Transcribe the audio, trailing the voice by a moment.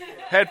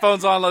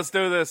Headphones on, let's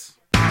do this.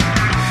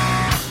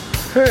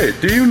 Hey,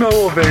 do you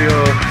know of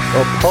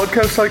a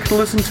podcast I could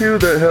listen to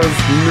that has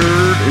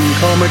nerd and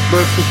comic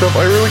books and stuff?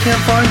 I really can't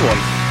find one.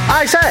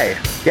 I say,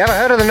 you ever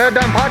heard of the Nerd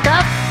Dumb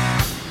Podcast?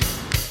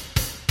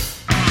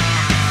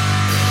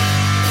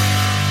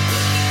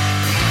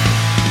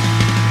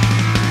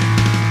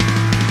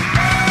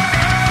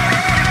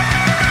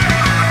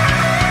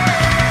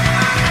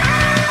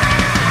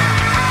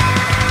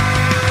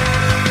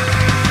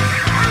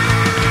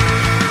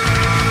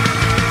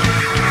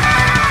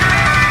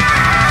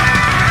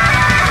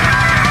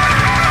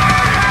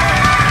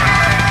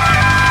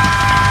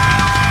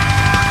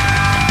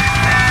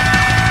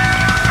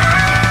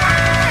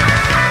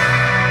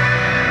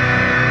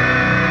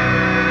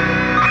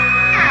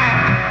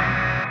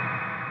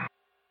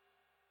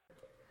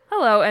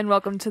 Hello and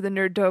welcome to the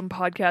Nerd Dome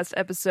Podcast,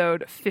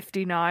 episode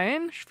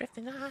 59.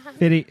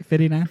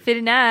 59.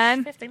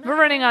 59. We're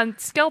running on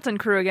Skeleton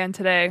Crew again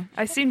today.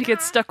 I seem to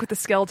get stuck with the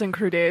Skeleton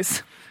Crew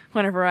days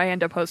whenever I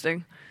end up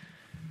hosting.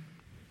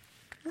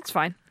 That's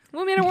fine.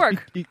 We'll make it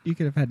work. You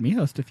could have had me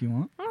host if you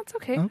want. Oh, it's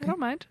okay. Okay. I don't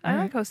mind. I All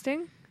like right.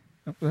 hosting.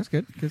 Oh, that's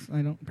good, because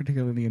I don't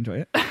particularly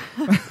enjoy it.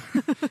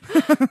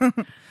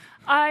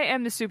 I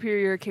am the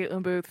superior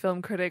Caitlin Booth,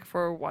 film critic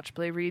for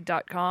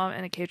WatchPlayRead.com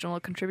and occasional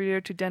contributor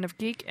to Den of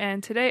Geek.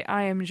 And today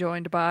I am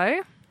joined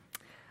by...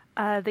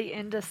 The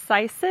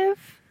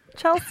indecisive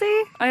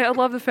Chelsea. I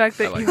love the fact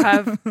that you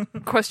have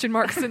question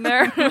marks in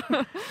there.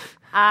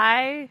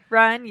 I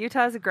run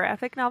Utah's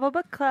graphic novel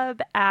book club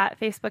at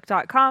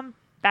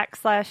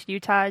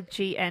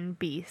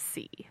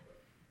facebook.com/UtahGNBC.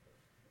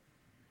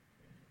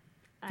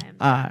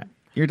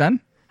 You're done?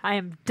 I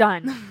am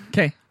done.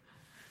 Okay.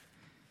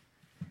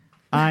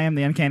 I am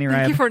the Uncanny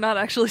Thank you Ryab. for not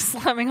actually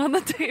slamming on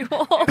the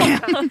table.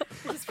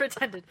 Just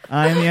pretended.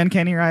 I am the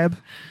Uncanny Ryab.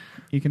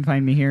 You can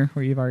find me here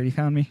where you've already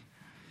found me.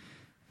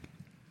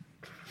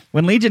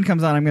 When Legion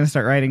comes on, I'm going to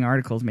start writing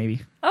articles,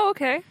 maybe, Oh,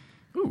 okay.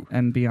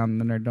 and be on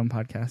the Nerd Dome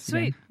podcast. Sweet.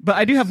 Again. But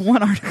I do have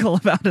one article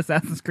about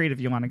Assassin's Creed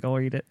if you want to go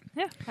read it.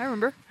 Yeah, I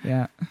remember.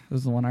 Yeah, this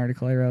was the one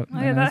article I wrote. Oh,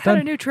 and yeah, then I that was had a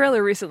done. new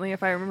trailer recently,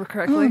 if I remember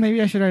correctly. Oh,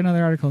 maybe I should write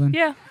another article then.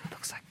 Yeah.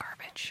 Looks like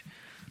garbage.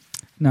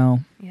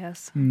 No.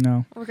 Yes.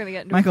 No. We're going to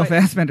get into Michael a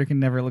fight. Fassbender can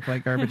never look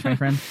like garbage, my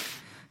friend.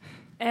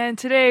 And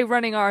today,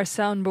 running our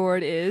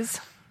soundboard is...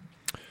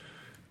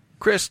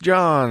 Chris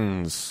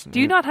Johns.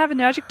 Do you not have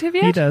an adjective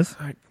yet? He does.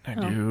 I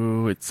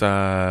do. It's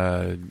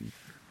the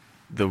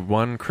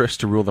one Chris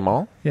to rule them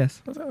all.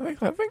 Yes. I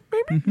think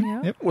maybe.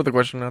 Yeah. Yep. With a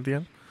question at the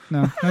end.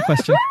 No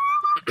question.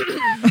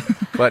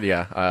 But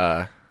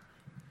yeah,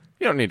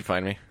 you don't need to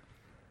find me.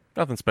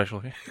 Nothing special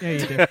here. Yeah,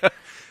 you do.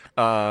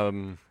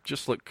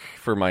 Just look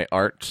for my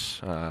art,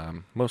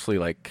 mostly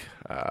like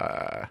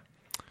kind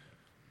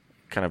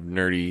of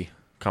nerdy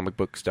comic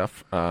book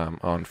stuff on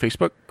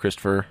Facebook,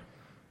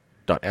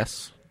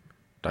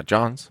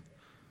 Christopher.s.johns,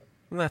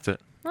 and that's it.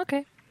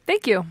 Okay.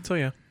 Thank you. So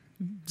yeah,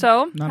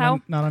 So,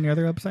 Not on your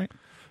other website?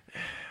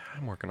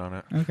 I'm working on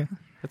it. Okay.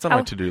 It's on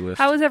my to-do list.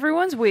 how was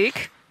everyone's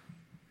week?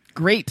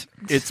 Great.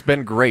 It's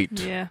been great.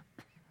 Yeah.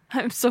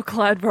 I'm so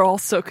glad we're all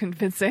so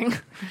convincing.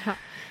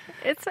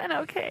 It's been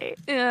okay.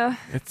 Yeah.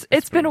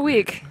 It's been a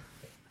week.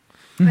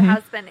 It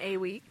has been a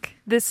week.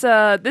 This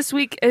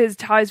week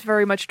ties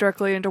very much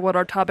directly into what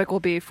our topic will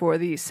be for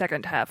the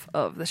second half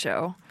of the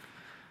show.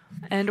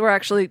 And we're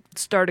actually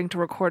starting to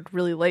record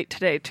really late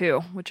today,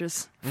 too, which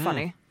is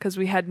funny, because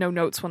we had no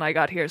notes when I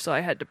got here, so I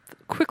had to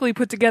quickly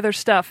put together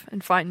stuff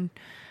and find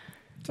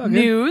It's all good.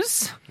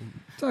 news.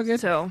 It's all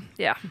good. So,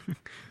 yeah.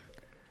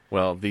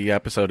 Well, the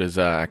episode is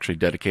actually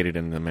dedicated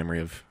in the memory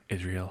of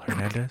Israel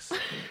Hernandez.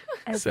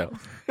 So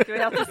Do we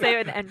have to say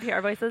it in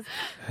NPR voices?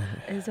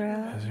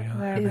 Israel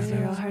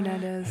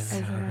Hernandez.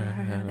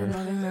 in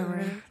loving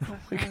memory.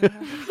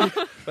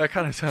 that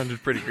kind of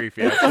sounded pretty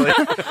creepy, actually.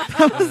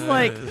 I was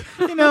like,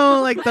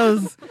 like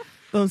those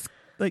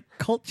like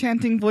cult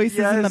chanting voices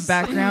in the Yes.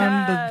 background.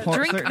 Yeah. The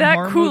Drink certain that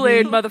horror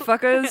Kool-Aid, movie.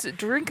 motherfuckers.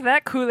 Drink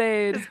that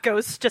Kool-Aid. This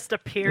ghost just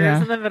appears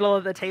Yeah. in the middle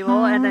of the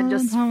table and then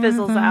just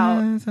fizzles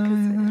out.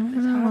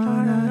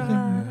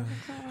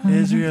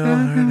 Israel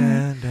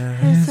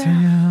Hernandez.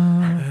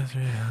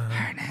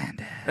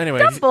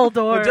 Anyway,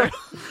 Dumbledore.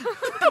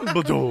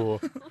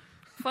 Dumbledore.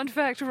 Fun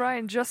fact,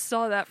 Ryan just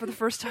saw that for the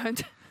first time.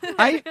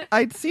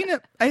 I'd seen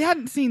it. I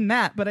hadn't seen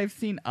that, but I've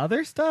seen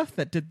other stuff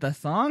that did the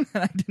song,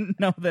 and I didn't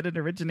know that it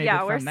originated Yeah,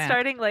 from we're that.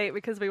 starting late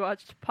because we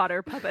watched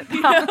Potter Puppet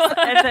Pals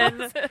and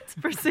then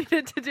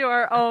proceeded to do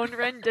our own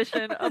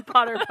rendition of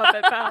Potter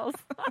Puppet Pals.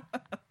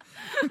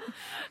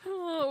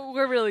 Oh,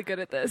 we're really good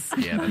at this.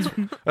 Yeah,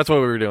 that's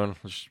what we were doing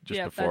just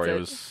Yeah, before. that's It it.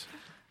 was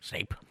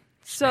Snape.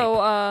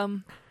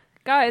 So,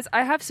 guys,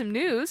 I have some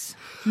news.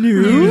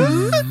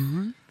 News?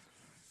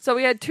 So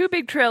we had two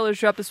big trailers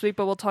drop this week,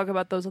 but we'll talk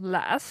about those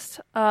last.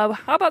 How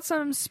about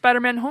some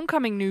Spider-Man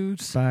Homecoming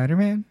news?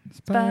 Spider-Man.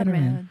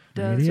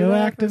 does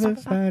Radioactive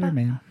whatever-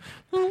 Spider-Man.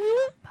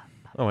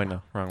 Oh wait,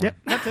 no, wrong Yep,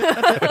 one.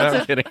 that's it.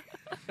 I'm kidding.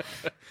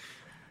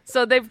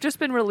 So they've just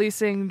been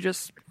releasing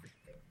just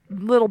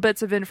little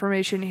bits of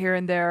information here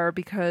and there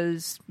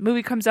because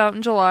movie comes out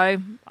in July.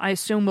 I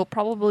assume we'll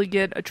probably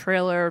get a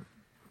trailer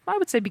I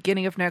would say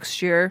beginning of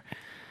next year.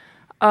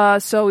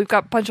 So we've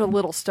got a bunch of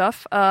little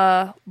stuff.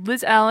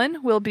 Liz Allen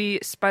will be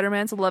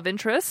Spider-Man's love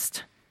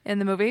interest in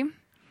the movie.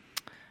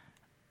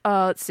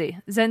 Let's see.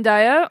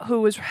 Zendaya, who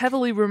was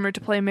heavily rumored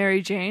to play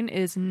Mary Jane,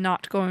 is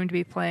not going to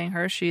be playing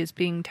her. She is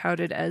being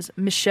touted as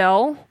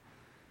Michelle.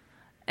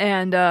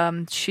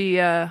 And she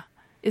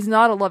is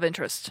not a love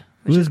interest.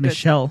 Who is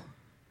Michelle?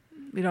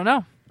 We don't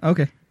know.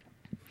 Okay.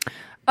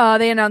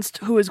 They announced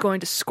who is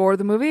going to score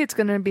the movie. It's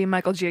going to be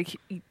Michael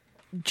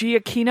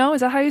Giacchino.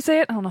 Is that how you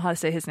say it? I don't know how to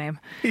say his name.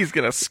 He's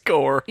gonna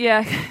score.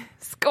 Yeah,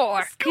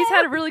 score. He's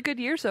had a really good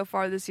year so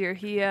far this year.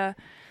 He's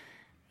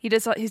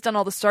done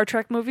all the Star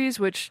Trek movies,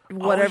 which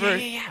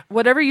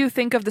whatever you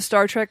think of the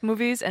Star Trek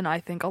movies, and I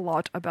think a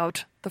lot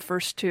about the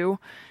first two,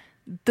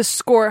 the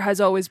score has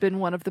always been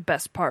one of the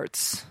best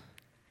parts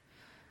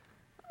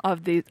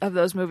of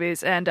those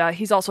movies. And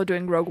he's also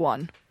doing Rogue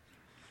One.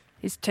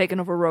 He's taken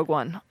over Rogue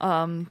One.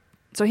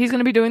 So he's going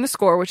to be doing the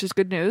score, which is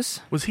good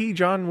news. Was he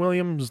John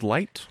Williams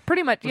light?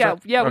 Pretty much, Was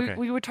yeah. that- okay.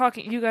 We were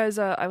talking. You guys,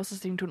 I was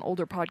listening to an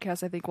older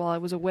podcast, I think, while I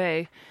was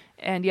away,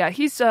 and yeah,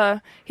 he's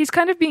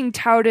kind of being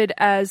touted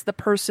as the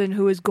person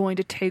who is going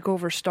to take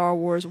over Star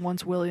Wars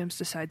once Williams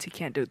decides he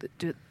can't do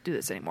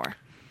this anymore.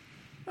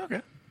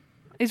 Okay.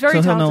 He's very So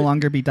he'll talented. no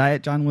longer be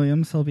Diet John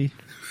Williams. He'll be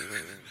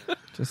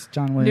just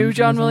John Williams. New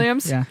John on his own.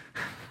 Williams? Yeah.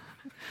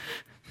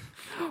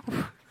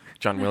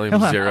 John Williams He'll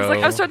have- Zero.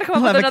 I was trying to come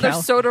up He'll with have a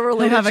another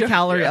soda-related He'll have a joke.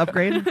 calorie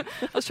upgrade.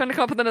 I was trying to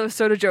come up with another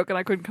soda joke, and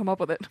I couldn't come up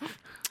with it.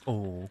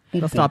 Oh.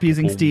 He'll stop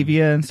using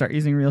stevia and start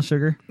using real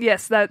sugar.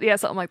 Yes,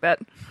 something like that.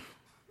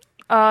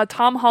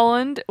 Tom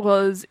Holland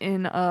was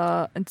in.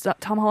 Tom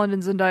Holland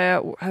and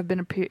Zendaya have been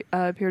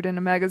appeared in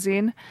a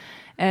magazine,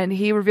 and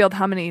he revealed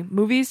how many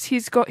movies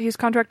he's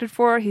contracted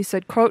for. He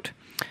said, "Quote: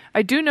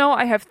 I do know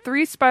I have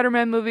 3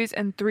 Spider-Man movies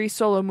and 3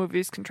 solo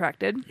movies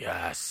contracted."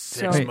 Yes.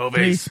 So- 6 Wait,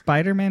 3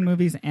 Spider-Man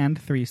movies and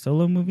 3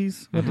 solo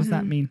movies? What does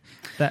that mean?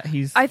 That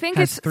I think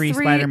has it's 3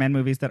 three- Spider-Man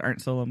movies that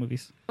aren't solo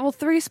movies. Well,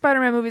 3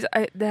 Spider-Man movies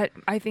that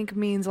I think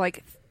means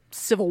like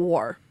Civil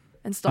War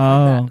and stuff Oh,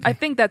 like that. okay. I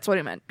think that's what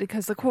it meant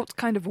because the quote's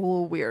kind of a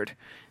little weird.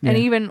 And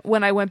Yeah. even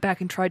when I went back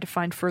and tried to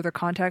find further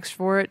context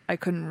for it, I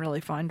couldn't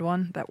really find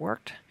one that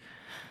worked.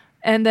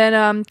 And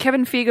then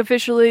Kevin Feige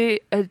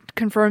officially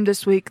confirmed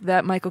this week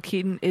that Michael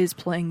Keaton is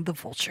playing the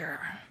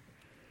Vulture.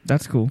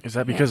 That's cool. Is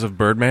that because of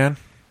Birdman?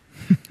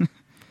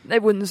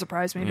 It wouldn't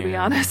surprise me, to be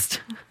Yeah.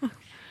 honest.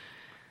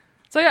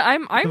 So yeah,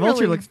 I'm The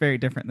Vulture really looks very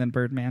different than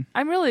Birdman.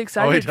 I'm really he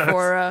excited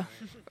does.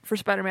 for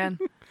Spider-Man.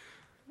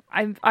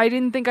 I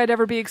didn't think I'd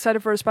ever be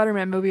excited for a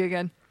Spider-Man movie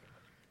again.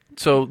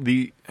 So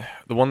the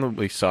one that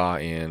we saw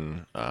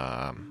in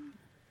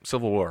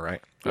Civil War,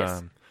 right?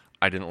 Yes.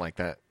 I didn't like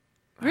that.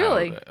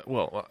 Really?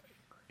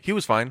 He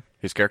was fine.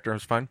 His character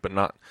was fine, but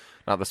not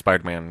the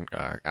Spider-Man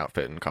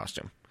outfit and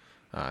costume,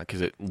 because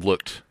it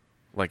looked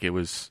like it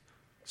was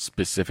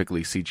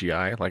specifically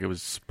CGI, like it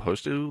was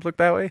supposed to look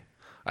that way.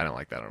 I don't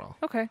like that at all.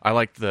 Okay. I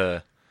liked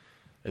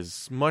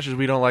as much as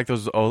we don't like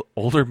those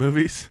older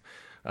movies,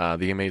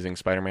 The Amazing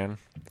Spider-Man,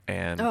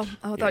 and Oh,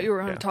 I thought you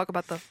were going to talk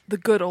about the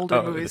good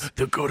older movies.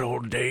 The good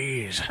old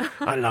days.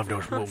 I love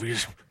those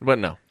movies, but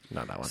no,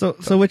 not that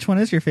one. So which one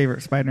is your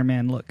favorite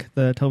Spider-Man look?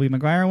 The Tobey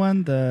Maguire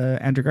one? The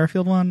Andrew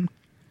Garfield one?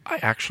 I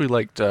actually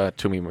liked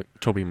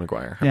Tobey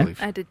Maguire. I Yeah?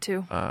 believe. I did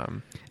too.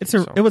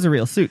 It was a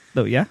real suit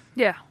though, yeah?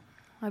 Yeah,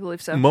 I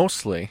believe so.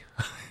 Mostly,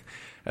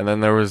 and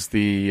then there was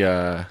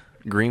the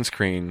green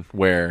screen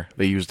where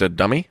they used a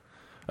dummy,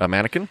 a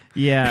mannequin.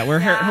 Yeah, where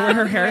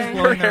her hair is Her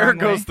blowing the hair wrong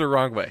goes way. the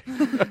wrong way.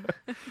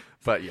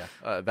 But yeah,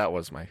 that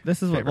was my.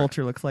 This is what favorite.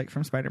 Vulture looks like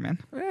from Spider-Man.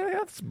 Yeah,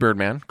 that's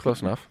Birdman.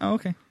 Close enough. Oh,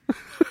 okay.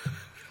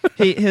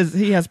 he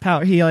has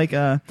power. He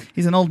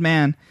he's an old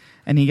man,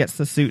 and he gets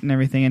the suit and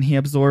everything, and he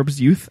absorbs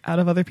youth out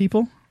of other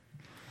people.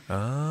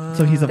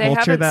 So he's a They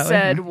vulture haven't that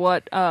said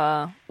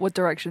way. what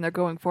direction they're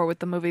going for with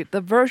the movie.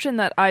 The version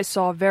that I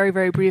saw very,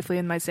 very briefly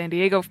in my San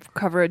Diego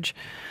coverage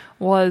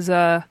was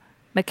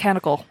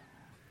mechanical,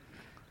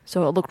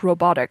 so it looked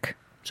robotic.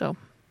 So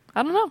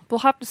I don't know. We'll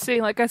have to see.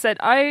 Like I said,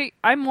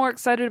 I'm more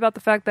excited about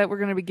the fact that we're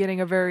going to be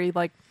getting a very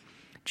like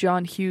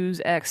John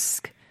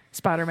Hughes-esque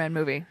Spider-Man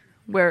movie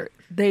where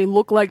they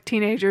look like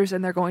teenagers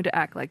and they're going to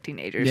act like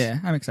teenagers. Yeah,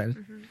 I'm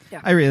excited. Yeah.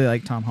 I really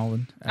like Tom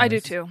Holland. I do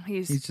too.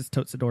 He's just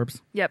totes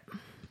adorbs. Yep.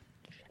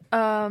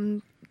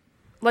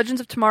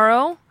 Legends of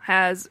Tomorrow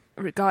has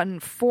gotten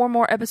 4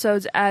 more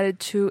episodes added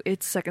to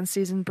its second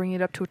season, bringing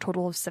it up to a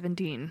total of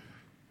 17.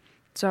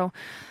 So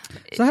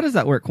So how does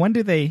that work? When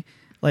do they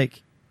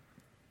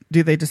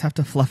do they just have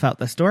to fluff out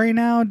the story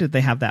now? Did they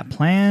have that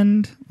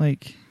planned?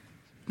 Like,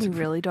 we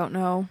really don't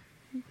know.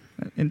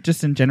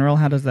 just in general,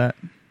 how does that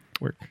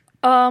work?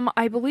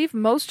 I believe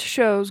most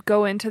shows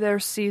go into their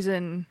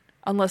season,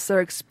 unless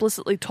they're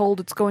explicitly told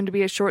it's going to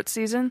be a short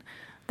season,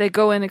 they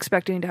go in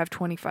expecting to have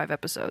 25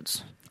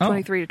 episodes. Oh.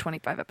 23 to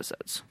 25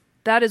 episodes.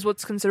 That is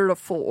what's considered a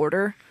full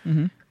order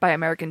by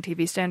American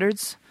TV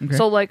standards. Okay.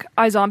 So, like,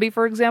 iZombie,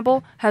 for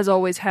example, has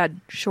always had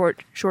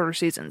shorter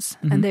seasons,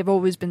 and they've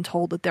always been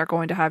told that they're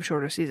going to have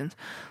shorter seasons.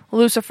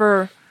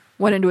 Lucifer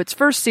went into its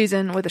first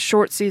season with a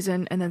short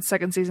season, and then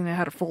second season it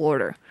had a full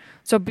order.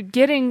 So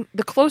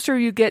the closer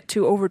you get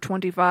to over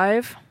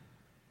 25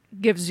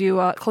 gives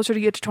you closer to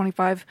get to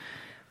 25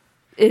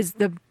 is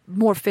the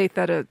more faith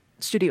that a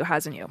studio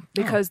has in you,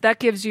 because that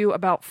gives you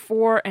about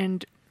 4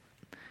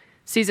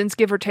 seasons,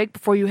 give or take,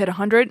 before you hit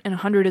 100, and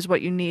 100 is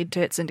what you need to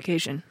hit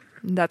syndication.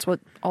 And that's what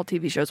all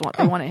TV shows want.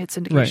 They want to hit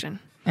syndication.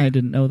 Right. I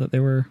didn't know that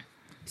there were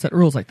set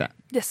rules like that.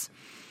 Yes.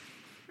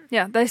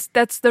 Yeah, there's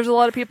a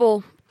lot of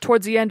people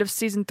towards the end of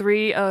season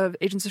 3 of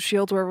Agents of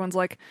S.H.I.E.L.D. where everyone's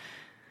like,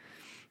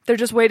 they're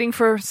just waiting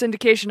for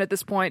syndication at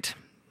this point.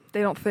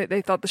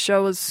 They thought the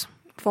show was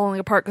falling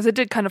apart, because it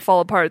did kind of fall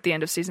apart at the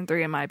end of season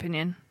 3, in my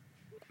opinion.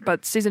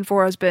 But season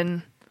 4 has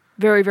been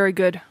very, very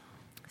good.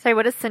 So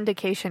what does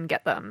syndication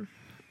get them?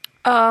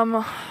 I'm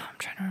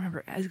trying to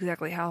remember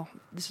exactly how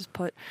this is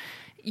put.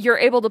 You're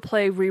able to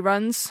play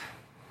reruns.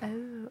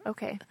 Oh,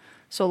 okay.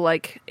 So,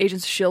 like,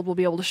 Agents of S.H.I.E.L.D. will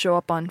be able to show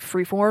up on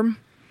Freeform.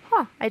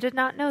 Huh, I did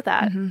not know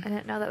that. I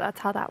didn't know that that's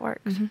how that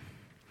worked.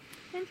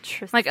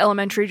 Interesting. Like,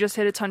 Elementary just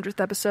hit its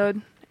 100th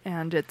episode,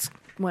 and it's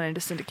went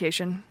into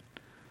syndication.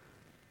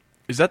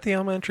 Is that the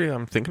Elementary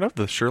I'm thinking of?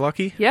 The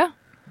Sherlocky? Yeah.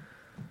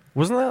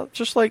 Wasn't that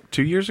just like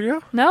 2 years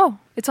ago? No,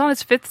 it's on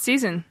its 5th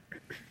season.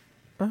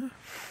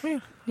 Yeah.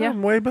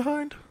 I'm way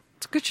behind.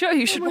 It's a good show.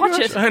 You should Oh my watch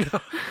gosh, it. I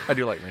know. I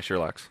do like my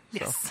Sherlocks.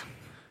 Yes. So.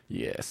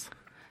 Yes.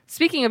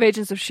 Speaking of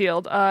Agents of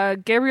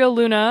S.H.I.E.L.D., Gabriel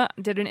Luna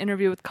did an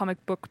interview with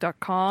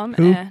comicbook.com.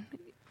 Who? And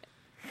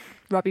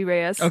Robbie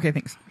Reyes. Okay,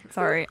 thanks.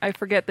 Sorry, I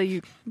forget that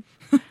you...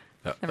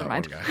 Never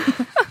mind. One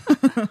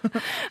guy.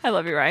 I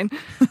love you, Ryan.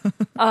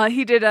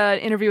 He did an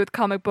interview with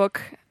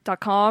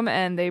comicbook.com,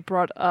 and they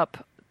brought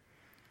up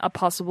a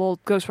possible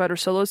Ghost Rider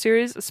solo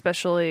series,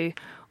 especially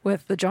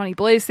with the Johnny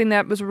Blaze thing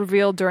that was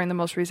revealed during the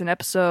most recent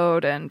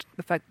episode, and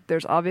the fact that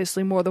there's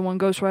obviously more than one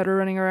Ghost Rider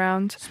running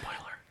around. Spoiler.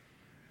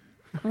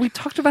 We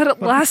talked about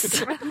it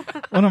last...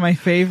 One of my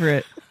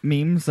favorite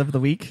memes of the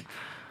week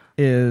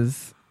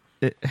is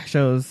it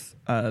shows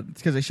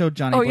because they showed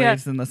Johnny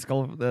Blaze in the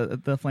skull,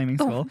 the flaming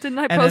skull. Didn't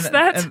I And post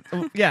then- that?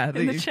 and- yeah,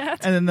 in the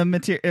chat? And then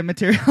it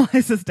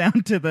materializes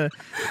down to the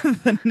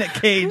Nick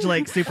Cage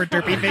like super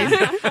derpy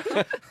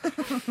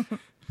face.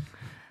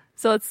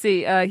 So let's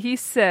see. He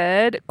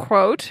said,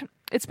 quote,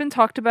 "It's been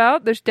talked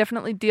about. There's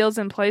definitely deals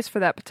in place for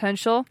that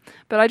potential,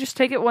 but I just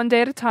take it one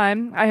day at a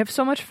time. I have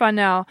so much fun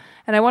now,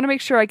 and I want to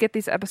make sure I get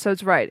these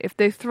episodes right. If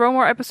they throw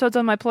more episodes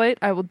on my plate,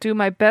 I will do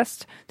my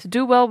best to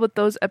do well with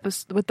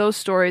those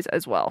stories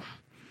as well."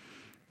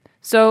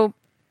 So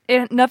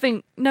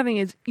nothing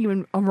is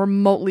even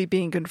remotely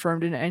being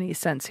confirmed in any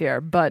sense here,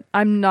 but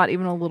I'm not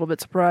even a little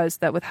bit surprised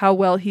that with how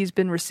well he's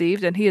been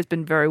received, and he has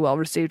been very well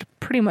received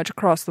pretty much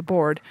across the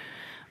board,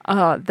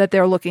 that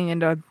they're looking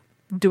into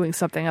doing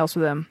something else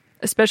with him,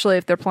 especially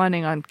if they're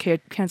planning on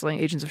canceling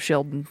Agents of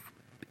S.H.I.E.L.D.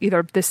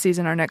 either this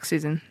season or next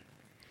season.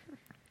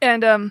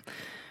 And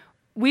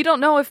we don't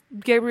know if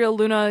Gabriel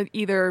Luna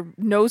either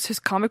knows his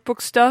comic book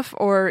stuff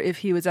or if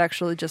he was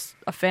actually just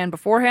a fan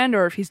beforehand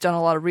or if he's done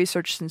a lot of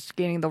research since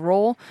gaining the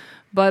role.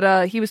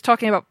 But he was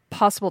talking about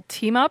possible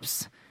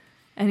team-ups,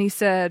 and he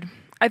said,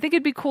 "I think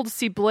it'd be cool to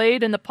see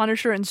Blade and the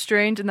Punisher and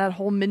Strange in that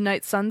whole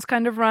Midnight Suns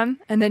kind of run,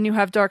 and then you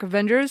have Dark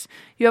Avengers.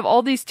 You have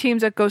all these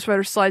teams that Ghost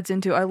Rider slides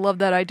into. I love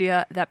that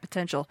idea, that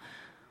potential."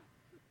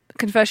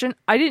 Confession,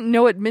 I didn't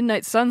know what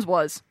Midnight Suns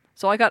was,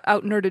 so I got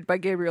out-nerded by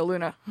Gabriel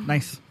Luna.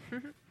 Nice.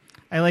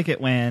 I like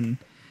it when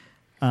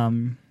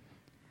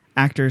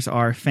actors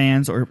are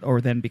fans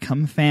or then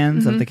become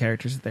fans of the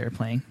characters that they're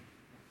playing.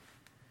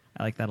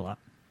 I like that a lot.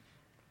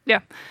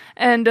 Yeah,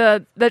 and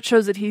that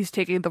shows that he's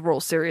taking the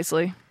role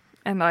seriously,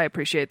 and I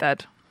appreciate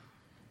that.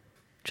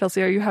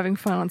 Chelsea, are you having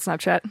fun on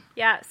Snapchat?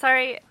 Yeah,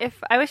 sorry.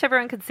 I wish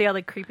everyone could see all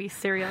the creepy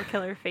serial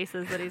killer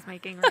faces that he's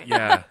making right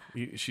now.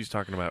 Yeah, she's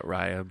talking about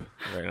Ryab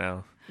right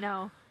now.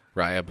 No.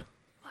 Ryab.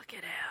 Look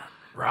at him.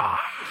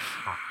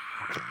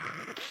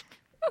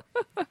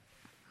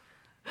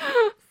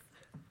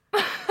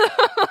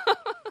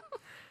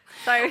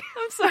 Sorry.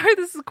 I'm sorry,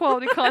 this is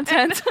quality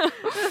content.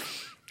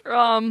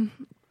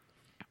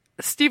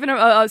 Stephen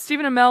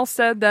Amell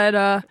said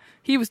that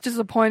he was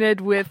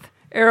disappointed with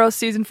Arrow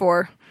Season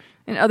 4.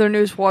 In other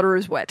news, water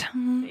is wet.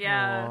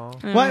 Yeah.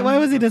 Why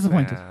was he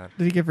disappointed? bad.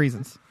 Did he give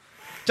reasons?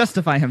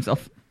 Justify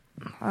himself.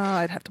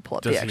 I'd have to pull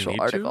up Does the he actual need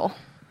to? article.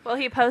 Well,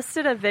 he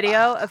posted a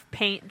video of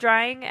paint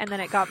drying, and then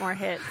it got more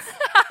hits.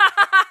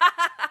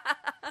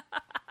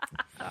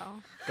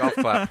 So, Golf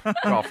clap.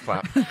 Golf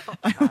clap.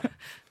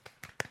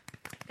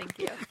 thank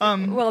you.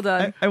 Well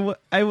done.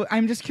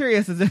 I'm just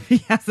curious as if he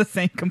has the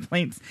same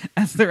complaints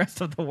as the rest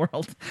of the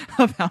world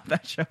about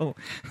that show.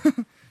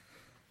 You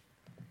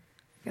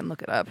can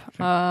look it up.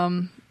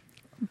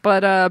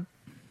 But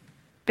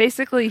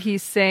basically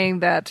he's saying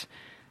that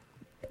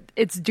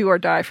it's do or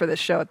die for this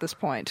show at this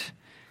point.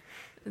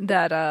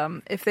 That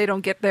if they don't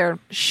get their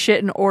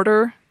shit in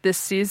order this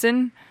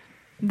season,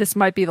 this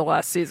might be the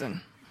last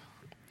season.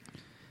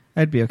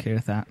 I'd be okay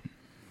with that.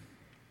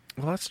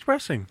 Well, that's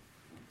depressing.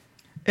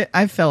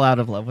 I fell out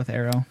of love with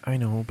Arrow. I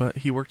know, but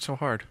he worked so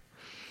hard.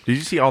 Did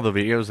you see all the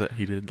videos that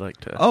he did, like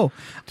to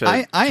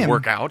I am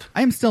work out?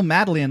 I am still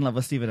madly in love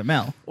with Stephen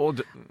Amell. Well,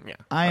 yeah,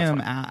 I that's am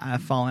fine.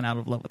 fallen out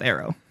of love with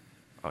Arrow.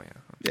 Oh yeah.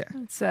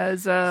 Yeah, It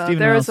says Stephen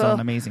there's Amell's an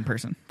amazing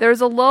person.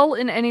 There's a lull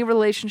in any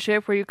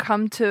relationship where you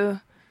come to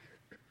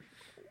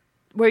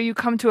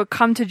a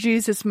come to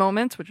Jesus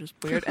moment, which is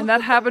weird. And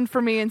that happened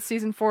for me in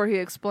season 4, he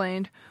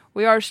explained.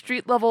 We are a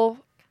street level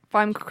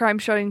crime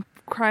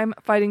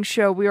fighting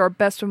show. We are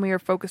best when we are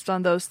focused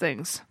on those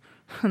things.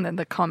 And then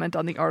the comment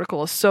on the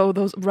article is so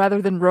those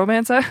rather than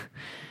romance.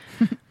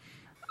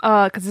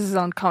 Because this is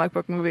on Comic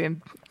Book Movie,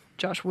 and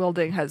Josh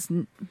Wilding has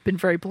been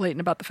very blatant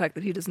about the fact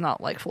that he does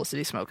not like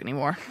Felicity Smoke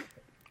anymore.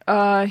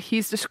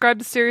 He's described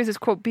the series as,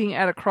 quote, being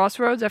at a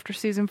crossroads after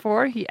season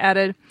 4. He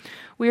added,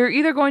 "We are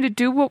either going to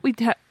do what we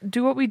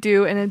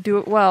do and then do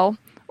it well,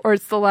 or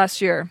it's the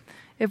last year.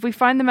 If we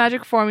find the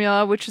magic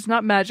formula, which is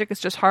not magic,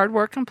 it's just hard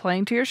work and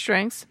playing to your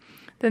strengths,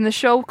 then the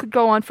show could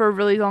go on for a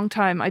really long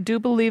time. I do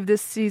believe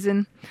this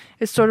season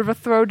is sort of a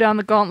throw down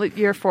the gauntlet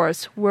year for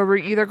us, where we're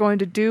either going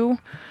to do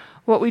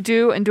what we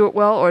do and do it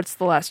well, or it's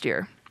the last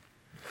year."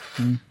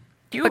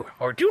 Do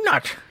or do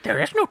not.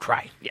 There is no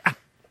try. Yeah.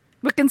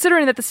 But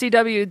considering that the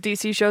CW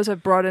DC shows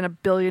have brought in $1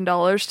 billion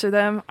to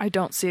them, I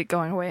don't see it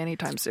going away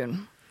anytime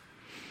soon.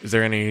 Is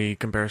there any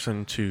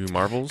comparison to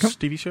Marvel's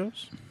TV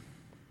shows?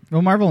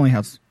 Well, Marvel only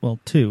has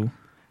 2,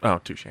 Oh,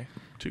 touche.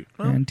 2.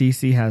 Oh. and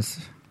DC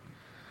has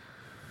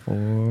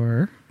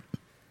 4.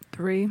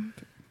 3.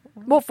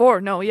 Well, 4.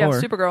 No, yeah, 4.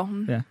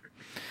 Supergirl. Yeah,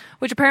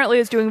 Which apparently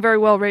is doing very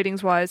well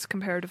ratings-wise,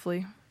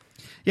 comparatively.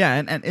 yeah,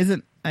 and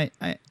isn't I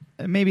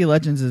maybe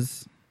Legends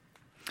is,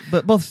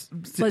 but both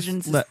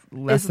Legends less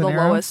is than the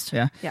Arrow. lowest.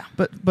 Yeah, Yeah.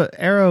 But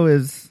Arrow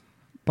is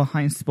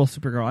behind both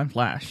Supergirl and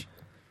Flash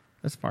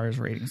as far as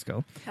ratings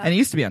go, Yeah. and it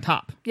used to be on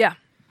top. Yeah.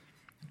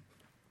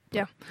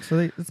 Yeah. So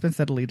it's been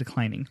steadily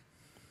declining.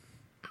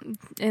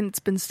 And it's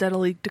been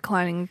steadily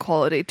declining in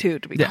quality, too,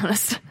 to be Yeah.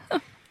 honest.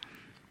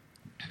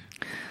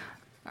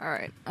 All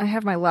right. I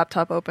have my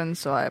laptop open,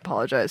 so I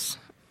apologize.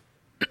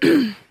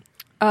 We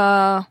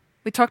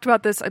talked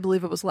about this, I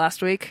believe it was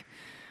last week,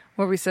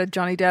 where we said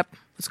Johnny Depp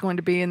was going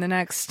to be in the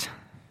next...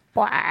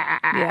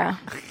 Yeah.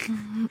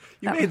 You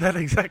made that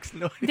exact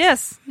noise.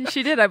 Yes,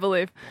 she did, I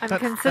believe. I'm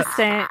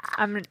consistent.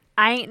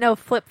 I ain't no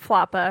flip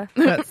flopper.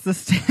 That's the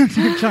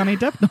standard Johnny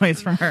Depp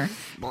noise from her.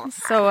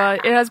 So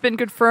it has been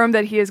confirmed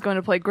that he is going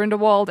to play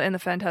Grindelwald in the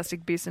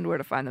Fantastic Beasts and Where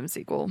to Find Them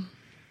sequel.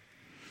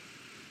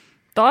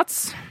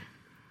 Thoughts?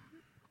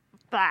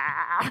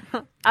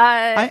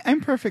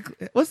 I'm perfect.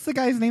 What's the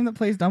guy's name that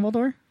plays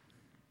Dumbledore?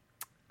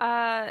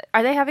 Are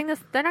they having this?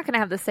 They're not going to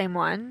have the same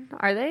one,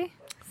 are they?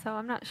 So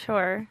I'm not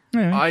sure.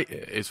 Yeah.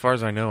 As far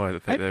as I know, I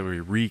think they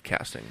were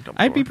recasting Dumbledore.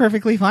 I'd be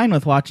perfectly fine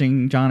with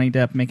watching Johnny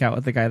Depp make out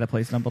with the guy that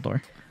plays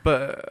Dumbledore.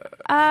 But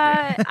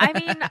I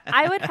mean,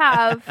 I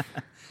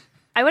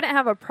wouldn't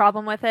have a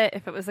problem with it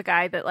if it was a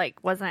guy that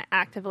wasn't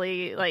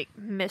actively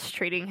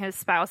mistreating his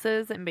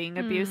spouses and being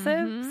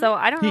abusive. So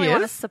I don't He really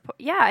want to is? support.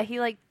 Yeah, he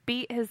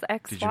beat his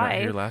ex-wife. did you not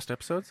hear last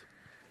episodes?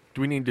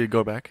 Do we need to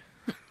go back?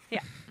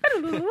 Yeah.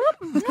 Me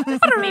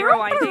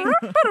rewinding.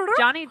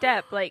 Johnny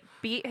Depp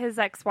beat his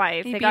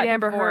ex-wife. He They beat got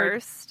Amber Heard.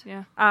 divorced.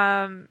 Yeah.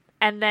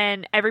 And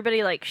then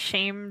everybody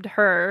shamed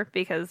her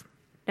because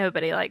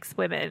nobody likes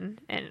women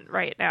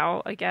right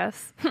now, I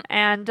guess.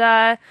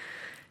 And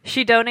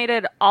she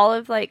donated all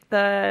of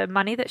the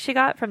money that she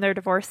got from their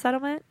divorce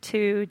settlement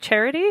to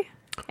charity.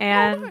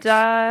 And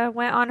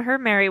went on her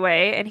merry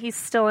way, and he's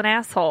still an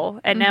asshole.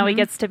 And now he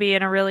gets to be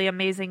in a really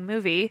amazing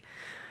movie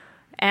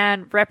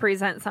and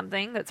represent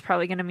something that's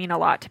probably going to mean a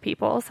lot to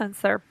people, since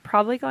they're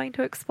probably going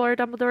to explore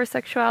Dumbledore's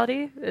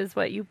sexuality, is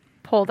what you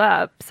pulled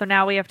up. So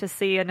now we have to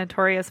see a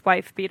notorious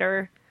wife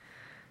beater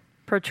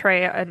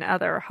portray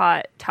another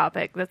hot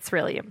topic that's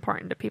really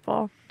important to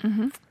people.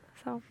 Mm-hmm.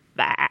 So,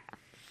 bah.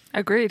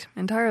 Agreed.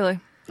 Entirely.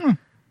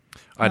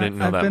 I didn't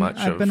know that much.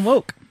 I've been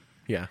woke.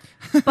 Yeah.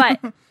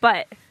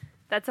 But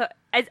that's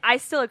I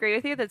still agree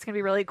with you that it's going to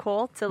be really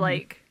cool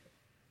to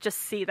just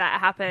see that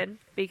happen,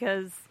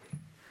 because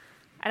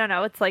I don't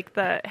know, it's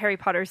the Harry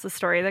Potter's the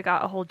story that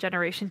got a whole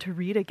generation to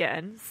read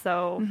again.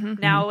 So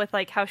now with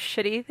how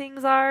shitty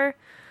things are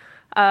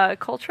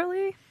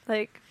culturally,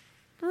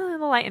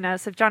 enlighten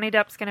us. If Johnny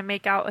Depp's going to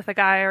make out with a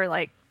guy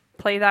or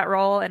play that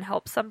role and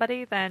help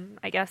somebody, then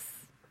I guess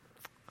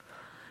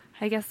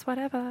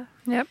whatever.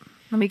 Yep.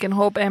 And we can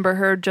hope Amber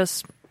Heard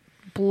just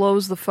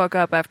blows the fuck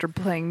up after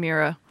playing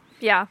Mira.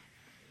 Yeah,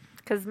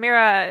 because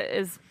Mira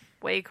is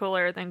way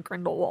cooler than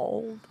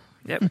Grindelwald.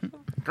 Yep.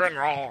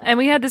 And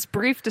we had this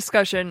brief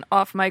discussion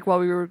off mic while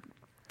we were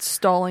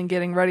stalling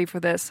getting ready for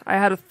this. I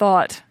had a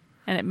thought,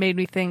 and it made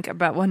me think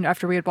about one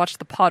after we had watched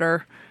the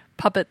Potter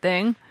puppet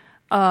thing.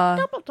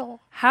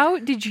 How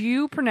did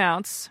you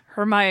pronounce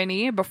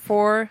Hermione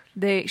before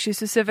she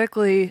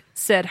specifically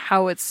said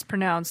how it's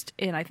pronounced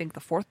in, I think,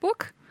 the 4th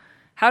book?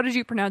 How did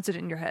you pronounce it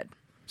in your head?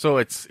 So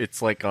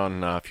it's like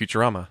on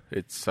Futurama.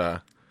 It's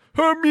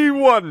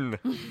Hermione.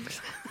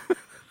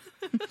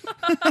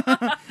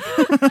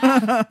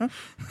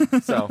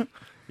 So,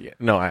 yeah,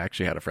 no, I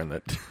actually had a friend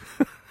that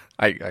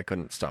I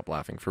couldn't stop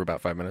laughing for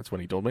about 5 minutes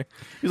when he told me.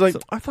 He's like,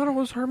 I thought it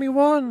was Hermie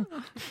 1.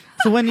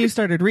 So when you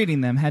started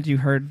reading them, had you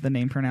heard the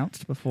name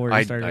pronounced before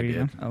you started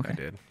reading did. them? Okay. I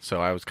did.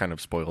 So I was kind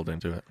of spoiled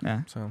into it.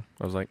 Yeah. So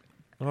I was like,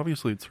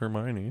 obviously it's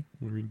Hermione.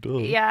 I mean, duh.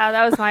 Yeah,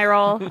 that was my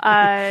role.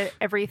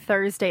 Every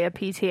Thursday, a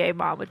PTA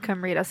mom would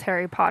come read us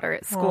Harry Potter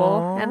at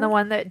school, and the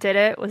one that did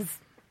it was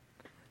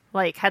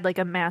had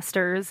a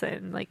master's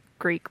in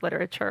Greek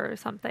literature or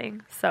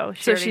something. So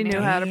she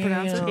knew how to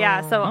pronounce it.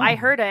 Yeah, so I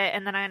heard it,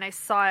 and then I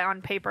saw it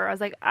on paper. I was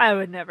like, I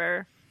would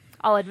never.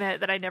 I'll admit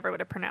that I never would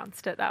have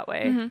pronounced it that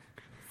way. Mm-hmm.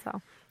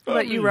 So, What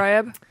about you,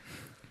 Ryab?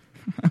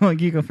 Oh,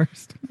 you go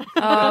first.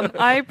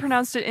 I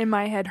pronounced it in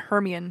my head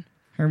Hermione.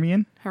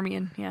 Hermione?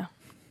 Hermione, yeah.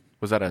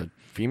 Was that a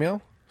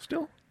female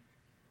still?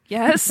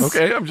 Yes.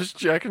 Okay, I'm just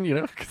checking,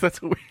 because that's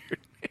a weird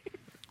name.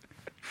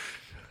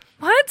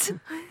 What?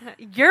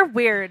 you're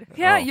weird.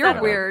 Yeah, Oh, you're my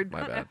bad, weird.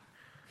 My bad.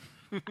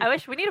 I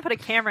wish we need to put a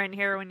camera in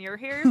here when you're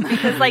here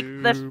because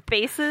the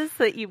faces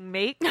that you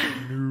make,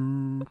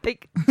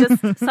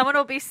 just someone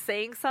will be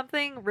saying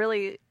something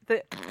really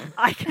that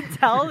I can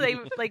tell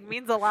they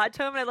means a lot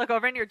to him, and I look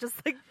over and you're just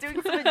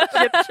doing some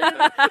Egyptian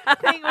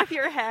thing with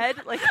your head,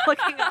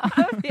 looking up.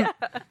 Yeah.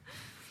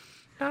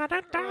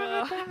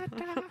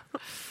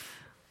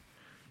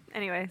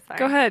 Anyway, sorry.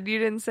 Go ahead. You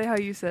didn't say how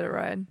you said it,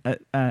 Ryan.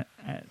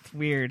 It's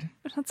weird.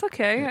 That's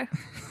okay.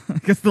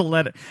 Because the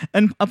letter,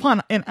 and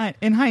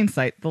in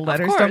hindsight, the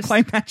letters don't course.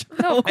 quite match.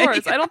 No, of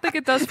course. I don't think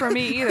it does for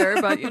me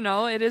either, but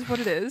it is what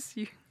it is.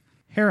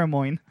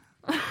 Hermione.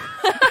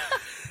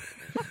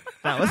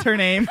 That was her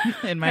name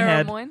in my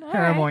head. Hermione? All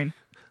Hermione.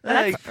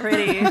 That's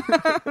pretty.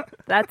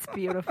 That's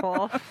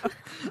beautiful.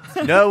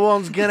 No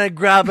one's gonna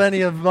grab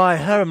any of my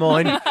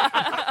Hermione.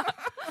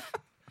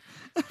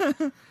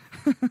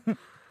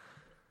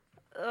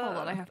 Hold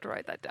on, I have to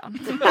write that down.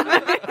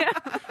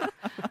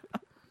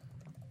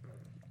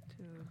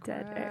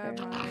 Dead air.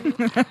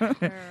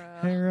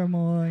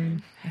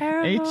 Hermione.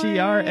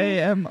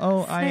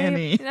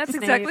 Heramine. That's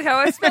exactly how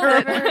I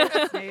spelled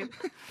it. Snape.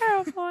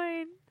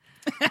 Hermione.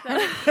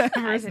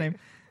 First name.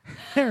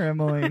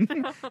 Hermione.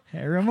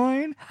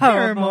 Hermione.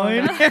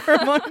 Hermione.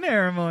 Hermione.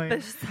 Hermione.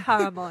 This is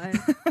Hermione.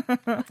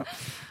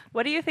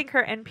 What do you think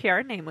her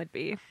NPR name would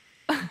be?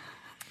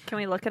 Can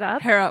we look it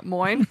up?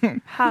 Hermione.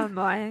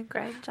 Hermione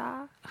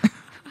Granger.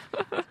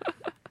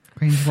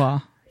 Grangeois.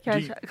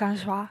 Granger.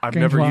 I've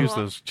never Grangeois. used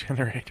those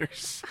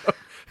generators.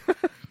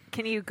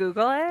 Can you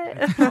Google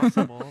it?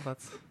 Possible.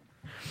 That's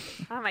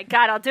Oh my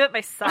god, I'll do it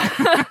myself.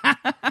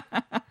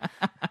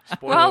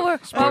 While we're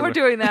spoiler.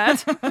 doing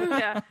that,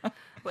 Yeah.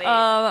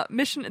 Wait.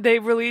 Mission. They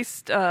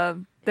released.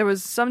 There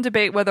was some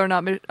debate whether or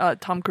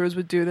not Tom Cruise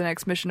would do the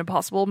next Mission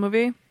Impossible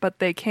movie, but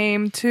they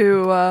came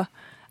to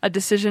a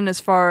decision as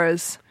far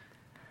as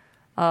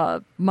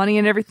money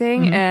and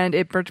everything, and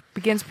it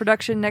begins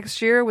production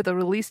next year with a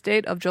release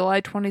date of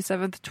July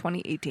 27th,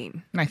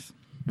 2018. Nice.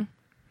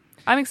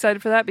 I'm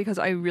excited for that because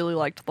I really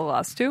liked the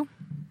last two.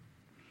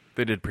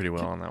 They did pretty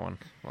well on that one,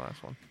 the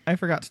last one. I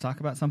forgot to talk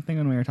about something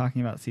when we were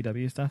talking about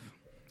CW stuff.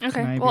 Okay,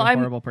 Can I well, be a I'm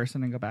horrible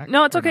person and go back?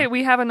 no, it's Or okay. not?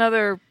 We have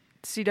another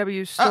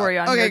CW story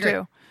on okay, here great.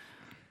 too.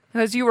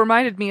 Because you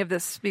reminded me of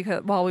this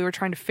because while we were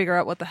trying to figure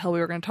out what the hell we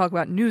were going to talk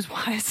about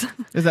news-wise.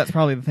 Is that's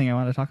probably the thing I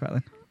wanted to talk about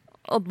then?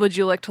 Would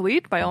you like to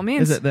lead? By all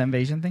means. Is it the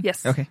invasion thing?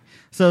 Yes. Okay.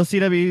 So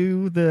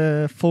CW,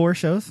 the 4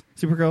 shows: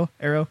 Supergirl,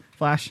 Arrow,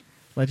 Flash,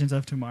 Legends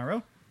of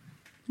Tomorrow.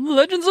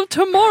 Legends of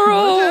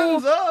Tomorrow?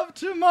 Legends of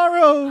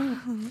Tomorrow.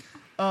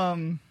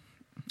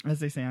 As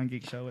they say on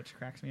Geek Show, which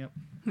cracks me up.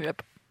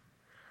 Yep.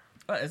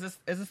 Is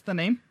this the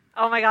name?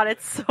 Oh my god,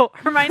 it's so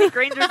Hermione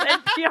Granger's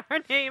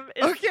NPR name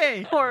is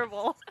Okay.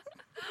 horrible.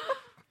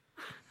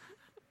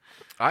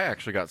 I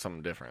actually got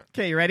something different.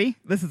 Okay, you ready?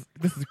 This is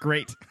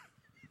great.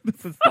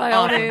 This is By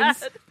all awesome.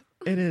 means.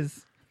 It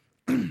is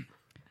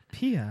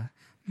Pia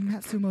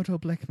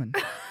Matsumoto Blackman.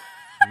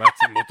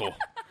 Matsumoto.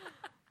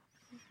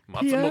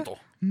 Pia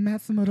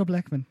Matsumoto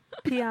Blackman.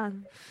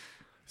 Pian.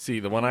 See,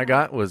 the one I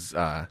got was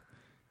Isla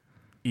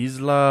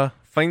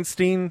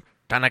Feinstein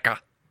Tanaka.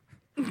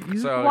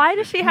 So Why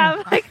does she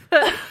have the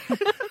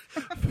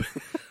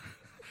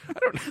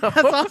That's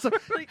awesome.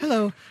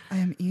 Hello, I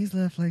am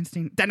Isla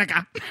Feinstein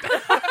Danica.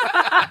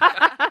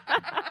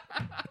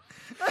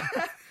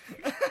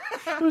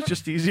 it was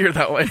just easier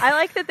that way. I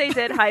like that they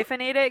did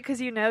hyphenate it because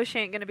she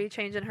ain't gonna be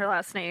changing her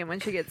last name when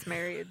she gets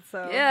married.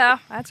 So Yeah,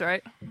 that's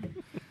right.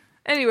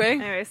 Anyway,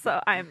 Anyway,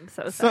 so I'm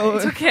so sorry.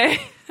 it's okay.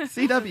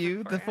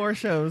 CW, the 4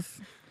 shows: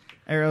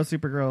 Arrow,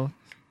 Supergirl,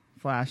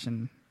 Flash,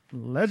 and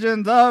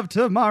Legends of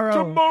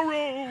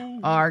Tomorrow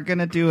are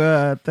gonna do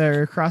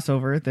their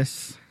crossover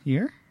this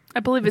year,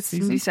 I believe it's in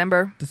season?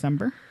 December.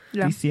 December.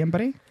 Yeah.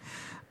 December.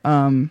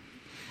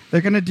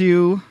 They're gonna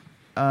do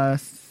a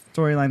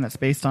storyline that's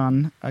based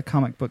on a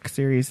comic book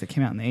series that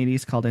came out in the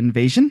 80s called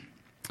Invasion.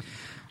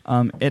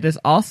 It is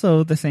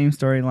also the same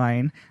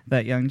storyline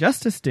that Young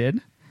Justice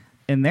did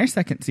in their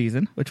second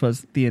season, which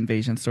was the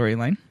Invasion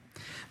storyline.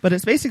 But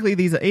it's basically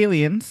these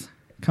aliens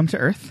come to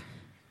Earth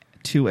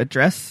to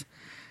address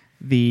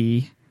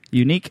the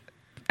unique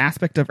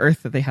aspect of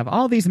Earth that they have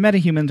all these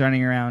metahumans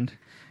running around,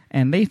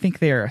 and they think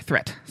they are a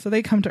threat. So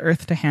they come to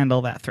Earth to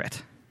handle that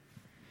threat.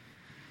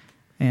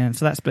 And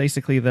so that's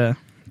basically the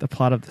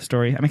plot of the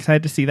story. I'm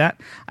excited to see that.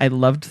 I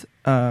loved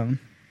Young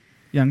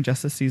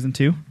Justice Season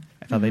 2.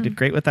 I thought they did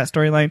great with that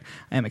storyline.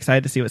 I am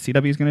excited to see what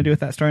CW is going to do with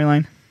that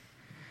storyline.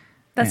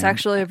 That's And-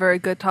 actually a very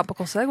good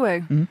topical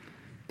segue.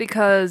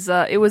 Because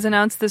it was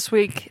announced this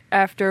week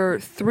after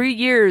 3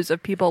 years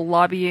of people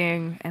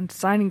lobbying and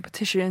signing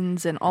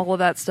petitions and all of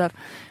that stuff,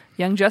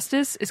 Young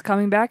Justice is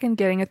coming back and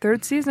getting a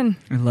 3rd season.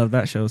 I love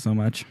that show so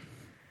much.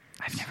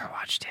 I've never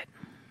watched it.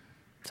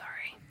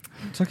 Sorry.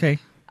 It's okay.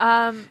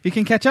 Um, You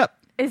can catch up.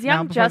 is now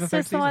Young before the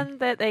Justice third the one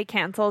that they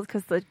canceled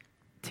because the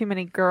too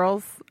many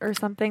girls or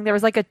something? There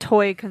was like a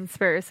toy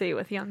conspiracy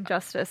with Young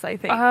Justice, I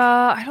think.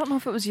 I don't know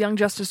if it was Young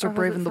Justice or was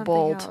Brave it and the something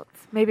Bold. else?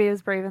 Maybe it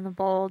was Brave and the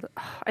Bold.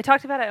 I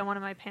talked about it in one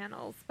of my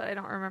panels, but I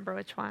don't remember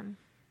which one.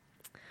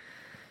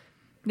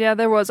 Yeah,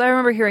 there was. I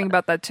remember hearing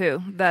about that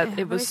too. That Yeah, it let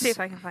me was. see if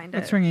I can find it.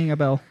 It's ringing a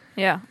bell.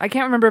 Yeah, I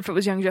can't remember if it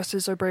was Young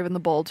Justice or Brave and the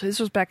Bold. This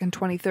was back in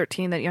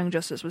 2013 that Young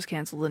Justice was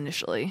canceled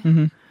initially.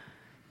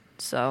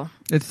 So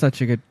It's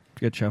such a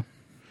good show.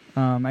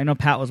 I know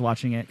Pat was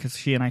watching it because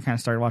she and I kind of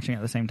started watching it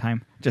at the same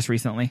time just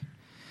recently.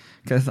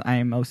 Because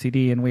I'm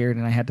OCD and weird,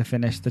 and I had to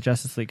finish the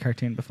Justice League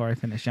cartoon before I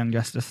finished Young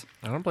Justice.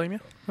 I don't blame you.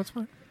 That's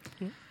fine.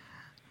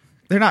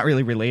 They're not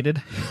really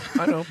related.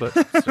 I know, but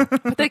still.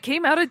 but they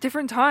came out at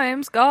different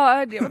times.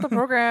 God, get with the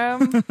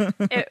program.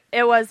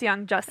 It was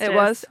Young Justice. It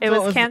was? It So it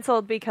was was-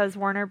 canceled because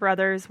Warner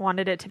Brothers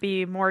wanted it to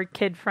be more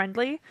kid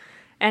friendly,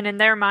 and in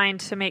their mind,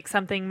 to make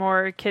something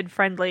more kid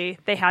friendly,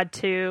 they had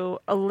to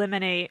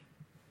eliminate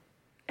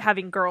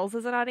having girls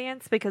as an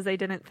audience because they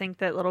didn't think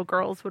that little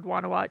girls would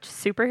want to watch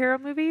superhero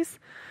movies.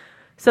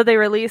 So they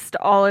released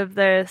all of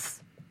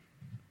this,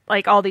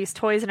 like all these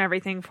toys and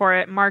everything for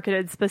it,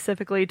 marketed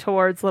specifically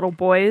towards little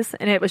boys,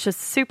 and it was just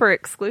super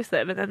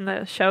exclusive. And then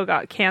the show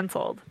got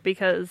canceled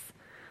because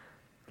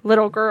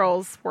little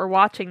girls were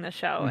watching the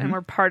show and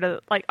were part of,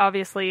 like,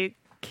 obviously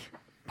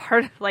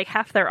part of, like,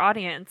 half their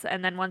audience.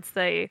 And then once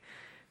they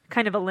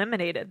kind of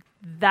eliminated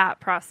that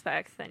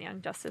prospect, then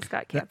Young Justice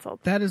got canceled.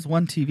 That is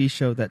one TV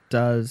show that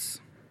does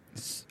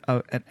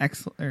an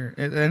excellent,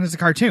 and it's a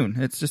cartoon.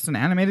 It's just an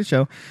animated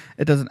show.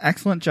 It does an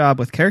excellent job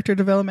with character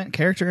development,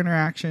 character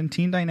interaction,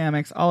 team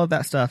dynamics, all of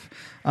that stuff,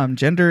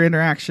 gender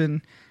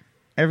interaction,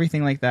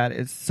 everything like that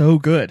is so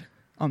good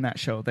on that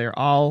show. They're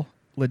all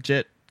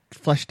legit,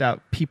 fleshed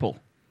out people,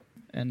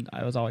 and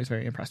I was always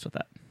very impressed with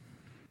that.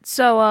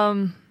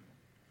 So,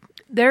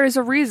 there is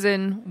a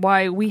reason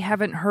why we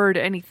haven't heard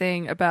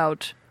anything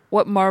about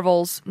what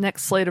Marvel's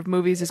next slate of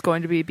movies is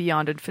going to be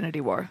beyond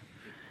Infinity War.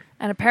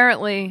 And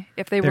apparently,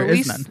 if they There is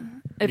release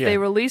none. they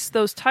release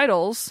those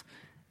titles,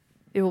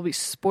 it will be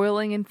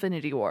spoiling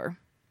Infinity War.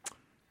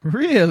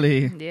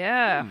 Really?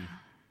 Yeah.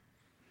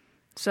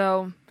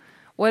 So,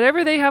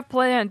 whatever they have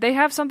planned, they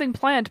have something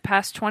planned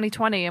past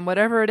 2020, and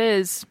whatever it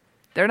is,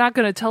 they're not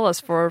going to tell us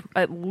for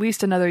at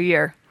least another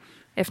year,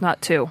 if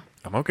not 2.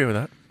 I'm okay with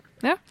that.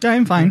 Yeah. Yeah,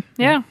 I'm fine.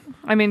 Yeah.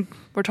 I mean,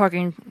 we're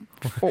talking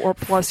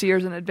 4+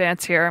 years in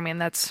advance here. I mean,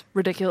 that's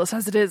ridiculous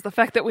as it is. The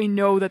fact that we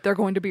know that they're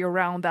going to be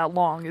around that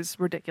long is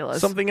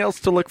ridiculous. Something else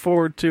to look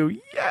forward to.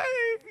 Yay!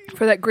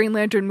 For that Green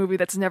Lantern movie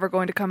that's never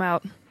going to come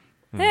out.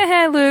 Hey,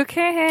 hey, Luke.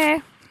 Hey,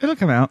 hey. It'll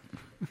come out.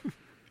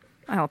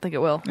 I don't think it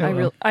will. It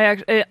will. I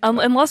actually,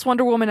 unless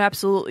Wonder Woman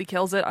absolutely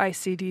kills it, I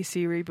see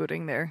DC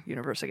rebooting their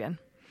universe again.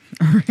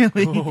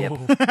 Really?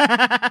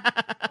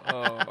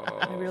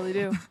 I really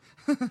do.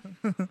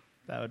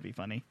 That would be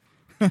funny.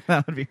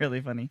 That would be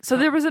really funny. So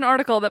there was an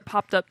article that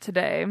popped up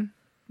today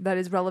that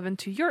is relevant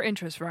to your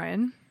interests,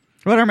 Ryan.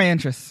 What are my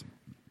interests?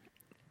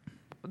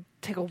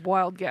 Take a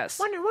wild guess.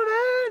 Wonder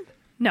Woman!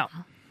 No.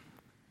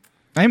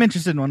 I'm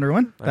interested in Wonder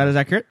Woman. That is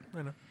accurate.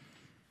 I know.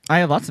 I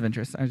have lots of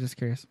interests. I was just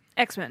curious.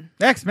 X-Men.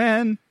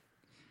 X-Men.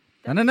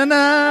 Na na na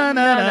na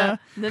na.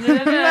 No, no,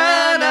 no,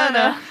 no,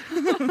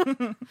 no,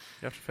 no. You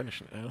have to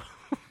finish it now.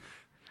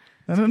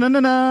 Na na na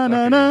na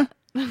na na.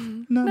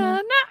 No, no.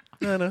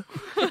 No.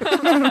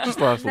 Just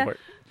the last little part.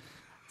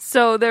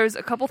 So there's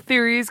a couple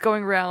theories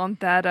going around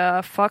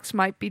that Fox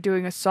might be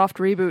doing a soft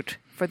reboot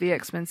for the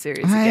X-Men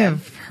series I again.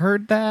 have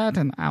heard that,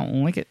 and I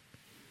don't like it.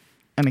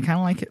 And I kind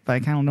of like it, but I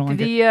kind of don't like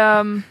it. The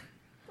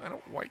I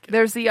don't like it.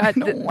 there's the,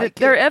 don't like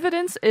their it.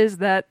 evidence is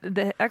that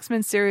the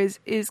X-Men series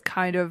is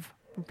kind of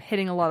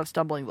hitting a lot of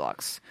stumbling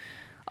blocks.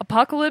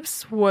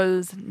 Apocalypse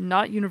was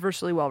not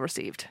universally well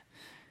received.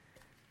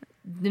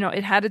 You know,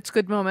 it had its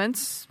good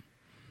moments,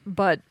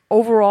 but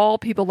overall,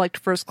 people liked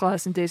First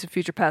Class and Days of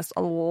Future Past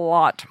a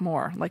lot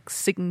more, like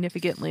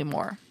significantly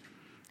more.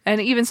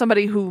 And even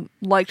somebody who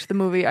liked the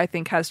movie, I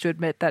think, has to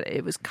admit that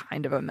it was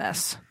kind of a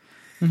mess.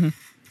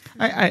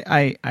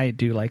 I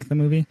do like the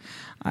movie.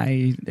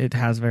 It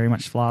has very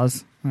much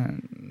flaws.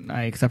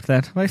 I accept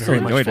that. But I still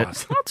Very much enjoyed it.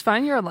 flaws. Well, it's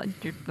fine. You're allowed.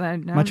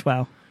 Much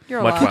wow.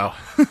 You're Much allowed.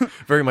 wow.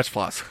 Very much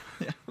flaws.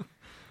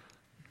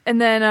 And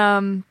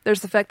then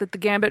there's the fact that the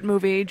Gambit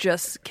movie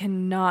just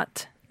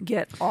cannot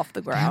get off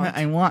the Damn ground. it,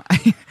 I want.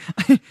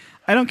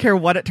 I don't care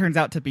what it turns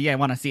out to be. I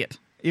want to see it,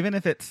 even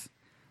if it's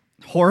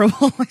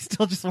horrible. I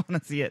still just want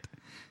to see it.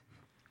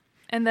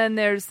 And then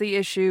there's the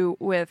issue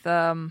with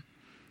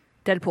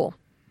Deadpool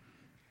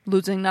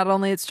losing not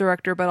only its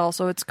director but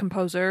also its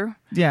composer.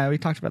 Yeah, we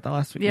talked about that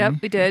last week. Yep,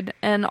 didn't we did.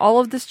 And all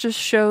of this just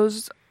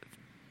shows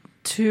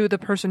to the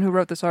person who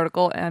wrote this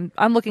article, and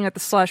I'm looking at the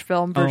Slash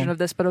Film version of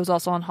this, but it was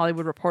also on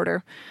Hollywood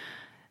Reporter.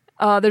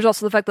 There's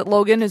also the fact that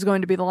Logan is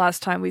going to be the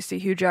last time we see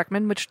Hugh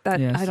Jackman, which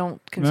Yes. I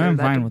don't consider I'm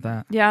that. fine with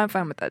that. Yeah, I'm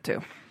fine with that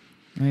too.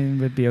 I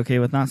would be okay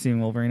with not seeing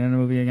Wolverine in a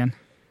movie again.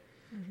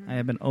 I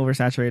have been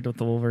oversaturated with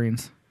the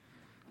Wolverines.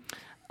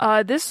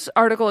 This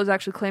article is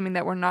actually claiming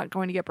that we're not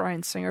going to get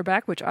Bryan Singer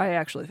back, which I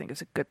actually think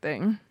is a good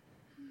thing.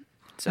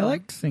 So I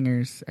liked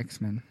Singer's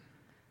X-Men.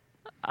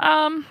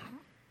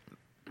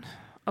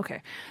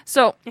 Okay,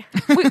 so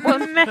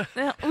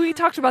we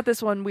talked about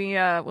this when we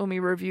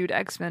reviewed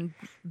X-Men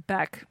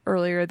back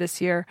earlier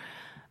this year.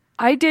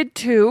 I did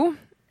too.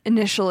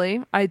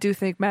 Initially, I do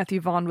think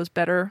Matthew Vaughn was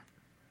better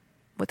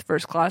with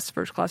First Class.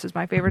 First Class is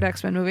my favorite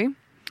X-Men movie,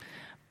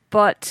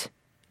 but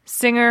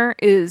Singer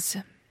is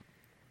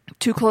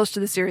too close to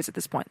the series at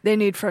this point. They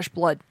need fresh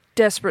blood.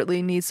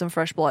 Desperately need some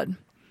fresh blood.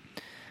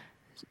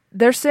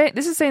 They're saying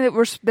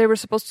that they were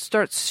supposed to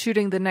start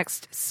shooting the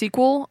next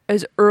sequel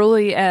as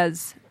early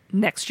as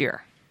next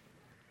year.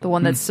 The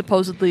one that's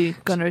supposedly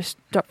going to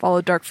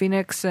follow Dark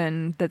Phoenix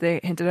and that they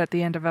hinted at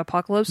the end of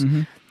Apocalypse.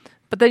 Mm-hmm.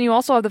 But then you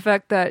also have the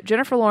fact that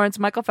Jennifer Lawrence,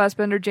 Michael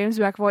Fassbender, James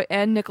McAvoy,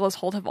 and Nicholas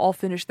Hoult have all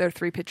finished their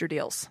 3-picture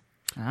deals.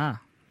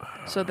 Ah.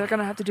 So they're going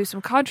to have to do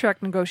some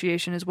contract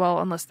negotiation as well,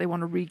 unless they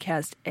want to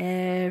recast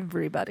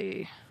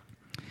everybody.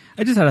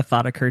 I just had a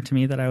thought occur to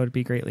me that I would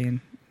be greatly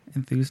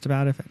enthused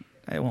about if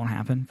it won't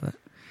happen, but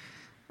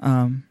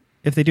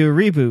if they do a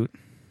reboot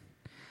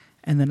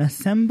and then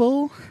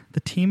assemble the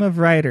team of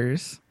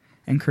writers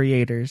and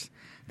creators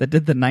that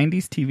did the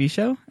 90s TV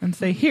show and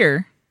say,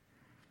 here,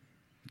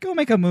 go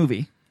make a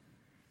movie.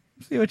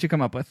 See what you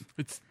come up with.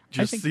 It's I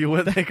just think- see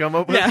what they come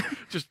up with. Yeah.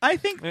 Just I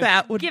think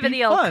that would Give be it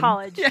the old fun.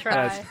 college Yeah.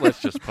 try.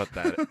 let's just put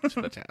that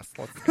to the test.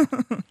 Let's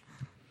go.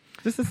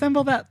 Just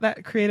assemble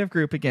that creative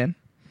group again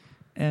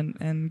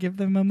and give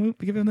them a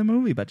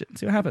movie budget and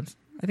see what happens.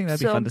 I think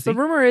that'd be fun to see. The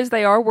rumor is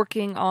they are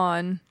working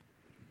on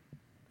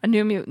a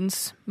New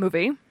Mutants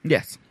movie.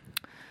 Yes.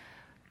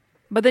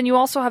 But then you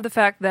also have the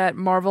fact that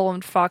Marvel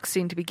and Fox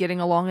seem to be getting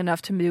along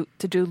enough to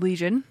do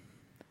Legion.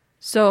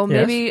 So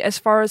maybe as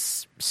far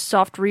as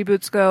soft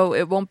reboots go,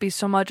 it won't be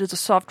so much as a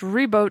soft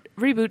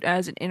reboot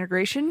as an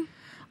integration.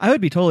 I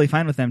would be totally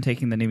fine with them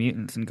taking the New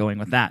Mutants and going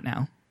with that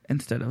now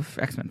instead of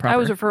X-Men proper. I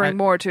was referring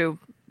more to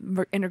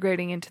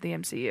integrating into the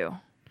MCU.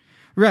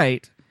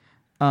 Right.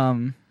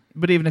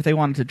 But even if they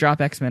wanted to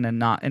drop X-Men and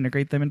not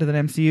integrate them into the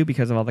MCU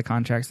because of all the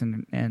contracts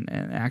and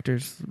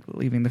actors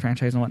leaving the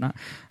franchise and whatnot,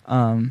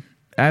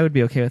 I would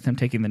be okay with them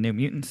taking the New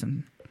Mutants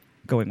and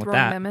going with Throwing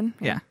that. them in?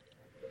 Yeah.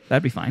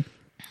 That'd be fine.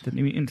 The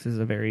New Mutants is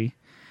a very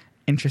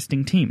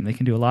interesting team. They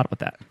can do a lot with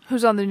that.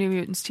 Who's on the New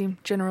Mutants team,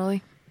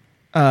 generally?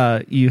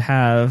 You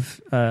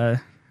have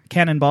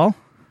Cannonball,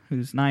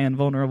 who's nigh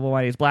invulnerable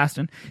while he's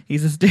blasting.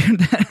 He's this dude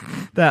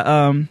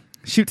that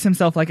shoots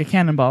himself like a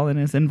cannonball and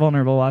is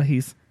invulnerable while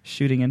he's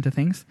shooting into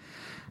things.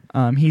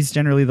 He's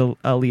generally the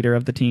leader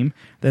of the team.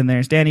 Then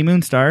there's Danny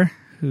Moonstar,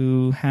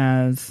 who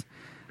has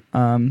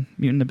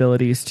mutant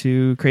abilities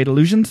to create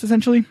illusions,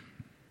 essentially.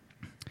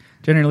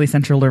 Generally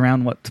centered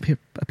around what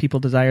people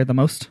desire the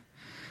most.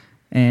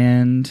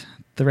 And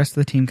the rest of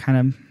the team kind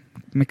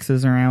of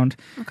mixes around.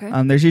 Okay.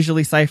 There's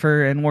usually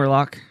Cypher and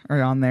Warlock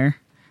are on there.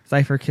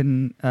 Cypher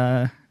can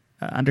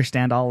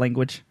understand all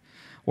language.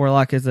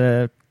 Warlock is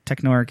a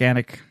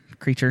techno-organic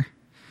creature.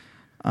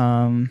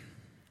 Then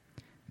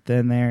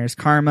there's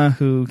Karma,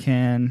 who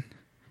can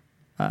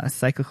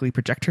cyclically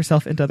project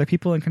herself into other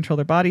people and control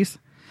their bodies.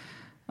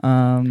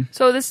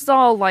 So this is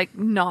all like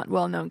not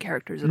well-known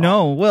characters at all.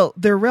 No, well,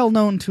 they're well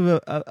known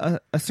to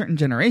a certain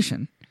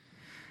generation.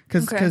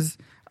 Because Okay. is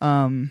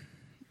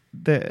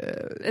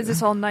Is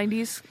this all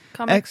 90s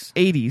comics?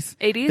 80s.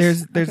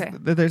 80s?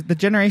 There's the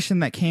generation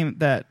that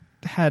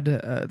had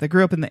that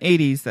grew up in the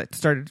 80s that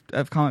started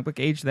of comic book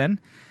age then.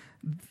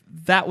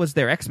 That was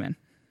their X-Men.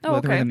 Oh, were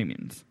okay. the New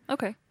Mutants.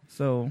 Okay.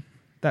 So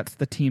that's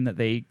the team that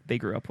they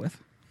grew up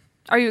with.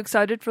 Are you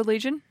excited for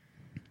Legion?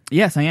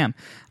 Yes, I am.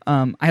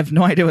 I have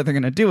no idea what they're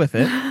going to do with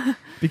it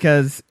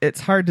because it's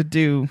hard to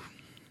do.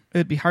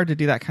 It'd be hard to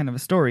do that kind of a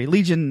story.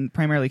 Legion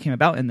primarily came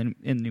about in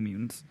New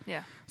Mutants.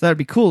 Yeah. So that'd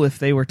be cool if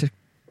they were to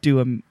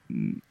do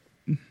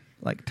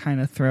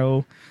kind of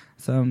throw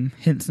some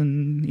hints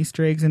and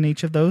Easter eggs in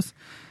each of those.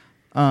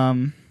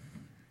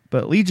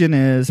 But Legion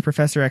is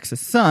Professor X's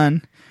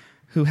son,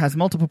 who has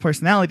multiple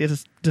personality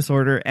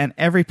disorder, and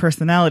every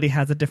personality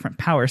has a different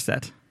power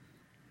set.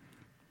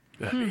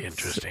 That'd be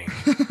interesting.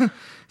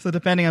 So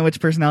depending on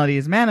which personality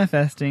is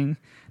manifesting,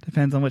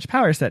 depends on which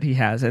power set he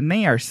has. And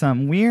they are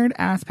some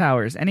weird-ass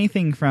powers.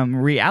 Anything from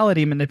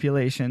reality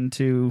manipulation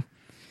to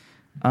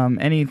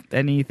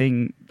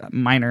anything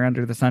minor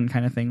under the sun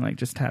kind of thing, like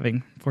just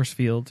having force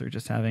fields or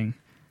just having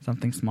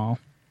something small.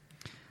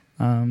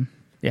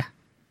 Yeah.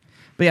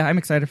 But yeah, I'm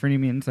excited for New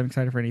Mutants. I'm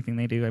excited for anything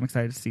they do. I'm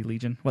excited to see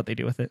Legion, what they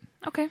do with it.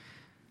 Okay.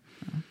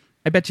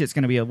 I bet you it's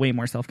going to be a way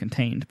more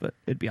self-contained, but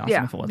it'd be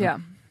awesome if it wasn't. Yeah.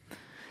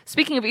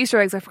 Speaking of Easter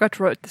eggs, I forgot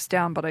to write this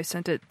down, but I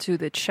sent it to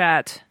the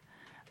chat.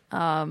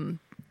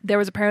 There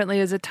was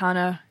apparently a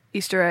Zatanna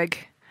Easter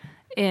egg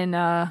in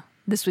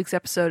this week's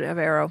episode of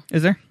Arrow.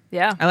 Is there?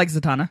 Yeah. I like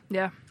Zatanna.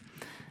 Yeah.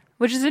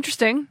 Which is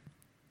interesting.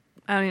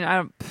 I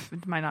mean,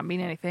 it might not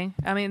mean anything.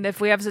 I mean,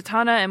 if we have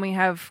Zatanna and we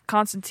have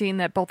Constantine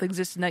that both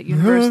exist in that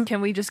universe,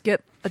 can we just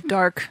get a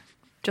dark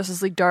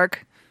Justice League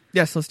Dark?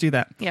 Yes, let's do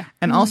that. Yeah.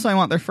 And also, I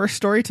want their first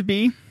story to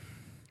be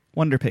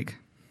Wonder Pig.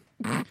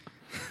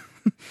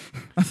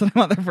 That's what I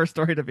want their first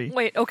story to be.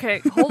 Wait, okay,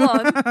 hold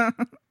on.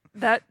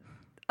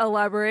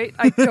 Elaborate.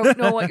 I don't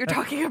know what you're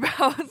talking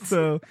about.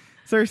 So,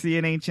 Cersei,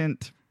 an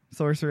ancient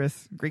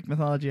sorceress, Greek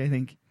mythology, I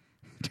think,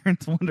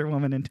 turns Wonder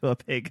Woman into a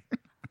pig.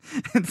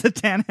 And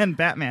Zatanna and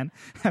Batman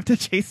have to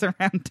chase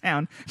around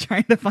town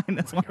trying to find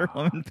this Wonder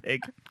Woman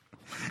pig.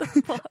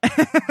 It's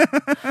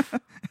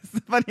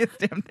the funniest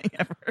damn thing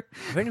ever.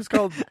 I think it's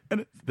called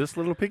This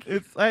Little Piggy.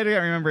 I don't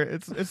remember.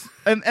 It's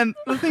and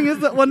the thing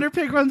is that Wonder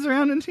Pig runs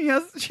around and she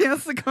has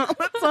the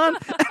gauntlets on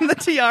and the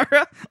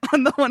tiara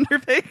on the Wonder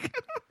Pig.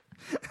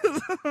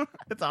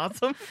 It's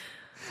awesome.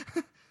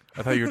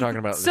 I thought you were talking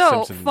about the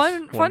So,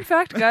 Simpsons. fun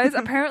fact, guys.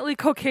 Apparently,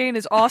 cocaine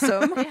is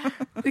awesome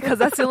because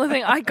that's the only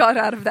thing I got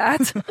out of that.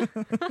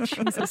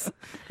 Jesus.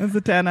 And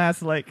Zatanna has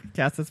to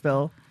cast a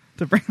spell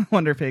to bring the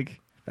Wonder Pig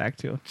back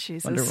to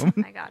Jesus. Wonder Oh Woman.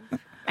 my god.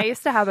 I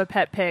used to have a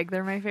pet pig.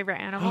 They're my favorite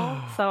animal.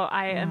 So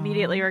I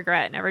immediately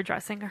regret never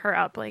dressing her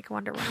up like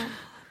Wonder Woman.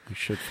 You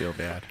should feel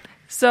bad.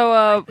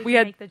 So we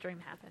had Make the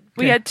dream happen.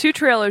 we had 2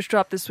 trailers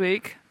drop this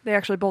week. They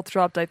actually both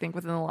dropped, I think,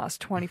 within the last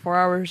 24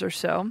 hours or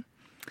so.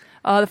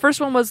 The first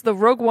one was the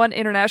Rogue One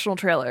International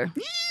trailer.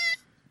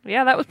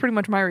 Yeah, that was pretty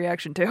much my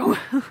reaction too.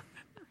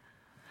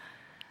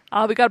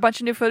 We got a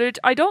bunch of new footage.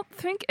 I don't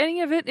think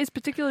any of it is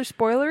particularly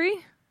spoilery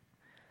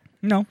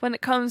No, when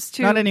it comes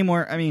to not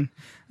anymore. I mean,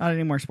 not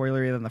any more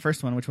spoilery than the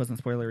first one, which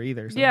wasn't spoilery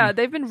either. So. Yeah,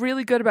 they've been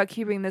really good about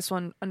keeping this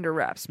one under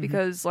wraps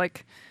because,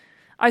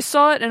 I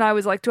saw it and I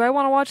was like, do I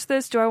want to watch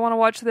this? Do I want to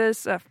watch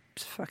this?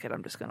 Fuck it,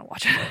 I'm just going to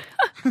watch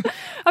it.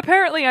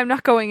 Apparently, I'm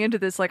not going into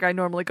this like I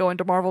normally go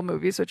into Marvel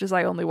movies, which is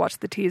I only watch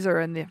the teaser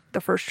and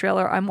the first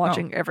trailer. I'm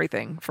watching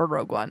everything for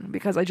Rogue One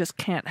because I just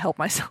can't help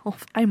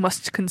myself. I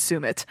must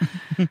consume it.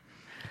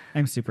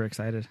 I'm super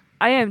excited.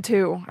 I am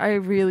too. I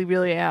really,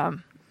 really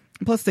am.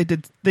 Plus, they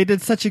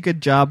did such a good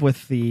job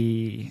with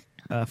the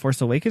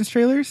Force Awakens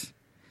trailers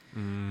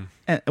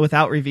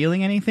without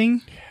revealing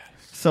anything. Yes.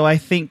 So I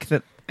think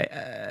that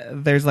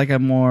there's a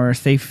more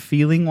safe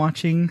feeling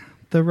watching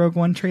the Rogue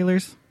One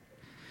trailers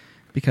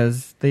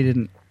because they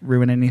didn't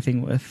ruin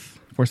anything with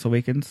Force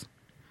Awakens.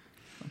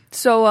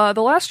 So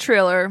the last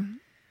trailer,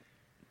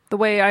 the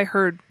way I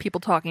heard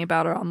people talking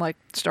about it on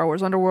Star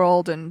Wars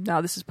Underworld and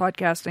now this is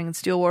podcasting and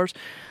Steel Wars,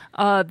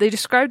 they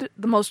described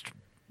the most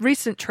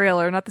recent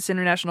trailer, not this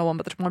international one,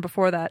 but the one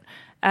before that,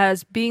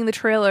 as being the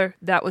trailer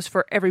that was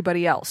for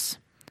everybody else.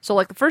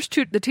 So the first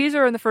two, the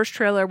teaser and the first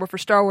trailer were for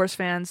Star Wars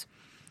fans.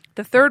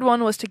 The third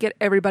one was to get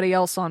everybody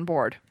else on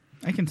board.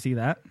 I can see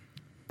that.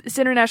 This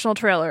international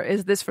trailer,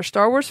 is this for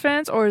Star Wars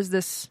fans or is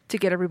this to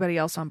get everybody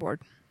else on board?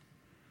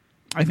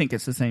 I think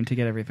it's the same to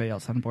get everybody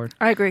else on board.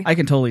 I agree. I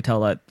can totally tell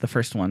that the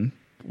first one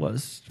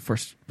was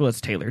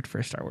tailored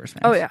for Star Wars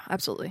fans. Oh yeah,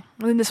 absolutely.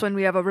 And in this one,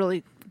 we have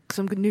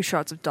some good new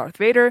shots of Darth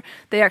Vader.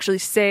 They actually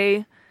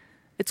say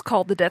it's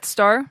called the Death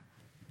Star,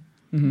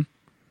 and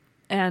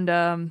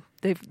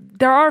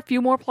there are a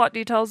few more plot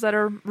details that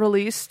are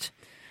released.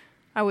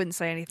 I wouldn't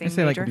say anything. I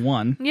say major.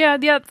 one. Yeah.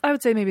 I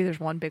would say maybe there's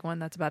one big one.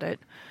 That's about it.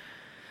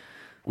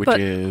 Which But-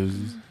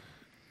 is...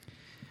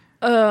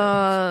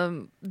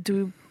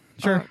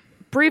 Sure.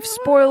 Brief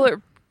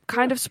spoiler,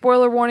 kind of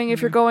spoiler warning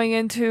if you're going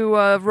into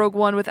Rogue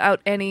One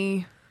without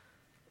any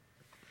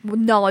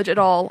knowledge at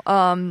all.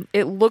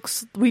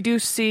 We do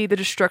see the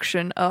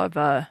destruction of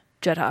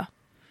Jedha.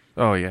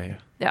 Oh, yeah.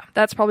 Yeah,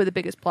 that's probably the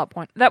biggest plot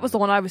point. That was the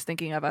one I was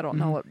thinking of. I don't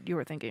know what you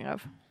were thinking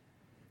of.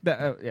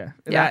 Yeah. Yeah.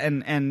 That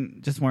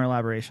and just more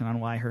elaboration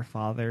on why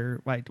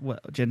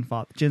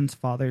Jin's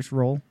father's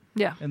role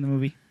Yeah, in the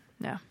movie.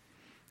 yeah.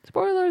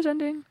 Spoilers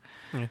ending.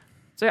 Yeah.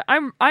 So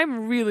yeah,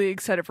 I'm really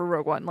excited for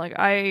Rogue One.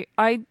 I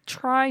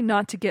try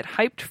not to get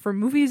hyped for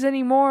movies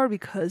anymore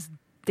because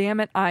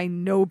damn it, I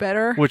know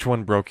better. Which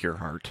one broke your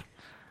heart?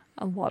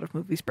 A lot of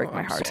movies break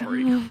my heart.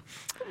 Sorry. I'm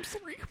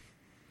sorry.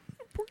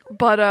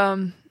 But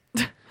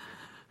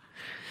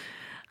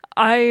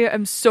I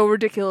am so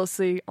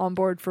ridiculously on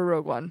board for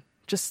Rogue One.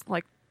 Just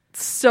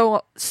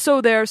so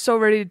there, so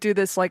ready to do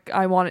this.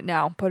 I want it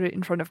now. Put it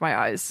in front of my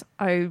eyes.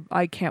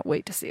 I can't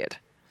wait to see it.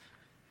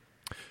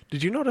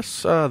 Did you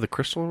notice the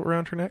crystal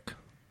around her neck?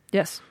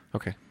 Yes.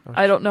 Okay.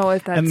 I don't know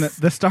if that's And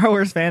the Star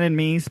Wars fan in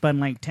me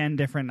spun 10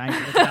 different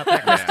nights about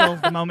that crystal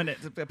the moment it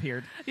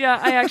appeared. Yeah,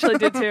 I actually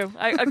did too.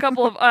 I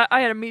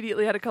had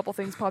immediately had a couple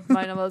things pop in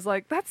mind. And I was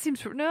like, that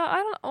seems no. I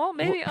don't. Oh,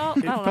 maybe. It I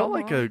don't know. felt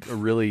like a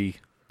really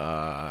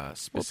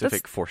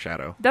specific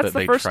foreshadow. That's that the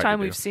they first tried to time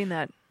do. we've seen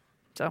that.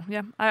 So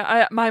yeah,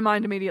 I my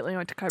mind immediately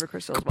went to Kyber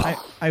Crystal as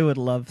well. I would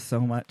love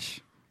so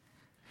much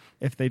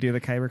if they do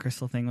the Kyber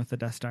crystal thing with the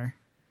Death Star.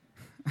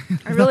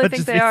 I really That would think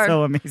just they be are.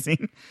 so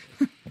amazing.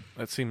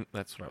 That's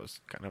what I was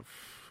kind of.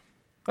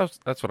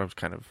 That's what I was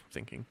kind of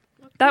thinking.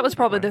 That was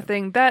probably the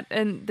thing. That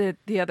and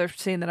the other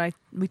scene that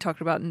we talked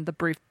about in the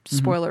brief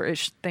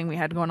spoiler-ish thing we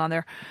had going on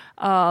there.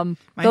 My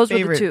Those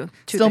favorite, were the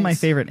two Still, things. my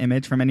favorite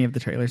image from any of the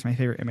trailers. My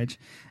favorite image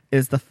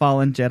is the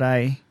fallen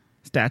Jedi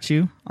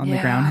statue on the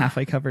ground,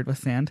 halfway covered with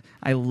sand.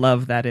 I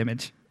love that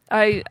image.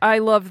 I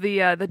love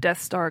the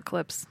Death Star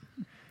eclipse.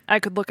 I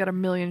could look at a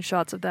million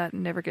shots of that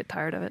and never get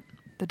tired of it.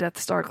 The Death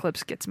Star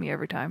eclipse gets me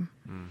every time.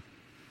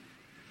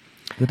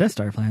 The Death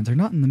Star plans are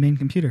not in the main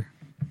computer.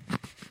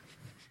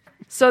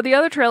 So the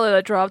other trailer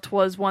that dropped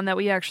was one that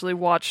we actually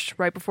watched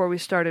right before we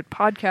started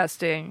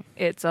podcasting.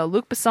 It's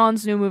Luc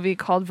Besson's new movie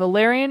called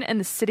Valerian and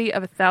the City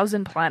of a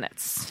Thousand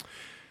Planets.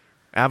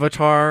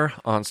 Avatar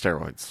on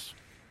steroids.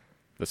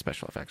 The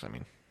special effects, I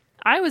mean.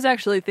 I was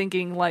actually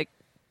thinking, like,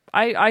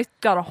 I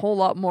got a whole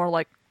lot more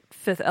like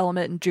Fifth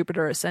Element and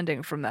Jupiter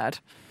Ascending from that.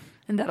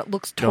 And that it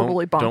looks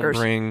totally bonkers. Don't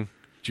bring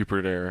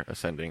Jupiter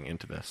Ascending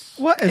into this.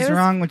 What is It was-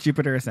 wrong with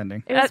Jupiter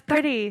Ascending? It was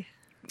pretty.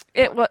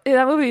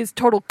 That movie is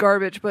total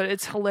garbage, but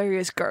it's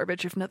hilarious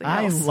garbage, if nothing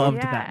I else. loved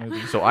Yeah. that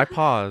movie. So I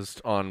paused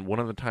on one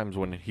of the times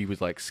when he was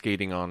like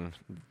skating on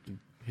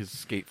his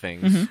skate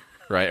things,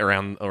 right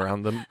around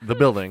the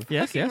building.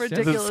 Yes, yes, yes. The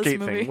Ridiculous skate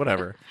movie. thing,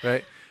 whatever,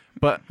 right?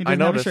 But He I doesn't have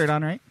a noticed shirt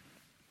on, right?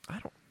 I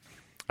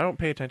don't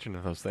pay attention to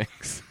those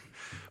things.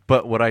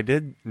 But what I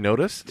did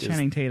notice is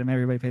Channing Tatum.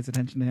 Everybody pays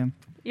attention to him.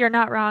 You're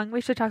not wrong. We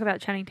should talk about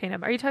Channing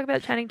Tatum. Are you talking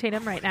about Channing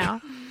Tatum right now?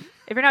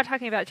 If you're not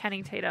talking about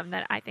Channing Tatum,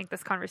 then I think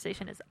this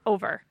conversation is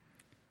over.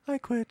 I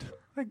quit.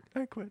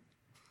 I quit.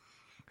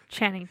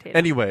 Channing Tatum.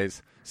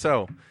 Anyways,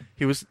 so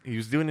he was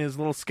doing his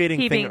little skating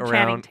He thing being Channing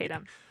around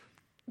Tatum.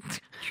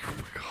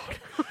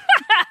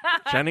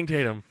 Channing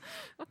Tatum.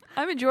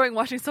 I'm enjoying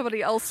watching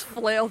somebody else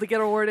flail to get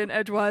a word in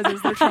edgewise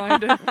as they're trying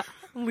to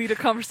lead a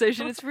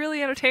conversation. It's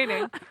really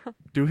entertaining.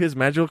 Do his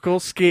magical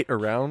skate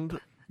around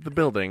the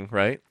building,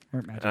 right?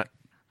 Or magic.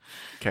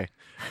 Okay.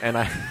 And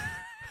I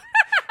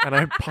and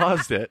I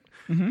paused it.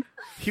 Mm-hmm.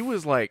 He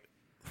was like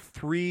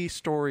 3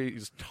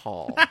 stories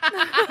tall.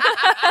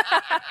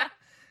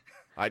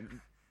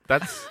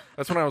 That's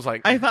when I was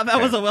like, I thought that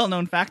okay. was a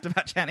well-known fact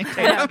about Channing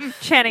Tatum.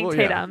 Channing Well,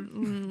 yeah.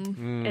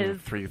 Tatum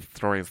is 3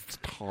 stories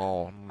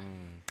tall.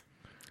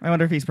 I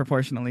wonder if he's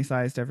proportionally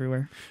sized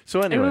everywhere.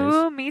 So anyways,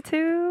 Ooh, me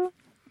too.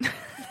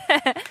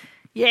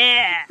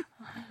 Yeah.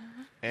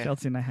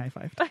 Chelsea and I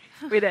high-fived.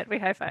 We did. We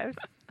high-fived.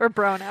 We're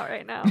broing out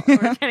right now.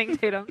 We're Channing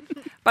Tatum.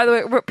 By the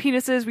way, we're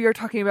penises. We are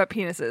talking about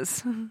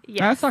penises. I was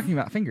Yes. talking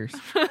about fingers.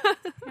 Yeah.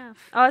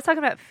 Oh, I was talking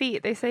about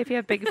feet. They say if you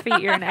have big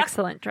feet, you're an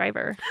excellent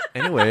driver.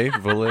 anyway,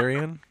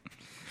 Valerian.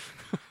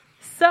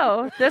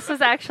 So, this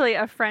was actually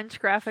a French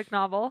graphic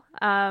novel.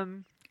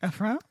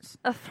 France?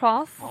 A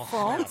France.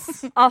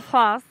 France? A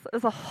France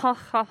is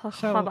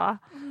a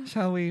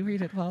Shall we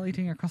read it while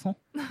eating a croissant?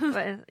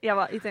 Yeah,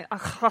 well, you think a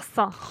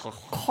croissant.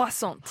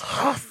 Croissant.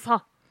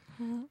 Croissant.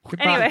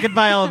 Goodbye, Anyway.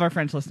 goodbye, all of our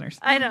French listeners.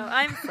 I know.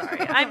 I'm sorry.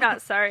 I'm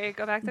not sorry.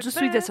 Go back to Je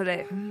suis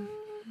désolé.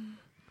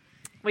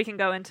 We can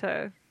go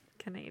into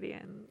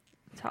Canadian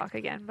talk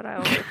again, but I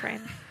will refrain.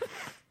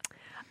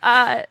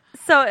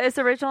 So it's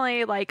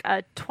originally like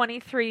a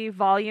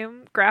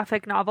 23-volume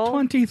graphic novel.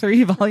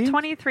 23 volumes?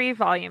 23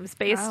 volumes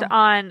based Wow.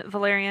 on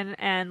Valerian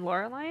and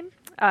Laureline,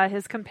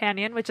 his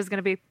companion, which is going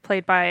to be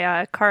played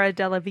by Cara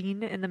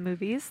Delevingne in the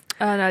movies.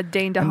 And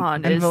Dane DeHaan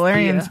And is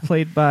Valerian's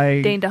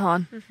Dane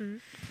DeHaan.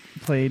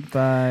 played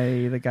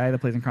by the guy that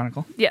plays in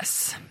Chronicle.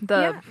 Yes,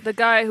 the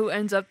guy who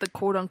ends up the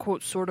quote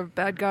unquote sort of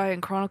bad guy in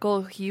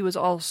Chronicle. He was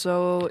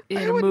also in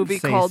I a wouldn't movie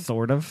say called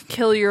sort of.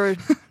 Kill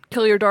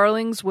Your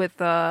Darlings with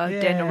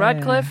Daniel Yeah.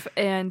 Radcliffe,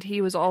 and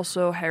he was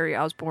also Harry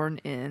Osborn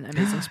in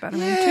Amazing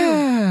Spider-Man 2.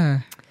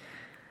 Yeah.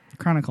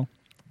 Chronicle.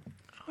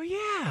 Oh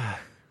yeah.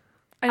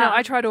 I know.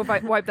 I tried to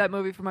wipe that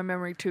movie from my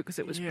memory too because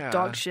it was Yeah.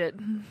 dog shit.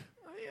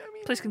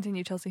 Please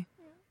continue, Chelsea.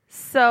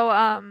 So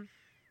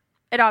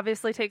it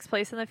obviously takes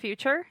place in the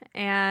future,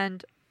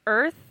 and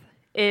Earth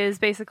is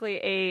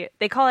basically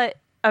they call it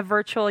a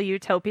virtual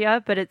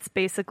utopia, but it's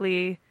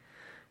basically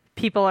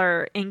people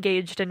are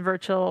engaged in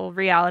virtual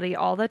reality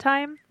all the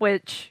time,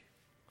 which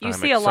you I'm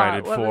see a lot.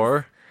 excited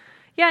for.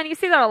 Yeah, and you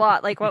see that a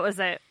lot. Like, what was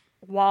it?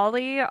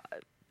 WALL-E?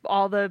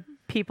 All the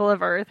people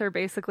of Earth are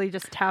basically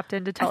just tapped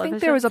into I television.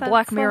 think there was a sets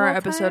Black the Mirror whole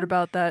episode time.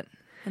 about that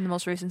in the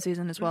most recent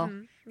season as well.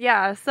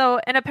 Yeah,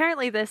 so, and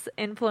apparently this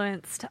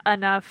influenced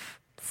enough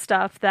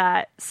stuff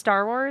that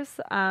Star Wars,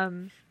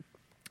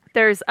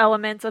 there's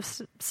elements of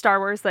Star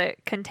Wars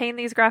that contain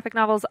these graphic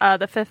novels.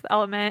 The Fifth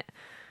Element,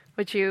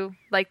 which you,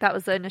 like, that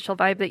was the initial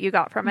vibe that you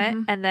got from it.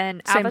 And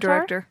then Same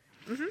Avatar. director.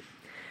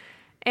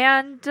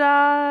 And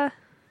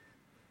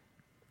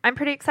I'm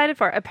pretty excited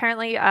for it.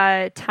 Apparently,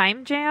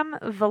 Time Jam,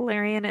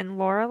 Valerian and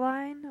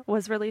Laureline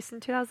was released in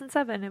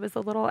 2007. It was a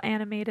little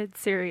animated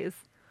series.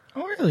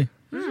 Oh, really?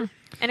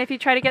 And if you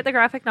try to get the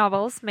graphic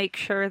novels, make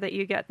sure that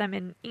you get them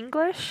in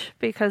English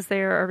because they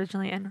are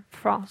originally in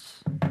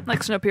France. Like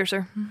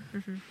Snowpiercer.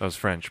 That was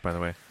French, by the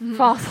way.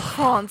 France.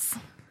 France.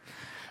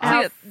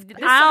 I this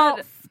don't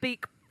had-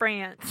 speak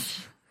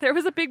French. There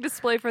was a big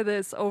display for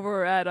this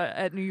over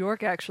at New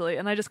York, actually,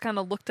 and I just kind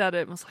of looked at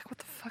it and was like, what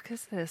the fuck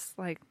is this?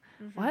 Like,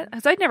 what?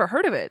 Because I'd never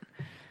heard of it.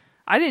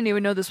 I didn't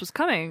even know this was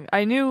coming.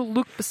 I knew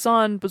Luc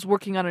Besson was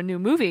working on a new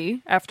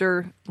movie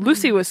after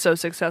Lucy was so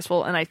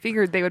successful, and I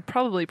figured they would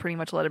probably pretty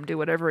much let him do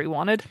whatever he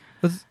wanted.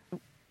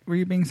 Were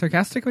you being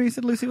sarcastic when you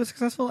said Lucy was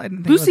successful? I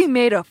didn't think Lucy it was...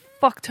 made a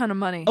fuck ton of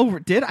money. Oh,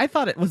 did? I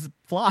thought it was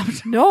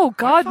flopped. No,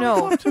 God,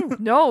 no.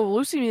 No,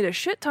 Lucy made a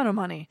shit ton of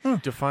money.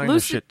 Define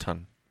Lucy- a shit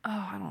ton.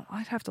 Oh,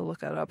 I'd have to look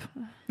that up.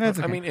 That's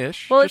okay. I mean,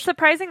 ish. Well, it's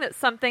surprising that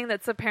something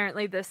that's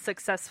apparently this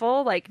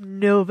successful, like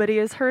nobody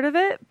has heard of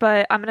it,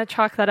 but I'm going to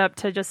chalk that up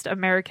to just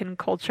American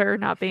culture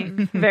not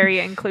being very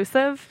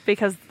inclusive,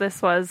 because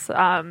this was,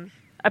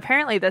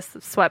 apparently this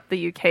swept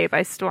the UK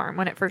by storm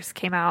when it first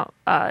came out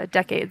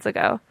decades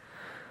ago.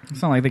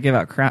 It's not like they give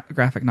out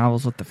graphic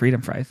novels with the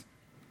Freedom Fries.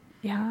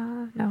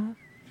 Yeah, no.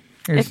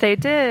 Here's, If they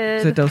It's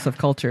a did. dose of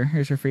culture.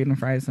 Here's your Freedom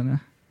Fries and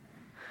a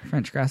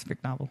French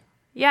graphic novel.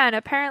 Yeah, and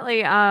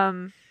apparently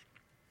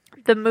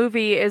the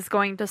movie is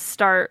going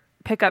to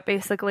pick up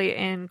basically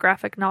in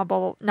graphic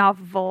novel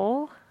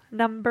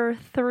number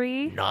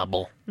 3.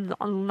 Novel.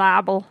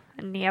 Nabble.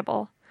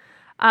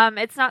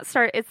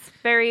 It's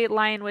very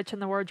Lion Witch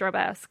and the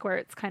Wardrobe-esque, where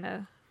it's kind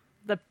of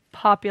the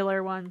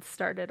popular one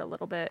started a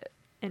little bit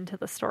into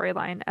the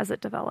storyline as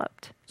it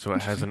developed. So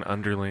it has an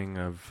underling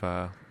of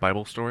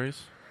Bible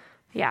stories?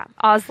 Yeah,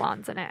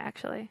 Aslan's in it,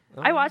 actually.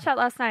 I watched that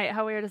last night.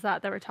 How weird is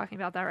that we're talking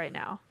about that right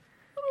now?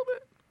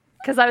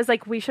 Because I was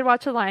like, we should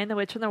watch The Lion, the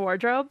Witch, and the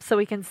Wardrobe so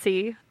we can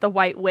see the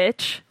White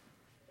Witch,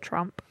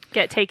 Trump,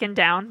 get taken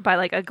down by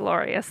like a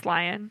glorious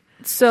lion.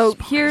 So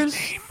here's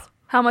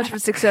how much of a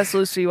success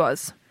Lucy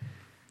was.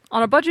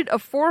 On a budget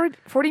of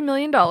 $40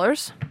 million,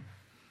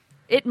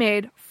 it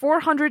made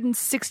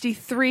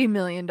 $463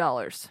 million.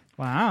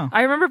 Wow.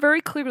 I remember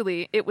very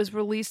clearly it was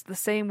released the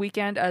same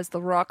weekend as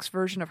The Rock's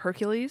version of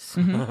Hercules.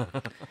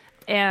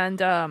 And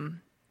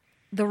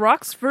The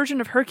Rock's version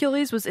of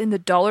Hercules was in the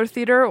Dollar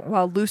Theater,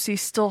 while Lucy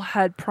still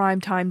had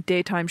primetime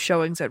daytime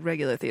showings at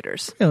regular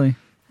theaters. Really?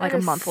 Like That a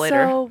is month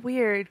later. So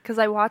weird, because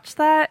I watched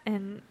that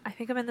and I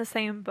think I'm in the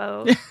same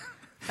boat.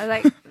 I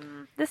was like,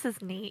 this is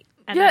neat.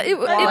 And Yeah, then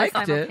it- I liked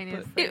it,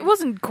 simultaneously- It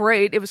wasn't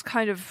great. It was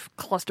kind of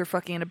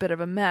clusterfucky and a bit of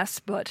a mess,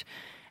 but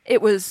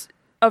it was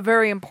a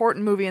very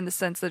important movie in the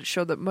sense that it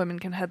showed that women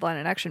can headline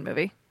an action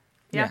movie.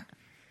 Yeah.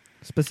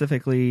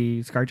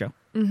 Specifically, ScarJo.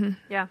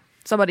 Yeah.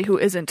 Somebody who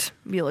isn't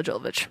Mila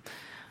Jovovich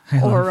I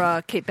love-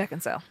 or Kate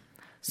Beckinsale.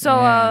 So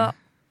Yeah.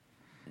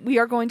 we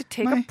are going to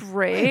take My a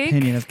break.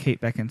 opinion of Kate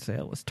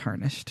Beckinsale was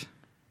tarnished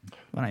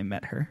when I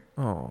met her.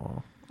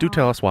 Oh. Do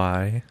tell us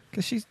why.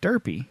 Because she's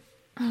derpy.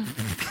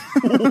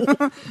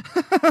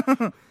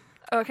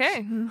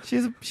 Okay.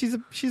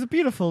 She's a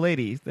beautiful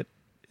lady that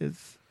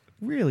is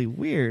really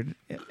weird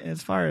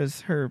as far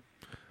as her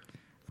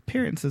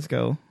appearances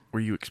go. Were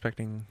you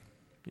expecting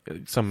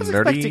some I was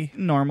nerdy? expecting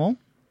normal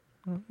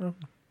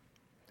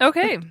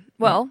Okay.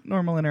 Well,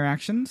 normal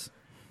interactions.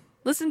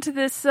 listen to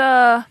this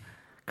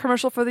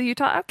commercial for the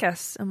Utah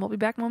Outcasts, and we'll be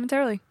back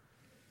momentarily.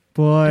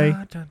 Boy.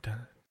 Dun, dun,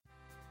 dun.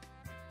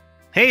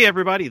 Hey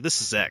everybody,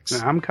 this is X.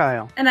 I'm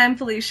Kyle. And I'm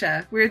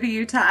Felicia. We're the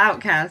Utah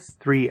Outcasts.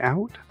 3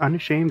 out,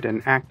 unashamed,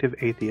 and active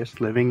atheists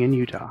living in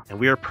Utah. And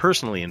we are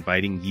personally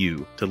inviting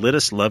you to let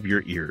us love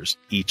your ears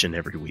each and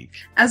every week.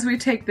 As we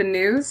take the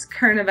news,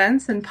 current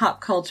events, and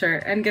pop culture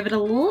and give it a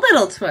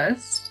little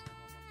twist.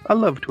 A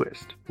love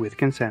twist, with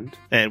consent.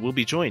 And we'll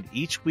be joined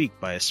each week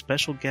by a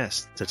special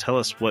guest to tell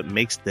us what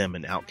makes them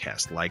an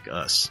outcast like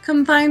us.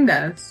 Come find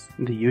us.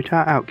 The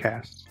Utah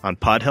Outcasts. On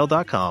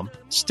podhell.com,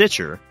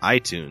 Stitcher,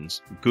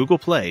 iTunes, Google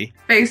Play,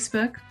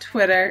 Facebook,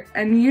 Twitter,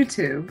 and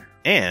YouTube.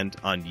 and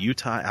on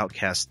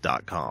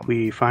UtahOutcast.com.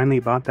 We finally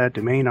bought that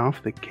domain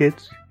off the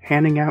kids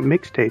handing out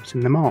mixtapes in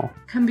the mall.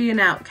 Come be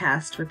an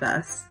outcast with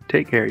us.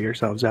 Take care of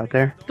yourselves out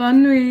there.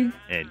 Bonne nuit.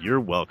 And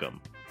you're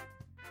welcome.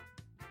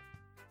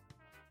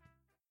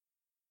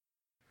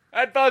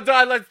 Headphones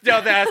on, let's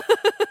do this.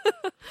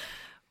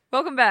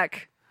 Welcome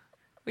back.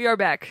 We are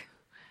back.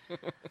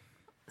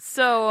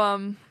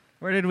 So,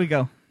 Where did we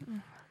go?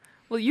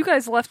 well, you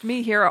guys left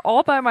me here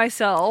all by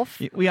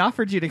myself. We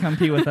offered you to come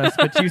pee with us,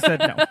 but you said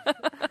no.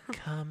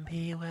 Come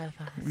be with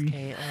us,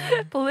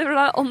 Caitlin. Believe it or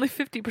not, only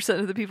 50%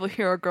 of the people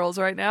here are girls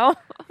right now.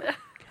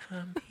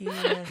 Come be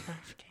with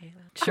us,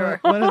 Caitlin. Sure.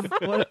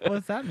 What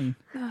does that mean?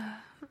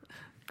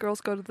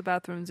 Girls go to the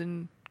bathrooms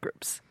in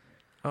groups.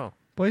 Oh.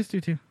 Boys do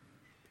too.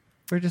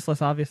 We're just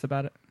less obvious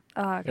about it.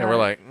 Yeah, we're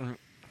like,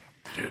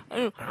 you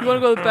want to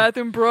go to the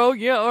bathroom, bro?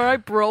 Yeah, all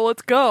right, bro,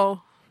 let's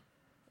go.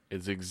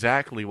 it's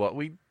exactly what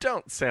we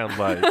don't sound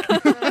like.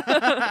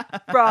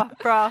 Brah,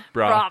 brah,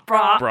 Bra.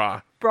 brah,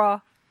 Bra.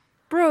 brah.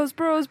 Bros.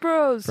 Bro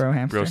hamster.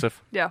 Brosif.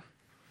 Yeah.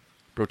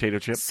 Potato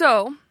chip.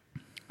 So,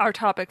 our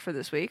topic for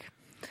this week.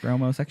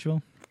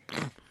 Bromosexual.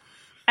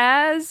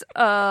 As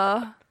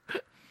a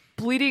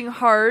bleeding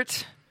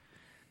heart,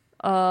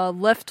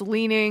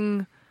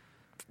 left-leaning,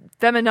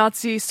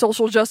 feminazi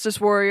social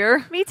justice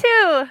warrior. Me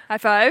too. High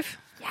five.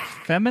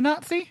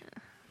 Feminazi?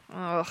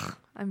 Ugh.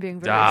 I'm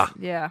being very...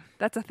 Yeah,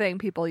 that's a thing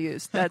people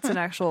use. That's an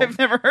actual... I've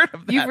never heard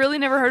of that. You've really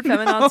never heard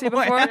feminazi No,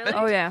 I before? haven't.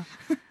 Oh, yeah.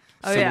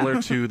 Oh,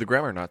 Similar to the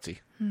grammar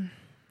Nazi. I'm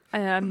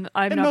In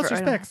not most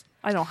very- respects.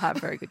 I don't have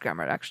very good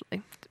grammar,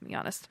 actually, to be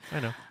honest. I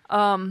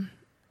know.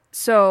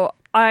 So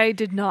I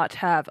did not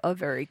have a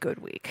very good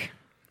week.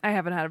 I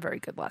haven't had a very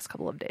good last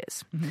couple of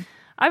days.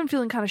 I've been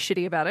feeling kind of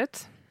shitty about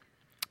it.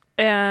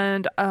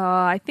 And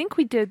I think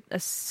we did a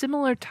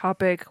similar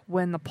topic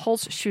when the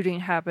Pulse shooting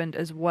happened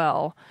as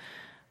well.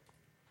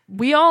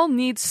 We all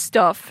need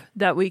stuff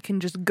that we can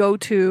just go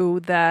to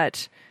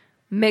that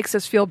makes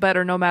us feel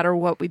better no matter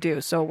what we do.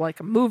 So like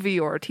a movie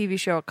or a TV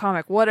show, a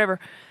comic, whatever.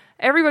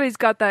 Everybody's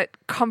got that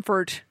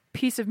comfort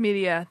piece of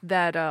media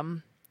that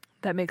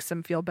that makes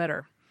them feel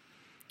better.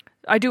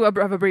 I do have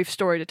a brief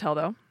story to tell,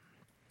 though.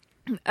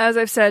 As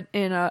I've said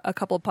in a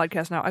couple of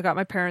podcasts now, I got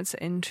my parents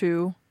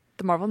into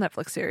the Marvel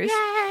Netflix series.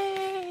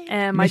 Yay!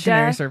 And my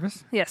Missionary dad...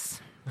 service.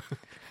 Yes.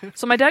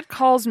 So my dad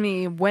calls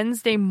me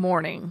Wednesday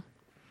morning,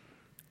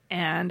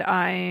 and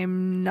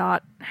I'm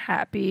not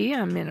happy.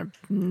 I'm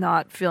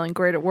not feeling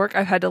great at work.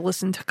 I've had to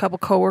listen to a couple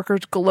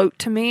coworkers gloat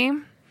to me,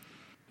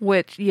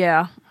 which,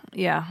 yeah,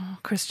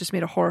 Chris just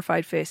made a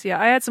horrified face. Yeah,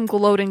 I had some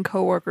gloating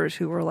coworkers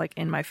who were like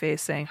in my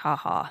face saying,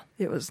 haha,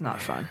 it was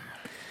not fun.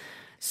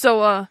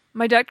 So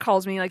my dad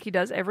calls me like he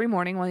does every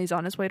morning when he's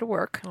on his way to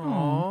work.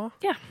 Aww.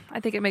 Yeah, I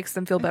think it makes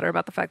them feel better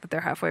about the fact that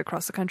they're halfway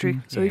across the country.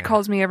 So he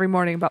calls me every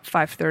morning about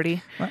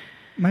 5:30.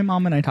 My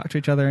mom and I talk to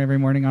each other every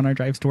morning on our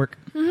drives to work.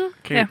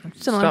 Kate, Yeah,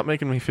 similar. stop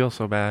making me feel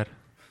so bad.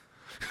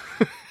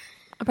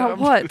 About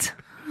what?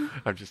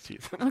 I'm just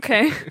teasing.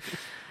 Okay.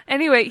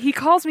 Anyway, he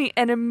calls me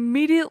and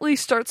immediately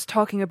starts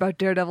talking about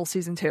Daredevil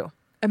Season 2.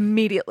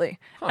 Immediately.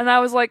 And I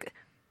was like,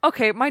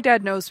 okay, my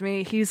dad knows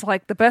me. He's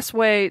like, the best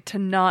way to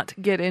not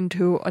get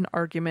into an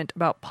argument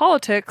about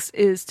politics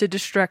is to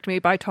distract me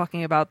by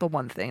talking about the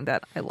one thing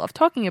that I love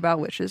talking about,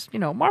 which is,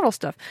 Marvel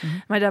stuff.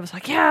 My dad was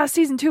like, yeah,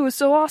 Season 2 is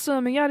so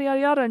awesome, and yada, yada,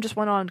 yada, and just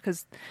went on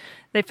because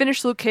they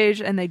finished Luke Cage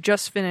and they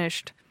just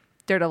finished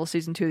Daredevil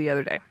Season 2 the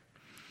other day.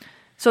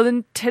 So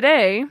then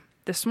today...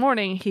 This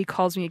morning, he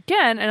calls me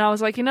again, and I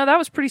was like, that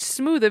was pretty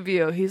smooth of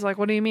you. He's like,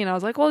 what do you mean? I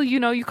was like, well,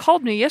 you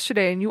called me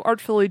yesterday, and you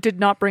artfully did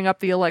not bring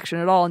up the election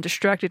at all and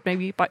distracted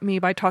me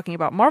by talking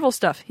about Marvel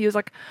stuff. He was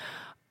like,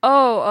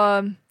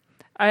 oh,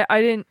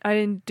 I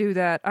didn't do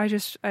that. I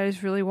just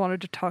really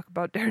wanted to talk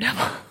about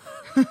Daredevil.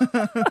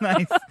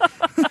 Nice.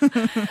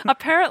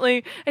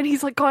 Apparently, and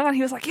he's like going on,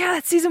 he was like, yeah,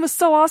 that season was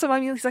so awesome. I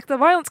mean, he's like, the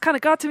violence kind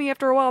of got to me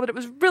after a while, but it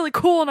was really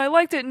cool, and I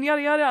liked it, and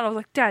yada, yada. And I was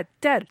like, Dad,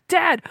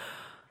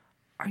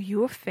 are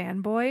you a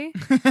fanboy?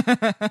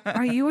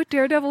 Are you a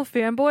Daredevil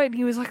fanboy? And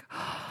he was like,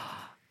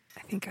 oh, I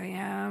think I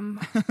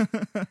am.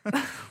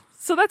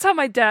 So that's how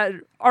my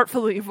dad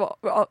artfully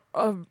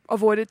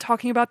avoided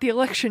talking about the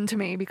election to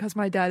me, because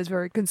my dad is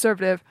very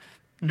conservative,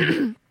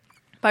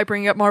 by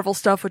bringing up Marvel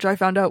stuff, which I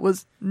found out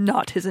was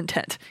not his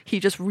intent. He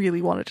just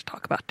really wanted to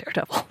talk about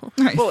Daredevil.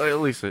 Nice. Well, at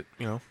least it,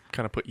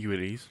 kind of put you at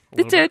ease.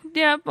 It did,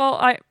 yeah.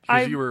 Well,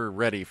 Because you were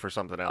ready for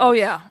something else. Oh,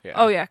 yeah.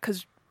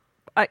 Because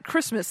at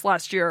Christmas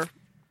last year,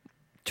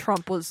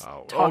 Trump was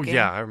talking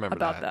I remember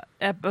about that.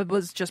 It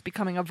was just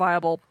becoming a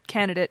viable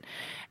candidate.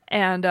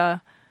 And I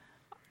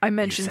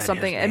mentioned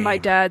something, and my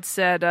dad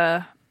said,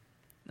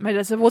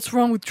 what's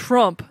wrong with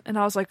Trump? And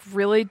I was like,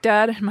 really,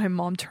 Dad? And my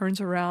mom turns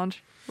around.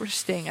 We're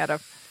staying at a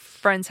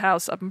friend's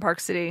house up in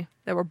Park City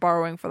that we're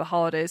borrowing for the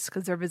holidays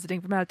because they're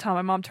visiting from out of town.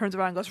 My mom turns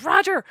around and goes,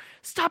 Roger,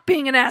 stop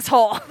being an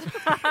asshole.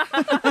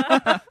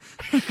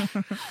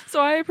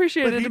 So I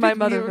appreciated my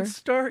mother. Even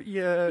start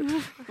yet.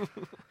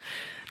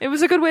 It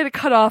was a good way to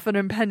cut off an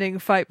impending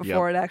fight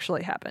before it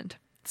actually happened.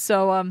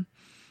 So,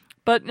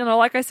 but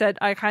like I said,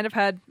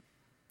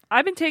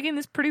 I've been taking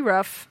this pretty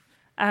rough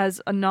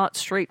as a not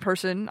straight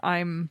person.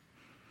 I'm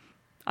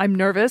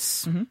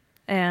nervous,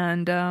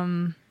 and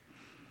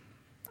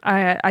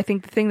I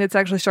think the thing that's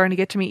actually starting to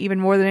get to me even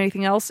more than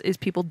anything else is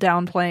people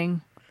downplaying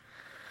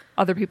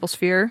other people's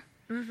fear.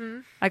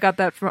 Mm-hmm. I got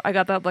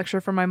that lecture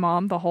from my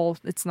mom. The whole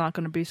 "it's not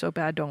going to be so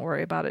bad, don't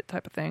worry about it"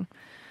 type of thing.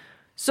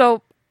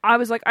 So I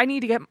was like, I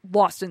need to get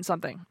lost in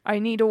something. I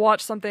need to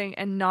watch something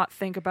and not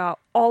think about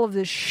all of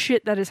this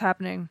shit that is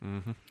happening.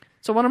 Mm-hmm.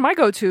 So one of my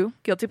go-to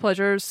guilty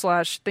pleasures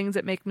 / things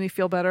that make me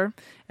feel better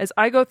is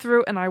I go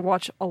through and I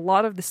watch a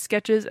lot of the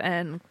sketches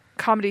and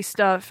comedy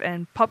stuff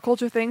and pop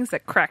culture things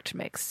that Cracked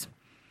makes.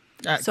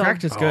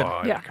 Cracked is good.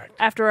 Yeah.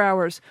 After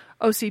Hours,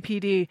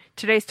 OCPD,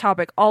 Today's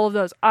Topic, all of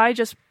those. I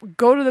just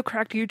go to the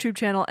Cracked YouTube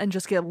channel and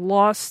just get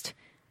lost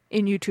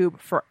in YouTube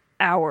for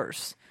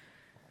hours.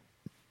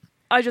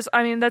 I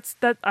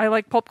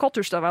like pop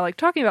culture stuff. I like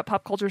talking about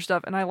pop culture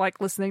stuff, and I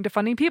like listening to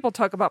funny people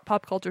talk about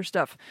pop culture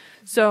stuff.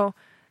 So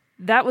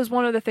that was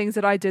one of the things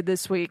that I did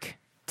this week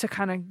to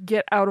kind of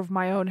get out of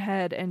my own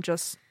head and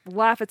just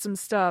laugh at some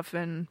stuff.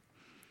 And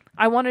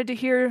I wanted to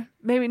hear,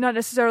 maybe not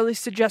necessarily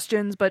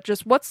suggestions, but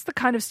just what's the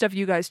kind of stuff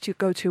you guys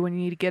go to when you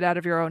need to get out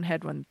of your own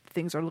head when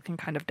things are looking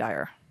kind of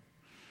dire.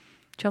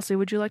 Chelsea,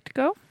 would you like to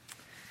go?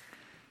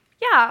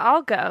 Yeah,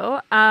 I'll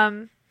go.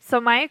 So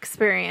my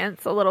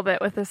experience a little bit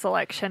with this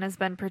election has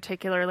been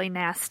particularly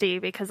nasty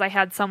because I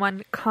had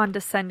someone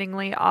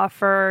condescendingly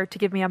offer to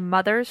give me a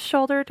mother's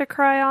shoulder to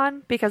cry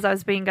on because I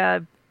was being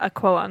a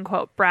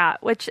quote-unquote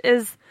brat, which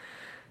is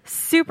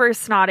super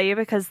snotty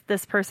because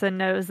this person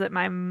knows that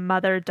my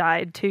mother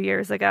died 2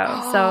 years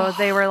ago. So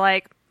they were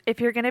like,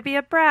 if you're going to be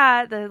a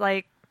brat, they're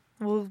like,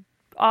 we'll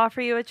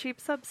offer you a cheap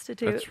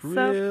substitute. That's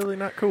really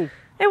not cool.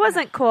 It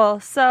wasn't cool.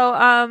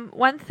 So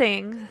one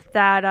thing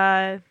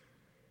that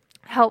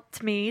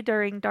helped me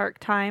during dark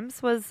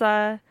times was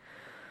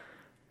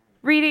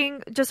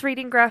reading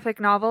graphic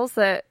novels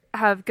that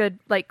have good,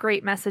 like,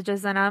 great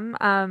messages in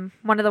them.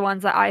 One of the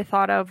ones that I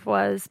thought of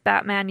was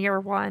Batman Year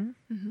One,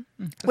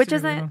 which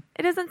isn't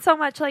so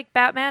much like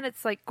Batman.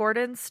 It's like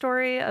Gordon's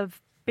story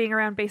of being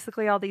around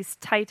basically all these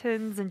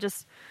titans and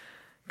just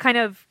kind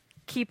of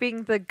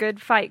keeping the good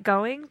fight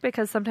going,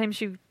 because sometimes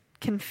you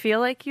can feel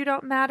like you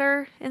don't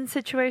matter in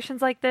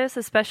situations like this,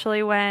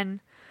 especially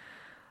when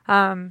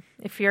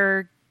if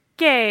you're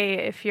gay,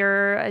 if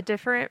you're a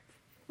different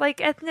like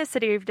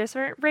ethnicity,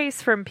 different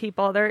race from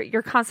people,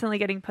 you're constantly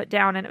getting put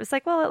down. And it was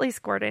like, well, at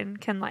least Gordon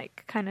can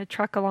like kind of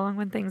truck along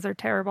when things are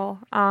terrible.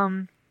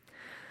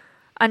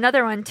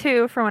 Another one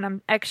too, for when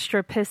I'm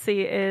extra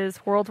pissy,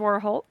 is World War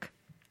Hulk.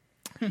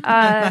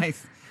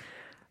 Nice.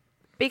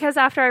 Because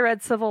after I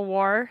read Civil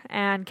War,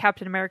 and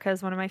Captain America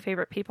is one of my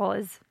favorite people,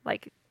 is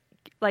like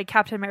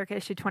Captain America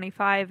issue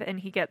 25, and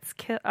he gets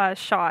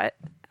shot.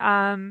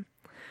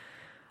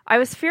 I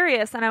was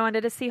furious, and I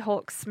wanted to see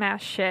Hulk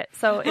smash shit.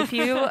 So if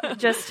you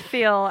just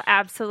feel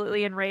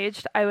absolutely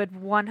enraged, I would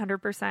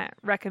 100%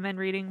 recommend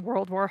reading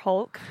World War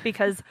Hulk,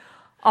 because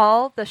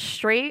all the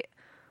straight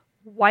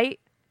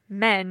white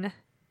men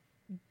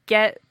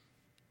get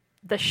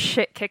the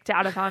shit kicked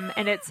out of them,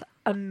 and it's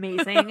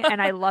amazing, and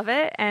I love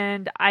it,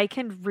 and I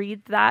can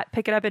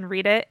pick it up and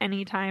read it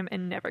anytime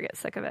and never get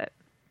sick of it.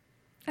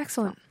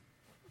 Excellent.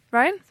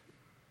 Ryan?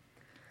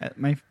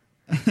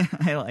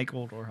 I like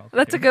World War Hulk.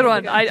 That's a good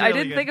one. I really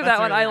didn't good. think of That's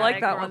that one. really I good.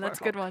 like that World one. War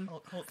That's a good one.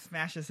 Hulk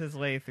smashes his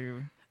way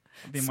through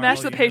the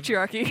Smash the Marvel universe.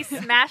 patriarchy. He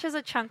smashes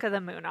a chunk of the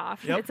moon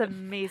off. Yep. It's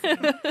amazing.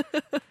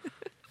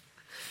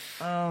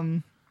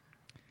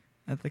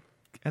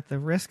 At the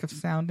risk of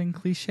sounding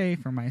cliche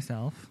for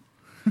myself,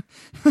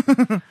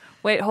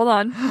 Wait, hold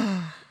on.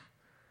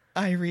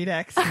 I read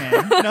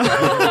X-Men.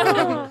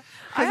 No.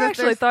 I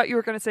actually thought you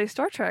were going to say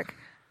Star Trek.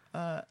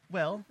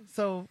 Well,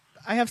 so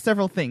I have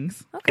several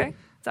things. Okay.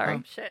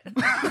 Sorry. Shit.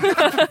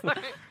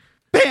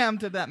 Bam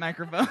to that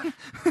microphone.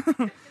 Get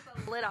the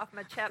lid off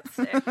my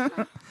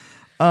chapstick.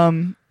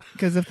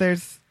 Because if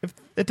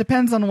it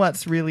depends on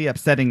what's really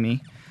upsetting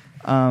me.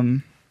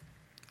 I'll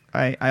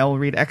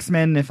read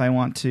X-Men if I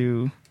want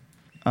to,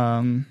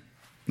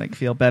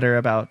 feel better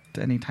about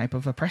any type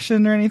of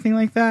oppression or anything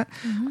like that.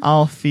 Mm-hmm.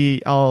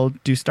 I'll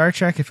do Star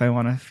Trek if I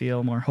want to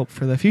feel more hope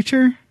for the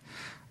future.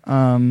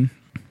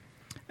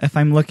 If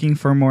I'm looking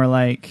for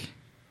more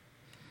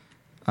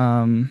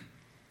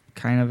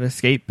kind of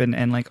escape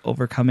and like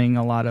overcoming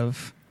a lot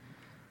of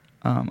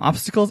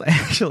obstacles,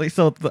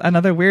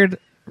 another weird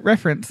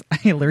reference,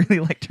 I really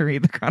like to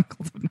read the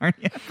Chronicles of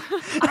Narnia.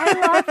 I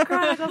love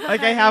Chronicles of Narnia.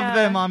 I have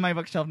them on my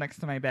bookshelf next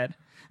to my bed.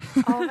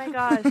 Oh my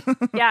gosh.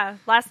 Yeah.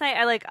 Last night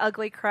I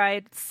ugly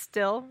cried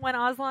still when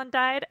Aslan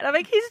died. And I'm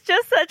like, he's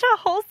just such a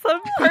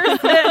wholesome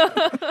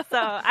person. So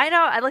I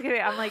know, I look at it,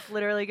 I'm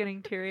literally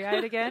getting teary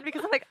eyed again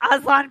because I'm like,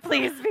 Aslan,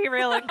 please be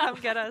real and come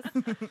get us.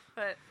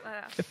 But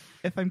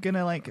if I'm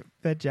gonna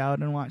veg out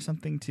and watch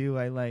something too,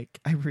 I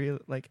really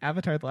like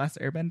Avatar: The Last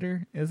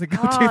Airbender is a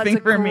go-to thing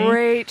for me.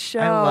 Great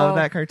show. I love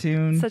that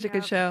cartoon. Such a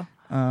good show.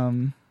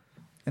 And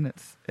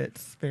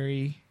it's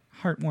very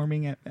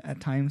heartwarming at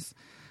times.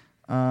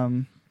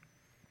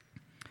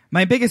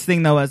 My biggest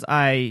thing though is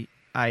I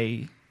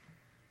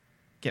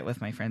get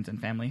with my friends and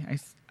family.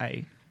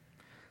 I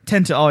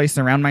tend to always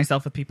surround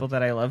myself with people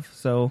that I love,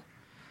 so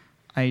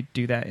I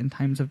do that in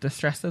times of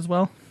distress as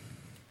well.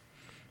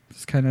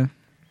 Just kind of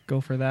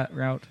go for that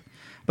route.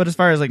 But as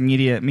far as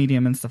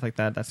medium and stuff like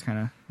that, that's kind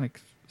of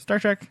like Star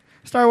Trek,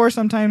 Star Wars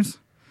sometimes,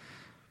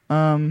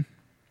 Avatar,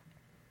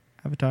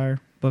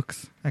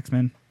 books,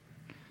 X-Men,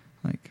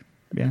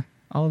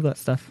 all of that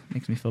stuff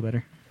makes me feel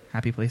better.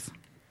 Happy place.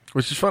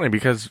 Which is funny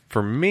because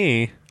for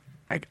me,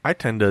 I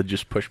tend to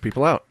just push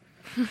people out.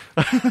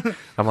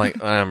 I'm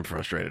like, I'm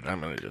frustrated. I'm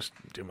going to just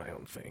do my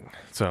own thing.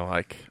 So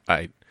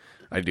I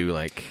do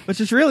Which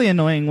is really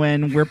annoying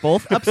when we're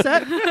both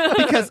upset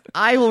because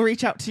I will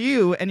reach out to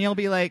you and you'll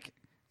be like,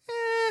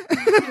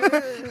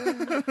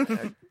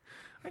 I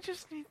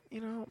just need,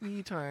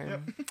 me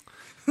time.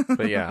 Yep.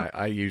 But yeah,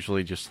 I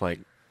usually just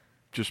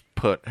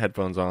put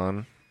headphones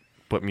on,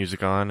 put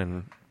music on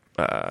and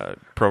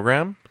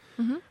program.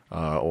 Mm-hmm.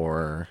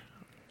 Or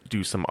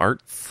do some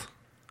arts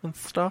and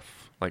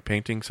stuff, like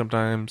painting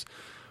sometimes,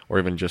 or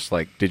even just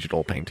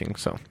digital painting.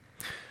 So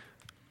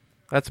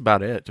that's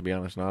about it, to be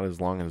honest. Not as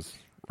long as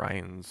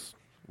Ryan's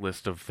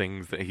list of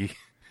things that he...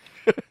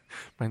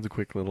 Mine's a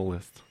quick little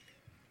list.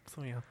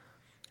 So yeah.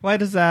 Why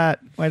does that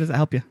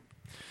help you?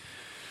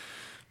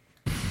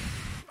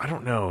 I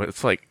don't know.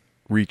 It's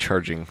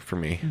recharging for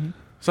me.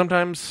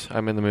 Sometimes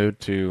I'm in the mood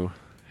to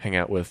hang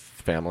out with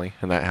family,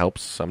 and that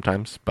helps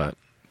sometimes, but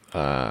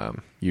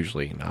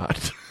usually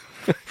not.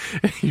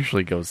 It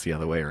usually goes the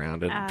other way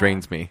around. It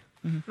drains me.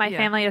 My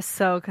family is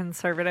so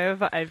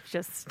conservative. I've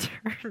just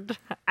turned.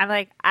 I'm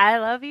like, I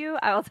love you.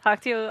 I will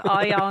talk to you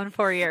all y'all in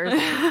 4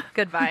 years.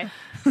 Goodbye.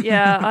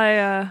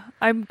 Yeah,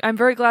 I'm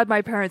very glad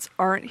my parents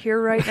aren't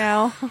here right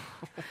now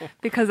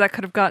because that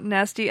could have gotten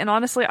nasty. And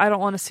honestly, I don't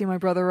want to see my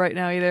brother right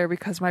now either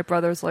because my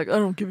brother's like, I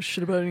don't give a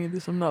shit about any of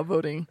this. I'm not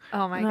voting.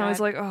 Oh my and God. I was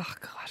like, oh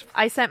God.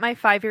 I sent my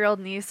 5-year-old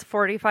niece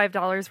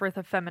 $45 worth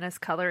of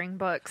feminist coloring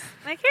books.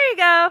 Like, here you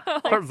go.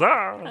 Like,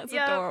 That's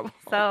adorable.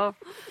 So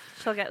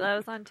she'll get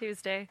those on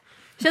Tuesday.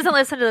 She doesn't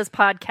listen to this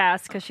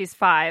podcast because she's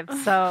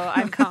 5, so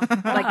I'm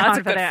confident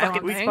I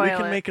won't We spoil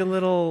can it. make a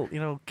little,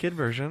 kid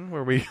version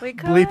where we We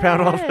bleep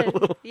out all the could.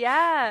 little.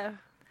 Yeah.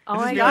 Oh This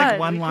my would be God. like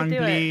one we long could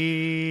do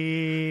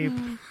it.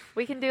 bleep.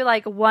 We can do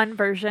like one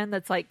version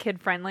that's like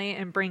kid friendly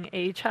and bring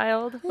a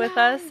child with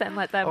us and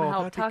let them help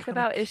that'd be talk kinda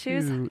about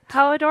issues. cute.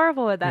 How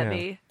adorable would that Yeah.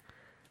 be?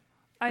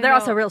 I They're know.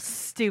 also real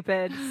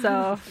stupid,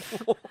 so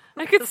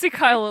I could see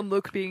Kyle and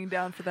Luke being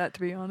down for that, to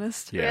be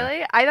honest. Yeah.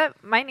 really, I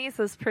thought my niece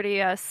was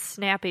pretty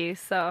snappy.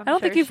 So I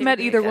don't think you've met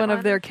either one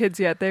of their kids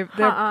yet.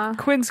 Uh-uh.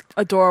 Quinn's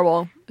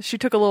adorable. She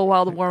took a little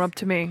while to warm up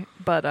to me,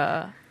 but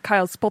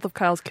both of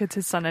Kyle's kids,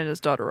 his son and his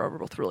daughter, are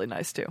both really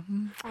nice too.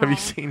 Have you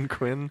seen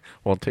Quinn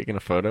while taking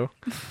a photo?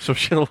 So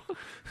she'll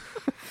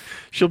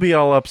be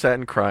all upset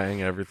and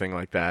crying and everything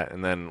like that,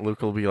 and then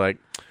Luke will be like,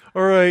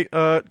 "All right,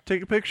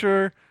 take a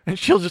picture," and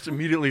she'll just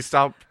immediately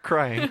stop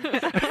crying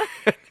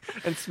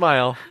and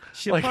smile.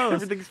 She'll like pose.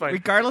 everything's fine.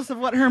 Regardless of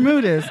what her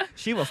mood is,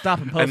 she will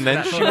stop and pose. And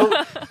then for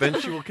that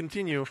she photo. will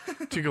continue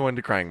to go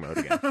into crying mode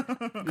again.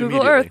 Google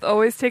Immediately. Earth,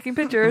 always taking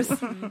pictures.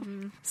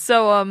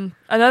 So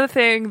another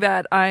thing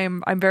that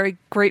I'm very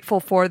grateful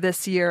for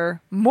this year,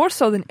 more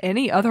so than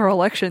any other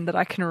election that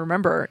I can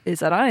remember, is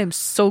that I am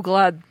so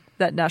glad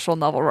that National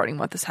Novel Writing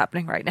Month is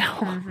happening right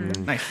now.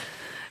 Nice.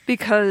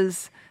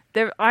 Because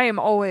I am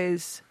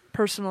always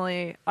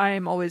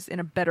in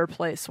a better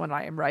place when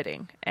I am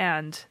writing,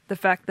 and the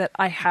fact that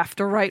I have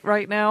to write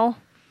right now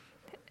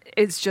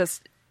is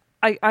just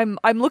I'm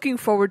looking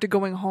forward to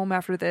going home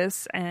after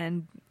this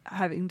and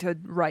having to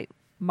write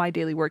my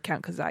daily word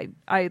count, because I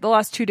the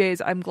last 2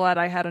 days I'm glad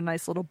I had a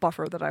nice little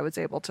buffer that I was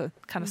able to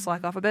kind of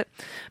slack off a bit,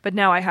 but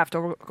now I have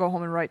to go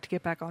home and write to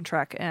get back on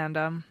track.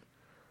 And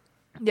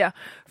yeah,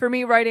 for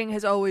me, writing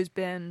has always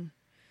been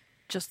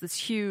just this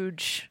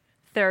huge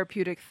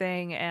therapeutic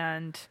thing.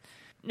 And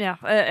yeah,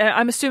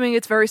 I'm assuming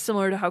it's very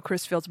similar to how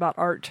Chris feels about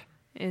art,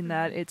 in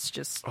that it's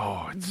just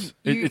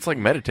it's like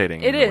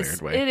meditating. It in is.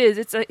 a weird way. It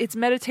is. It's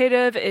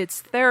meditative.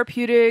 It's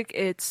therapeutic.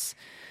 It's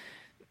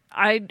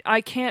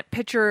I can't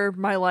picture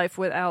my life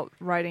without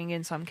writing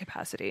in some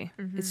capacity.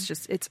 It's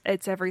just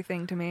it's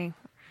everything to me.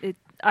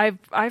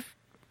 I've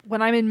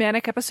when I'm in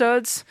manic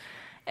episodes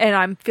and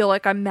I feel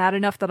like I'm mad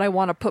enough that I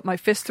want to put my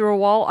fist through a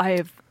wall, I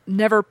have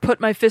never put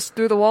my fist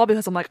through the wall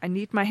because I'm like, I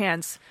need my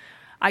hands.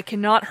 I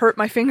cannot hurt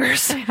my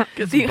fingers.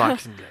 Get some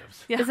boxing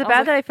gloves. Yeah, Is it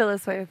bad that I feel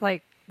this way,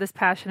 like this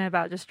passionate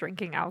about just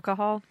drinking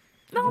alcohol?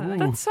 No,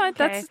 that's fine.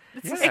 Okay.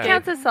 That's It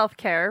counts as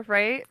self-care,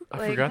 right?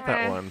 I forgot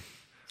that one.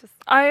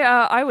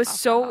 I was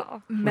so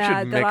Alcohol.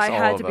 mad that mix I all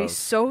had of to be those.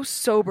 so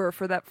sober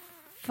for that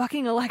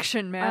fucking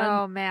election, man.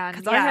 Oh man,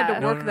 because I had to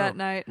yeah. work that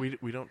night.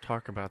 We don't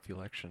talk about the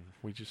election.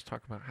 We just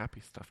talk about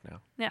happy stuff now.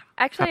 Yeah,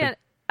 Actually, Happy.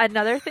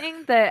 another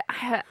thing that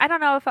I don't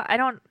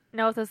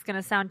know if this is going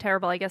to sound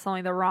terrible. I guess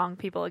only the wrong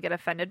people get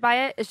offended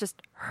by it. Is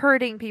just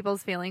hurting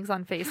people's feelings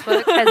on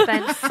Facebook has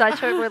been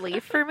such a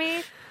relief for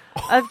me.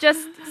 Of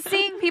just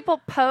seeing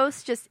people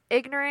post just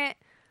ignorant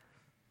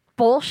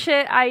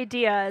bullshit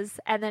ideas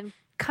and then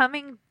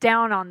coming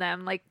down on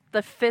them like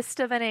the fist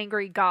of an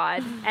angry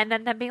god, and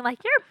then them being like,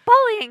 "You're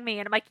bullying me,"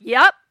 and I'm like,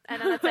 "Yep,"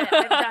 and then that's it.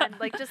 I'm done.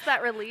 Like just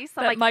that release.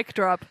 I'm that like, mic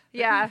drop.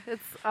 yeah,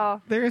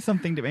 it's There is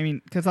something to, I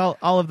mean, because all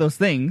of those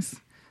things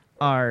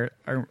are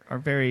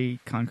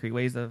very concrete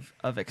ways of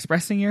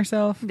expressing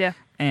yourself. Yeah.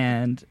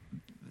 And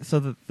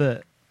so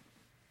the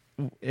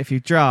if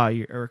you draw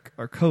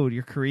or code,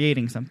 you're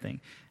creating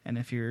something. And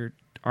if you're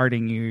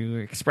arting, you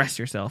express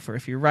yourself. Or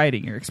if you're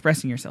writing, you're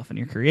expressing yourself and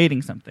you're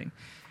creating something.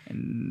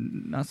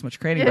 And not so much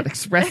creating, but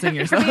expressing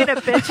yourself. being a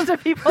bitch to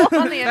people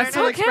on the internet. That's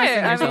still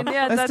expressing I yourself. mean,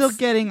 yeah, that's still that's-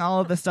 getting all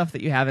of the stuff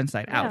that you have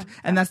inside out.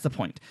 And that's the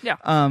point. Yeah.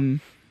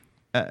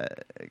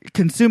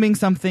 Consuming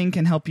something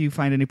can help you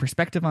find a new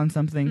perspective on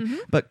something,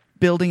 but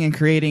building and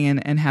creating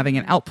and having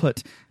an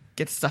output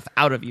gets stuff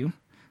out of you.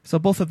 So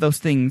both of those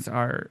things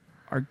are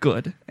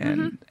good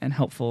and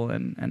helpful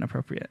and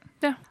appropriate.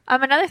 Yeah.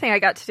 Another thing I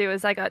got to do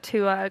is I got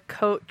to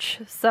coach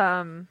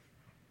some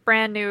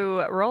brand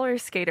new roller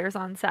skaters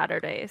on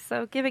Saturday.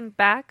 So giving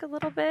back a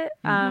little bit,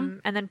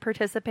 and then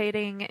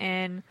participating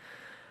in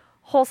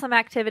wholesome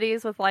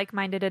activities with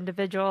like-minded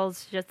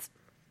individuals. Just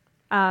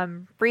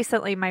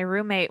recently, my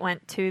roommate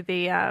went to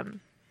the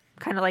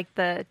kind of like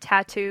the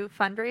tattoo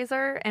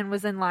fundraiser and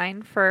was in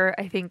line for,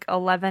 I think,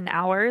 11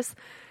 hours.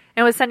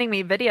 And was sending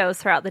me videos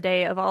throughout the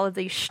day of all of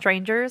these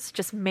strangers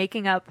just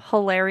making up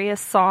hilarious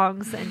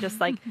songs and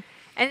just like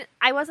And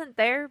I wasn't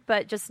there,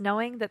 but just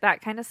knowing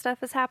that kind of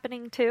stuff is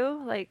happening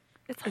too, like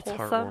it's wholesome.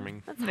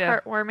 heartwarming. It's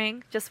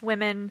heartwarming. Just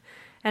women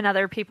and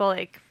other people,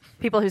 like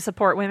people who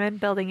support women,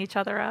 building each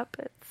other up.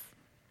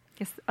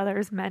 It's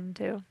others, men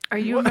too. Are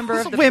you a member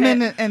of the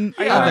women and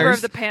Are you a member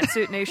others? of the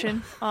Pantsuit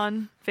Nation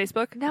on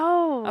Facebook?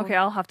 No. Okay,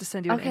 I'll have to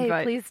send you an invite.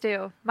 Okay, please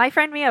do. My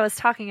friend Mia was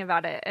talking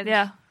about it. And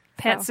Yeah,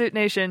 Pantsuit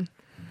Nation,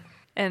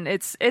 and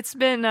it's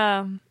been.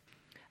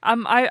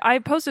 I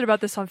posted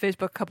about this on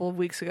Facebook a couple of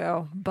weeks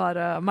ago,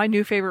 but my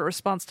new favorite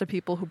response to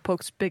people who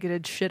post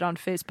bigoted shit on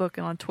Facebook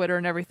and on Twitter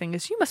and everything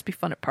is, "You must be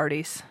fun at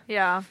parties."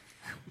 Yeah.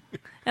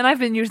 And I've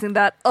been using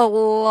that a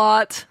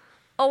lot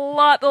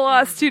the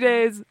last 2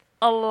 days,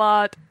 a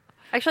lot.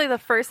 Actually, the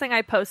first thing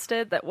I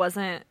posted that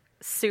wasn't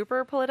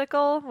super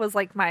political was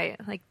like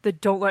the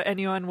don't let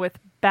anyone with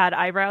bad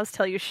eyebrows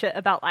tell you shit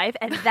about life,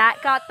 and that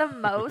got the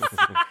most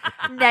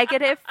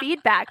negative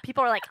feedback.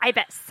 People are like, I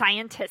bet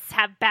scientists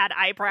have bad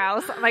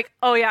eyebrows. I'm like,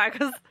 oh yeah,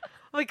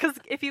 because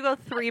if you go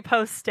 3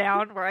 posts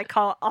down where I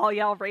call all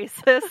y'all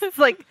racists,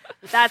 like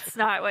that's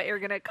not what you're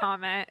gonna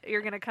comment.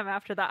 You're gonna come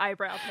after the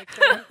eyebrow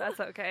picture. That's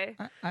okay.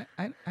 I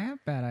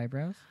have bad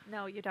eyebrows.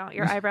 No, you don't.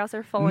 Your eyebrows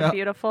are full No. and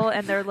beautiful,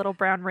 and they're little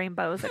brown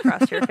rainbows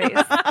across your face.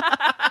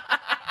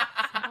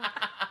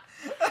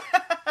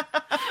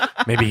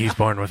 Maybe he's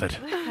born with it.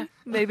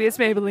 Maybe it's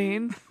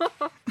Maybelline.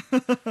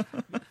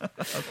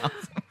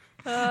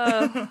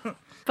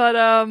 But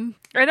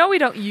I know we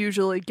don't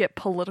usually get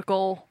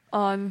political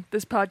on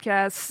this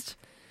podcast.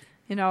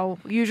 You know,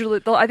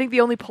 usually I think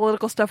the only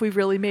political stuff we've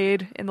really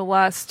made in the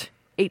last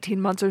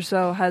 18 months or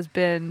so has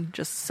been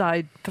just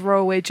side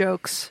throwaway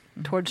jokes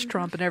towards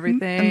Trump and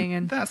everything.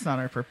 And that's not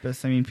our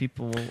purpose. I mean,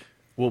 people.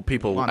 Well,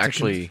 people Want to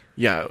actually,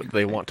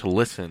 they want to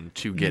listen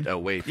to get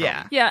away from.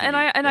 Yeah, and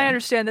I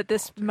understand that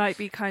this might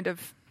be kind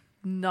of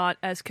not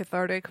as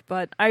cathartic,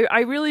 but I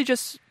really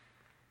just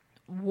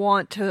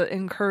want to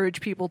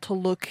encourage people to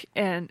look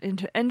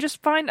and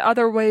just find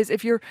other ways.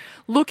 If you're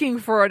looking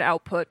for an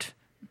output,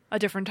 a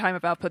different time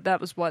of output,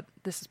 that was what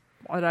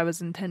I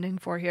was intending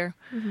for here.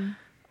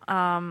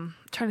 Trying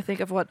to think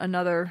of what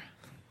another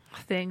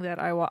thing that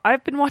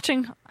I've been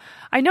watching.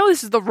 I know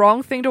this is the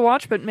wrong thing to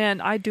watch, but man,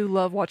 I do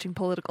love watching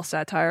political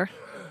satire.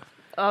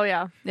 Oh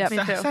yeah, Yeah, me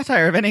too.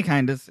 Satire of any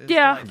kind is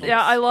Yeah, delightful.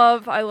 yeah, I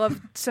love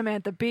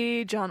Samantha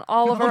Bee, John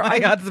Oliver. Oh my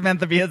God,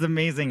 Samantha Bee is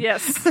amazing.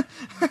 Yes,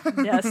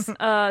 yes.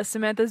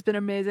 Samantha's been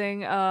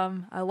amazing.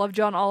 I love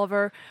John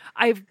Oliver.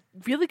 I've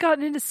really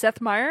gotten into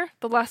Seth Meyer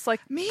the last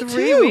Me 3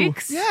 too.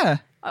 weeks. Yeah.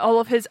 All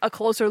of his A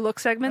Closer Look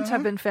segments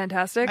have been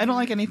fantastic. I don't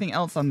like anything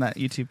else on that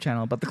YouTube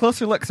channel, but the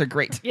closer looks are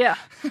great. Yeah,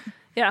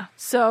 yeah.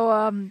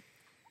 So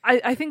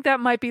I think that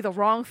might be the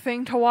wrong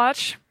thing to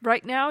watch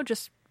right now,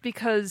 just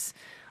because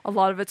a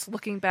lot of it's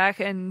looking back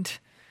and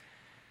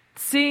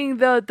seeing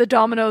the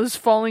dominoes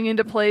falling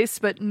into place,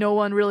 but no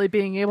one really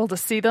being able to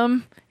see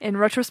them in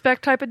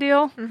retrospect type of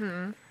deal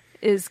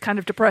is kind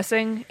of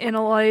depressing in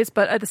a ways.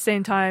 But at the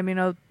same time, you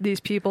know, these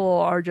people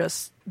are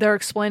they're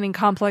explaining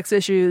complex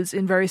issues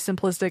in very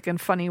simplistic and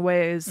funny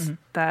ways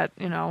that,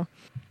 you know,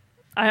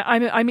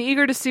 I'm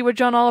eager to see what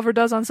John Oliver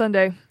does on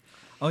Sunday.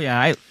 Oh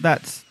yeah,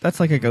 that's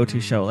like a go-to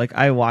show. Like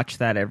I watch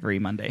that every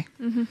Monday.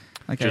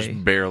 Like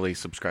Just barely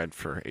subscribed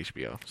for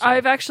HBO. So.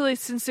 I've actually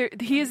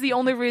he is the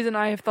only reason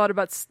I have thought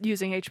about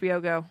using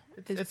HBO Go.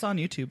 It's on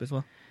YouTube as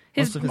well.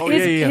 His Most of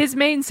his- his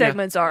main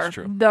segments are. that's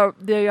true.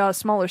 The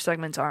smaller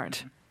segments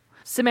aren't.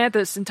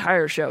 Samantha's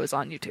entire show is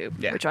on YouTube,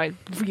 Yeah. which I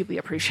really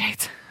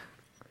appreciate.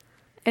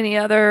 Any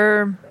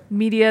other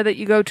media that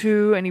you go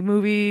to? Any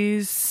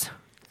movies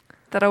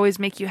that always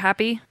make you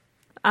happy?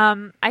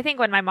 I think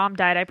when my mom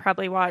died, I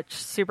probably watched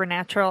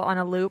Supernatural on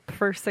a loop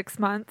for 6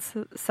 months.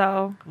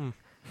 So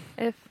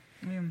if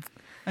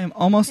I am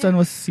almost done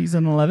with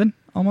season 11.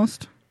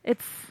 Almost.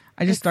 it's,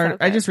 I just it's so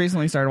I good. just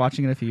recently started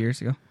watching it a few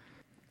years ago.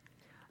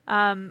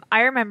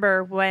 I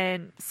remember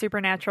when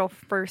Supernatural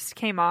first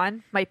came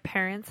on, my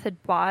parents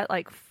had bought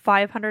like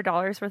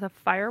 $500 worth of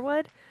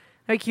firewood.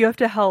 Like, you have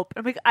to help.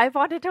 I'm like, I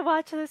wanted to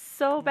watch this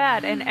so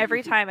bad. And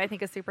every time I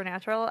think of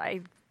Supernatural,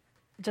 I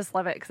just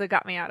love it because it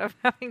got me out of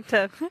having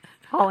to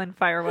haul in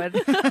firewood.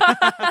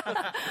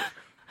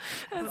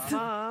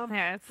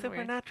 Yeah, it's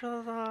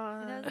Supernatural's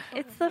on.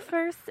 It's the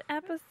first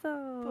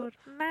episode,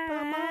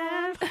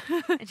 Mom.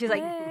 And she's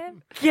like,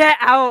 get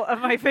out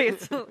of my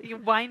face, you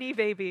whiny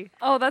baby.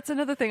 Oh, that's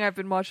another thing I've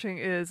been watching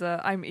is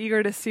I'm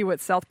eager to see what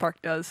South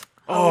Park does.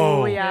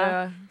 Oh,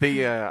 yeah.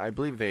 They, I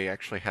believe they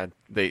actually had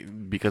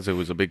because it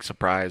was a big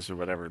surprise or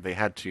whatever. They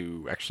had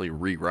to actually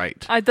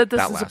rewrite. That doesn't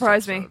last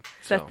surprise me.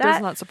 episode, That so.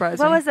 does not surprise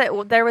What me. was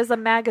it? There was a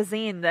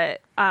magazine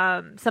that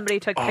somebody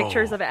took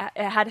pictures of it.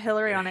 It had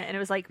Hillary on it, and it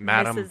was like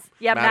Madam- Madam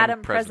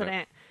Madam President.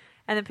 President.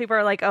 And then people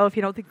are like, "Oh, if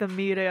you don't think the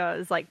media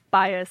is like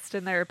biased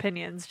in their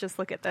opinions, just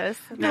look at this."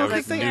 And I was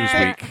like,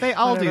 Newsweek. They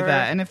all do Whatever.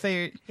 that, and if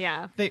they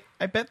yeah.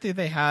 I bet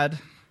they had.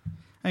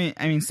 I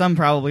mean, some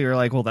probably were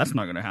like, well, that's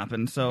not going to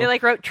happen. So They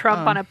like wrote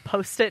Trump on a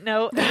Post-it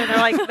note, and then they're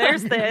like,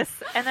 "There's this,"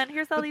 and then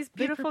here's all these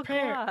they beautiful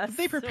prepare. gloss.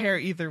 They prepare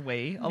either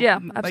way. Yeah,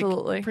 Like,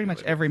 absolutely. pretty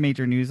much every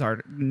major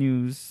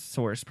news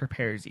source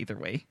prepares either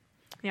way.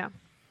 Yeah.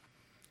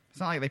 It's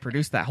not like they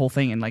produced that whole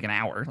thing in like an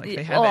hour. Like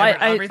they had Well,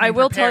 everything I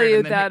will tell prepared you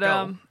and then hit that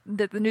go.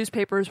 that the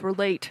newspapers were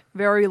late,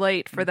 very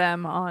late for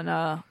them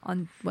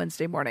on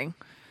Wednesday morning.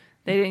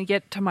 They didn't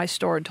get to my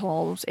store until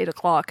almost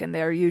 8:00, and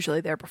they're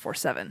usually there before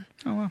 7.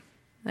 Oh wow.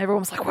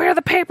 Everyone was like, "Where are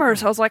the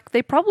papers?" I was like,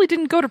 "They probably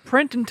didn't go to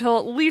print until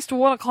at least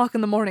 1:00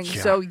 in the morning."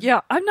 Yeah. So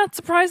yeah, I'm not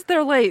surprised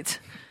they're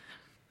late.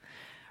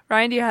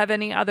 Ryan, do you have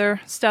any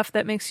other stuff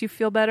that makes you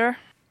feel better?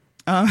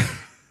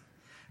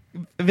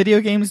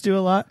 Video games do a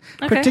lot,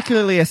 Okay.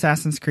 particularly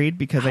Assassin's Creed,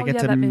 because I Oh, get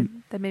yeah, to that made me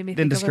think of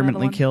another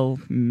indiscriminately one. kill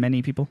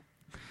many people.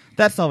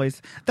 That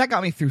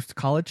got me through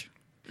college.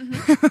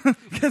 Mm-hmm.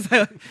 Because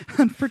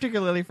on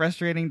particularly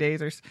frustrating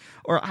days,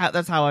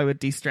 that's how I would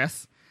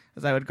de-stress,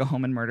 as I would go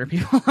home and murder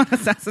people on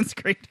Assassin's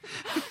Creed.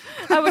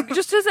 I would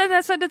just end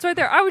that sentence right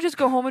there. I would just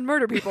go home and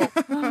murder people.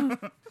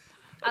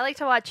 I like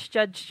to watch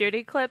Judge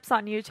Judy clips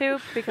on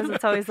YouTube because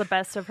it's always the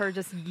best of her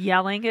just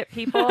yelling at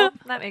people.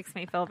 That makes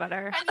me feel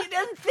better. And you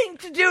didn't think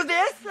to do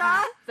this,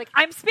 huh? It's like,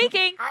 I'm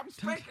speaking.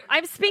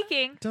 I'm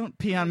speaking. Don't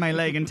pee on my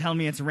leg and tell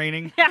me it's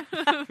raining. Yeah.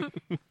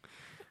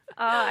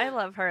 I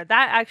love her.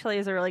 That actually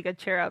is a really good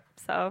cheer up.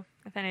 So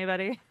if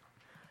anybody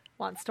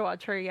wants to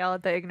watch her yell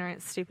at the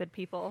ignorant, stupid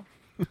people,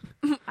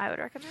 I would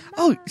recommend that.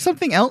 Oh,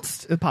 something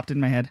else popped in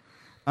my head.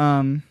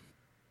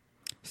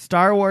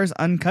 Star Wars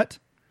Uncut.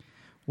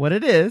 What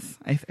it is,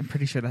 I'm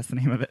pretty sure that's the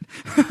name of it.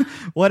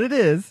 What it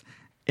is,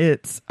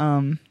 it's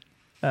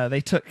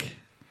they took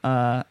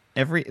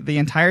the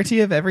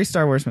entirety of every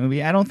Star Wars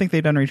movie. I don't think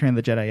they've done Return of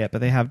the Jedi yet,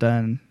 but they have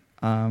done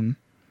A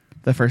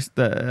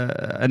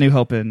New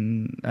Hope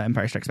and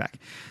Empire Strikes Back.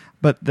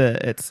 But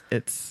it's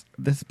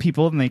this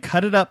people, and they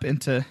cut it up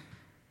into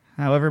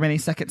however many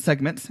second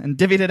segments and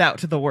divvied it out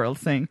to the world,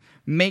 saying,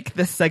 make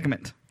this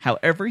segment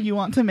however you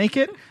want to make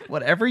it,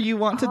 whatever you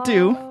want to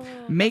do,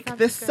 make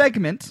this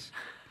segment.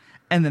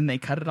 And then they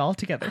cut it all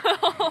together.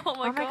 Oh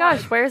my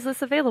gosh, where is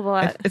this available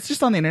at? It's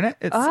just on the internet.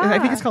 I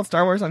think it's called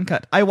Star Wars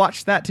Uncut. I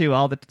watched that too.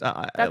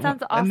 That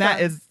sounds awesome. And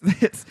that is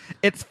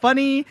it's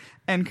funny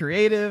and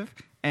creative,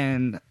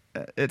 and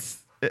but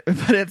it's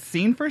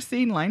scene for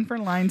scene, line for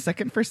line,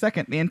 second for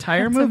second. The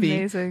entire That's movie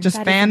amazing. just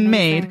That is fan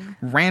made, amazing.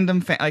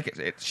 random like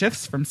it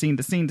shifts from scene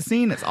to scene to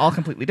scene. It's all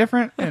completely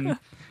different, and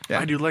yeah.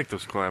 I do like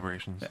those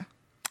collaborations. Yeah.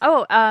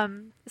 Oh,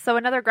 so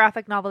another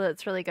graphic novel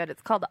that's really good.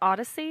 It's called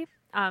Odyssey.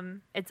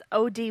 It's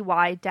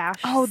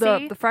ODY-C. Oh,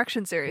 the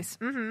Fraction series.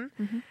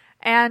 Mm-hmm.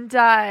 And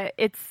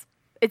it's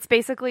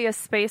basically a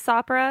space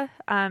opera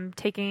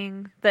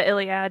taking the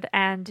Iliad,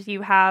 and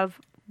you have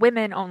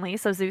women only.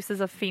 So Zeus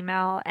is a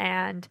female,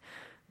 and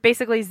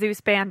basically Zeus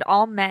banned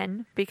all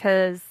men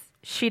because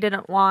she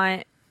didn't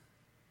want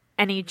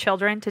any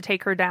children to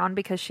take her down,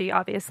 because she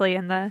obviously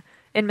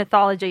in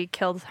mythology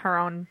killed her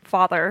own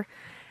father.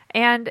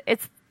 And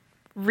it's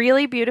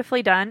really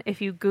beautifully done.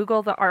 If you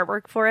Google the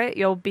artwork for it,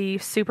 you'll be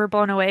super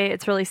blown away.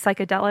 It's really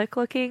psychedelic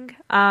looking.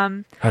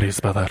 How do you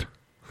spell that?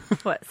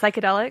 What,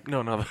 psychedelic?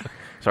 No.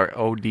 Sorry,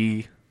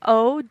 OD.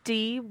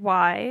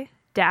 ODY-C.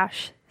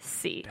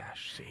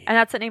 And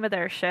that's the name of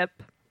their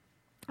ship.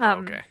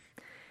 Okay.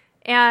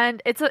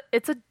 And it's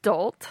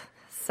adult,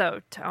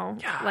 so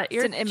don't let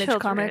your It's an image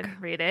children comic.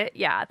 read it.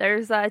 Yeah,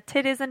 there's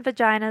titties and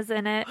vaginas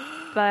in it,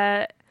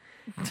 but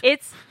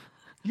it's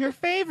Your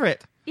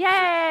favorite.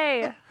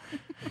 yay!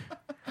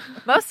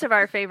 Most of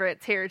our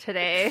favorites here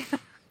today.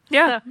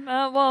 Yeah. 3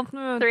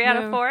 out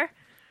of 4.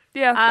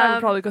 Yeah, I would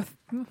probably go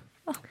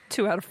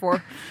 2 out of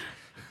 4.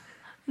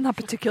 Not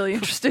particularly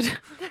interested.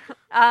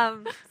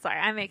 Sorry,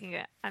 I'm making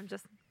it.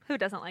 Who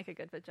doesn't like a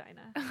good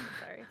vagina? I'm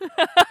sorry.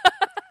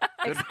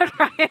 Except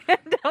Ryan.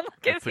 Don't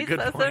look at That's a me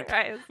good so point.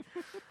 surprised.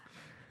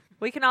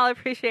 We can all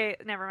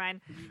appreciate. Never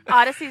mind.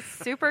 Odyssey's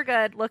super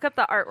good. Look up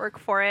the artwork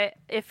for it.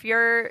 If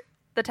you're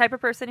the type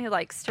of person who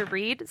likes to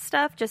read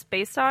stuff just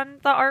based on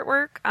the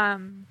artwork,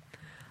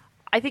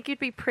 I think you'd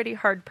be pretty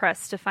hard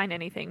pressed to find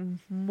anything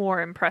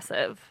more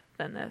impressive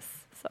than this.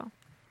 So,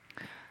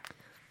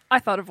 I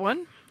thought of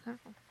one.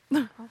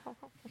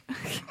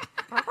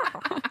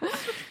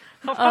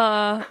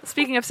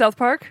 Speaking of South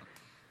Park,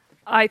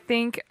 I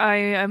think I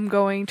am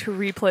going to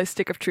replay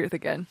Stick of Truth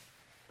again.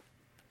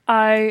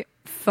 I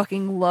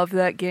fucking love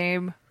that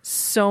game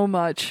so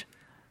much.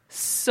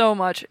 So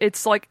much.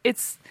 It's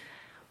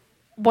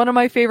one of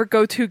my favorite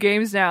go-to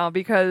games now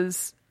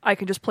because I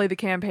can just play the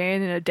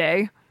campaign in a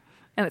day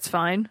and it's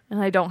fine.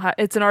 And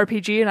it's an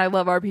RPG and I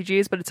love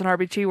RPGs, but it's an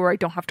RPG where I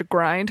don't have to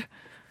grind,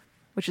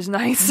 which is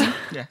nice.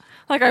 Yeah.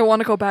 Like, I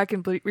want to go back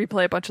and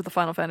replay a bunch of the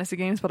Final Fantasy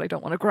games, but I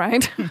don't want to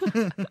grind.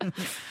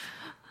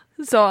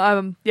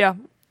 So, yeah,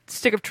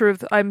 Stick of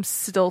Truth. I'm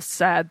still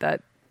sad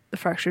that the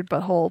Fractured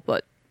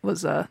Butthole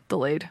was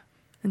delayed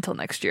until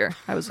next year.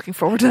 I was looking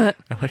forward to that.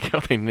 I like how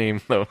they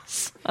name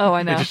those. Oh,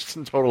 I know. They're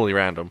just totally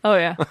random. Oh,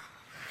 yeah.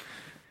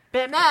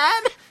 But Mom,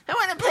 I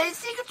want to play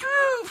Stick of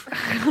Truth.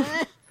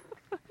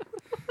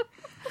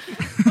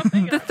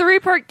 The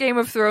 3-part Game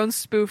of Thrones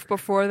spoof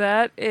before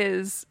that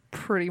is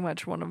pretty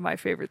much one of my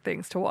favorite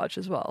things to watch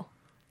as well.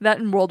 That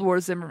and World War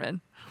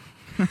Zimmerman.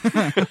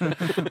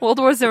 World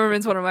War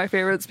Zimmerman's one of my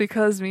favorites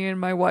because me and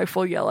my wife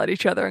will yell at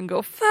each other and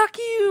go, "Fuck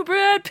you,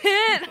 Brad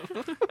Pitt,"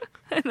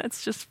 and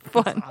that's just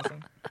fun. That's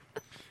awesome.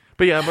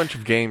 But yeah, a bunch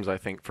of games, I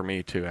think, for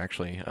me, too,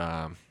 actually.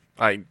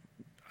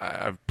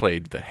 I've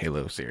played the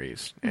Halo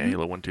series.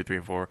 Halo 1, 2, 3,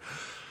 and 4.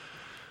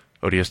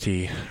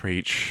 ODST,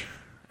 Reach,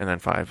 and then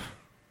 5.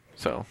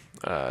 So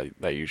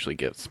that usually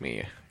gets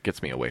me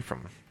away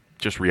from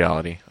just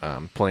reality.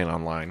 Playing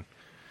online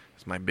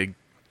is my big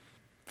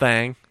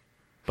thing.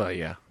 But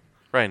yeah,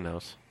 Ryan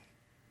knows.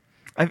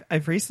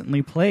 I've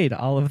recently played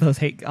all of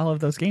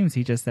those games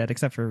he just said,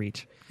 except for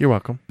Reach. You're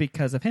welcome.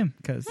 Because of him.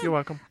 Because You're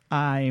welcome.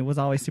 I was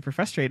always super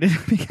frustrated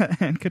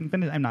and couldn't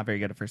finish. I'm not very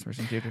good at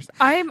first-person shooters.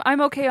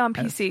 I'm okay on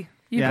PC.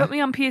 You Yeah. put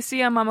me on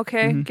PC, I'm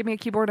okay. Give me a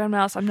keyboard and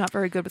mouse. I'm not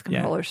very good with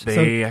controllers.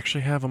 They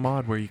actually have a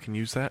mod where you can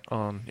use that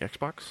on the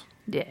Xbox.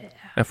 Yeah.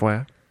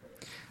 FYI.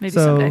 Maybe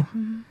So,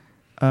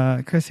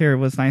 someday. Chris here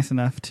was nice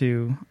enough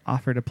to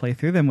offer to play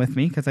through them with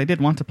me because I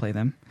did want to play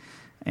them.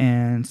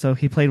 And so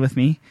he played with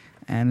me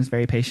and is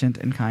very patient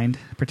and kind,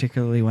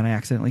 particularly when I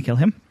accidentally kill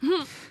him.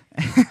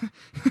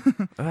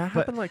 That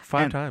happened like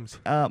 5 times.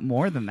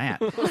 More than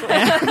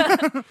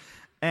that.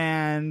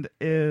 And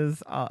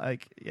is I'm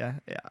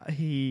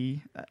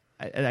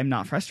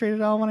not frustrated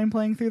at all when I'm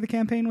playing through the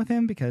campaign with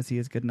him because he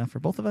is good enough for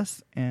both of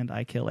us, and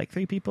I kill like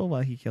 3 people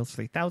while he kills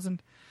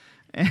 3,000.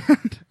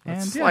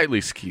 And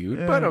Slightly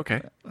skewed, but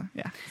okay.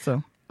 Yeah,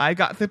 so I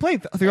got to play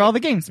through all the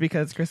games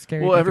because Chris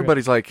carried me Well, through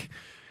everybody's like,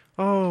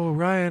 "Oh,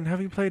 Ryan,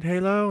 have you played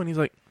Halo?" And he's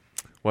like,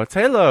 "What's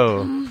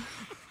Halo?"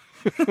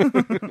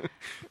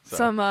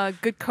 Some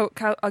good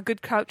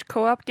couch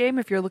co-op game,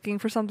 if you're looking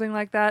for something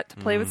like that to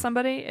play with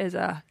somebody, is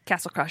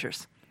Castle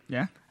Crashers.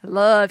 Yeah. I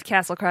love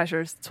Castle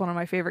Crashers. It's one of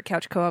my favorite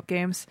couch co-op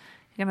games.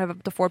 You can have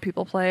up to 4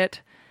 people play it.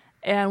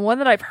 And one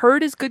that I've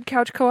heard is good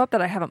couch co-op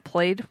that I haven't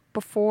played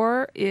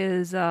before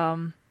is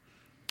God,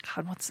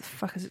 what the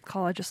fuck is it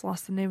called? I just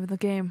lost the name of the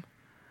game.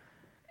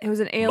 It was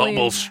an alien.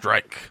 Bubble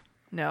Strike.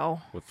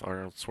 No. With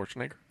Arnold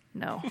Schwarzenegger?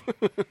 No.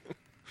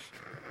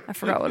 I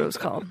forgot what it was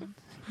called.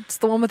 It's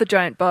the one with the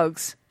giant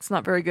bugs. It's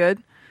not very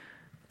good.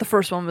 The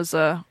first one was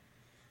I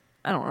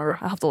don't remember.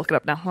 I'll have to look it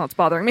up now. Well, it's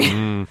bothering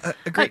me.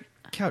 A great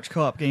couch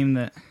co-op game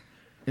that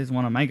is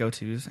one of my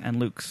go-tos, and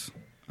Luke's,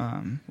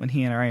 when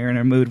he and I are in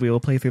a mood, we will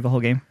play through the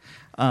whole game,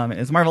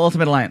 is Marvel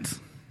Ultimate Alliance.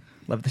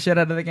 Love the shit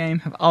out of the game.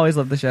 Have always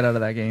loved the shit out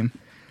of that game.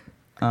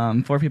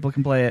 4 people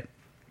can play it.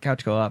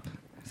 Couch co-op.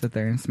 Sit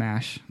there and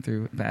smash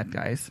through bad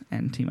guys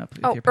and team up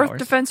with your powers. Earth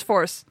Defense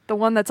Force. The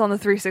one that's on the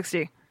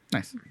 360.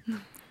 Nice.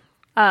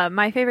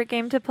 My favorite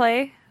game to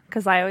play,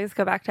 because I always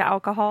go back to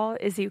alcohol,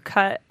 is you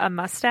cut a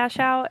mustache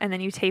out and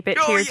then you tape it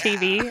to your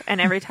TV, and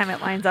every time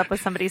it lines up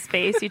with somebody's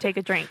face, you take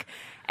a drink.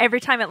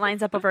 Every time it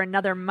lines up over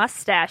another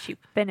mustache, you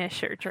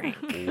finish your drink.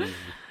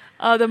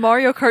 The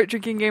Mario Kart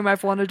drinking game,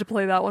 I've wanted to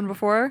play that one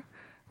before,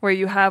 where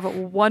you have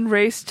one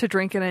race to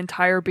drink an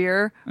entire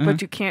beer,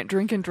 but you can't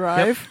drink and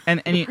drive.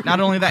 Yep. And you,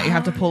 not only that, you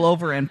have to pull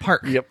over and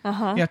park. Yep. You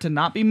have to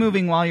not be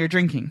moving while you're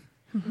drinking.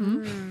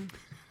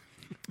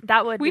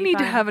 That would We be need to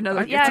fun. have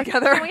another get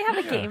together. Can we have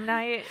a game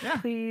night,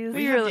 please?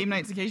 We have game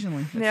nights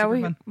occasionally. It's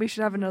super fun. we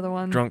should have another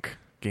one. Drunk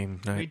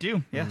game night. We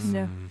do, yes.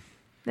 Yeah.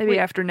 Maybe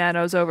after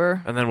Nano's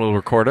over. And then we'll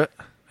record it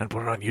and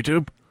put it on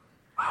YouTube.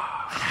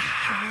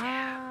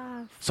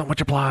 So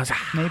much applause.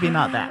 Maybe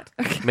not that.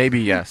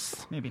 Maybe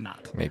yes. Maybe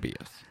not. Maybe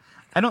yes.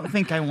 I don't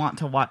think I want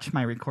to watch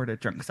my recorded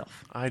drunk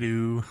self. I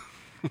do.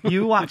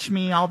 You watch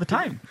me all the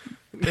time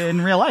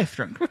in real life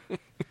drunk.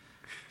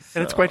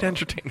 And it's quite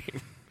entertaining.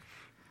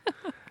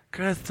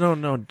 Chris, don't.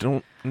 No,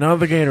 the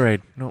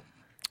Gatorade. No.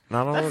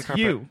 Not all the That's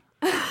carpet. you.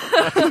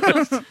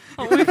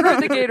 We've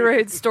heard the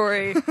Gatorade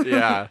story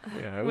Yeah.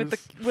 it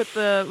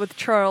with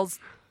Charles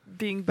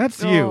being.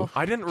 That's you.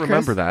 I didn't Chris,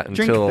 remember that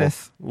until drink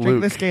this. Luke.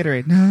 Drink this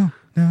Gatorade. No.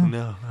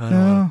 No, I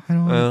don't want it. I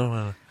don't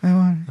want I it. don't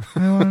want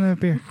I want a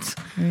beer.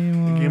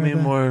 it. Give me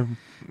more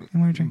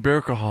more drink. beer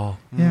alcohol.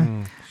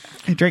 Yeah.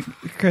 Hey,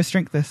 Chris,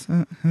 drink this.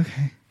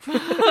 Okay.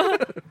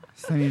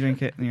 So then you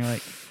drink it, and you're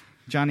like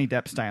Johnny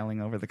Depp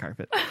styling over the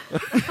carpet.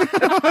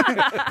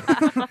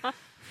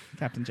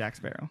 Captain Jack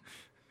Sparrow.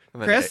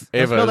 And then Chris,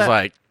 don't Ava spill was that.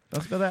 like,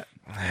 Don't spill that.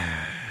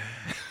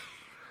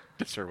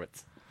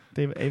 Deserwitz.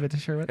 Ava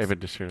Deschurwitz. Ava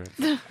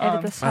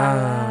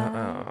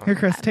Deserwitz. Here,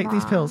 Chris, take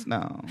these pills.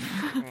 No,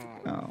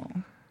 I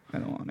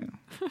don't want to.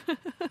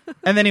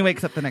 And then he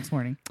wakes up the next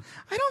morning.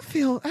 I don't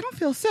feel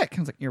sick.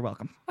 I was like, you're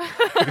welcome.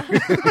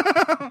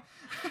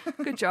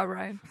 Good job,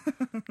 Ryan.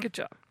 Good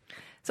job.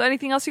 So,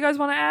 anything else you guys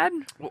want to add?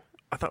 Well,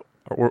 I thought,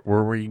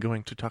 were you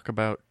going to talk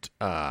about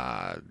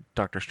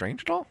Doctor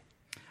Strange at all?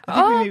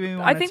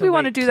 I think we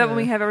want to do that when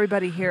we have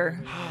everybody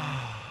here.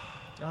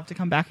 You'll have to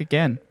come back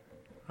again.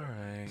 All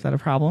right. Is that a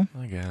problem?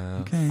 I guess.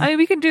 Okay. I mean,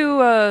 we can do.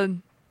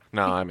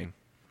 No, I mean,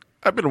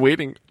 I've been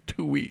waiting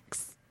 2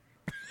 weeks.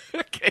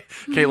 Okay.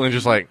 Caitlin's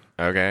just like,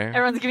 okay.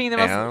 Everyone's giving you the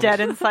most And? dead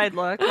inside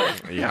look.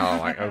 Yeah,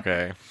 like,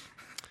 okay.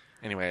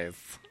 Anyways.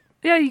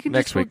 Yeah, you can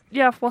Next just. week. We'll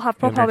Yeah,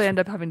 probably next end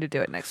up having to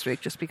do it next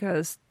week, just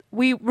because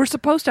we were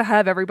supposed to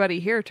have everybody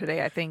here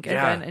today, I think,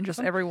 Yeah. and just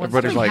everyone.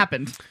 Everybody's Something like-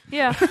 happened.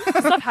 Yeah,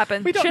 stuff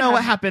happened. We don't Shit know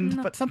what happened.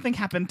 happened, but something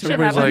happened to Shit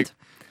Everybody's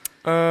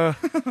happened.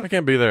 like, I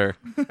can't be there.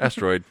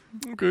 Asteroid.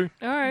 Okay.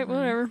 All right,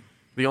 whatever.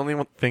 The only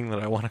thing that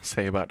I want to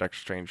say about Doctor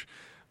Strange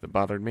that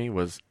bothered me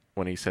was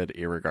when he said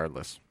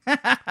irregardless.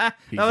 That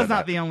was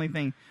not the only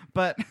thing,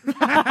 but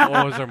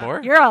Oh, was there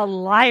more? You're a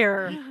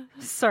liar,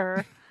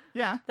 sir.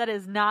 yeah. That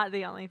is not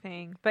the only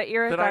thing. But I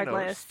irregardless,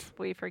 noticed.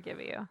 we forgive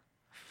you.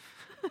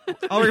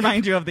 I'll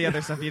remind you of the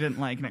other stuff you didn't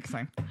like next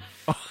time.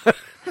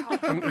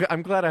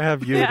 I'm glad I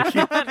have you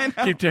to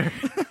keep tearing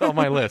all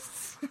my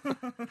lists.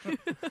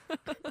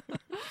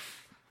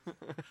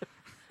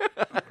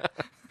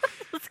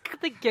 It's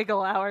the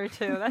giggle hour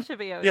too. That should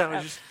be okay. Yeah, it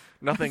was just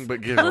nothing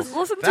but giggles.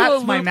 Listen to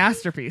That's a my loop.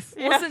 masterpiece.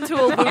 Listen to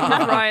a loop of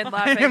Ryan I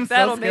laughing. am so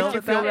That'll make skilled you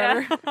at feel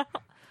that. better.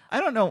 I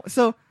don't know.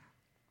 So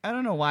I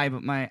don't know why,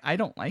 but I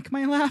don't like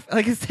my laugh.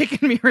 Like, it's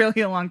taken me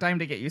really a long time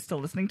to get used to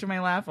listening to my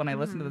laugh when I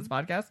listen to this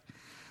podcast.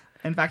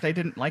 In fact, I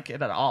didn't like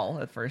it at all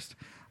at first.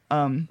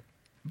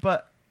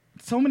 But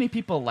so many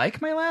people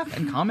like my laugh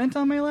and comment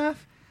on my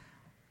laugh.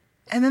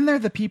 And then there are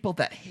the people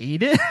that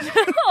hate it.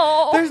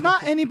 There's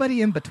not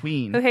anybody in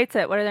between. Who hates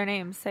it? What are their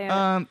names? Say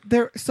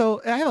it.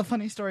 So I have a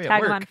funny story Tag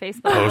at them work. on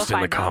Facebook. Post We'll in the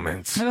find them.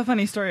 comments. I have a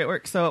funny story at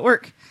work. So at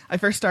work, I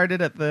first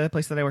started at the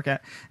place that I work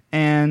at,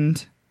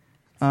 and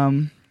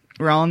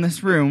we're all in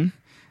this room,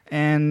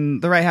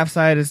 and the right half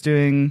side is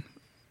doing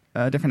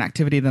a different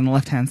activity than the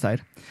left hand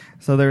side.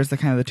 So there's the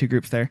kind of the two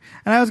groups there,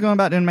 and I was going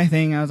about doing my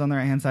thing. I was on the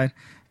right hand side,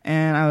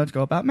 and I would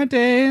go about my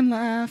day and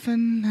laugh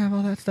and have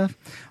all that stuff.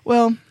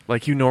 Well,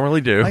 Like you normally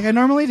do. like I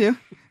normally do,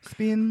 just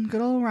being good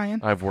old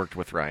Ryan. I've worked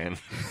with Ryan.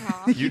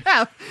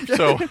 Yeah.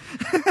 So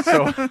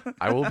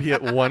I will be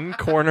at one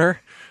corner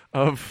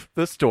of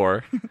the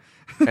store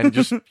and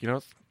just,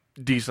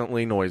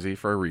 decently noisy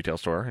for a retail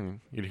store, and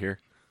you'd hear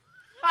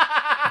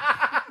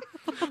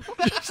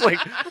just like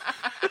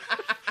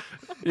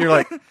you're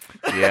like,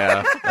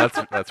 yeah, that's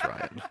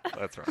Ryan.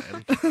 That's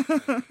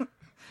Ryan.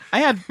 I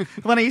had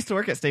when I used to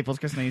work at Staples.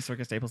 Chris and I used to work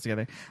at Staples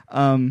together.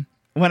 When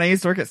I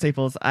used to work at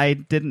Staples, I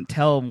didn't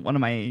tell one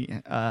of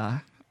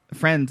my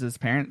friends'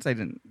 parents. I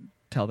didn't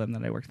tell them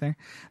that I worked there.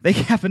 They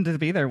happened to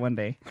be there one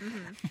day,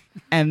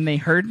 and they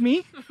heard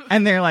me,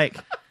 and they're like,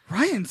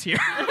 "Ryan's here,"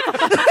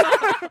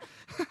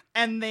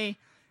 and they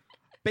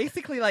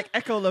basically like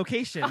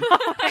echolocation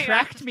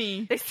tracked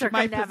me They to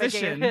my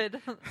position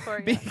circumnavigated for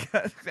you.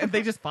 because and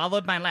they just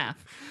followed my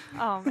laugh.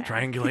 Oh man.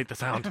 Triangulate the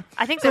sound.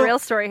 I think the real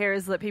story here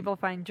is that people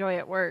find joy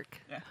at work.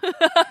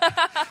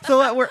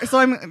 So at work, so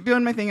I'm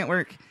doing my thing at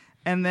work,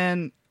 and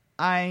then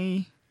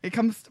it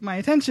comes to my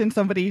attention.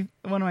 Somebody,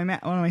 one of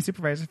my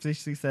supervisors,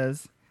 basically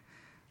says,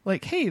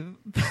 like, "Hey,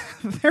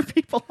 there are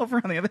people over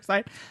on the other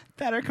side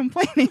that are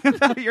complaining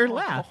about your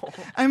laugh."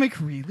 I'm like,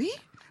 "Really?"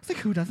 It's like,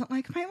 who doesn't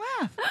like my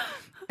laugh?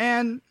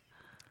 And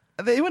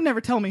they would never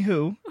tell me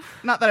who.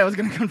 Not that I was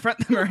going to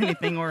confront them or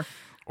anything, or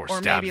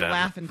stab maybe them.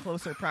 laugh in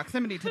closer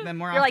proximity to them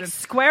more You're often. like,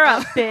 square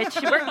up,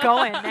 bitch. We're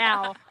going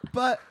now.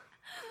 But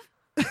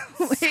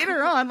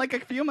later on, like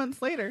a few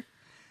months later,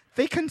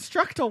 they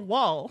construct a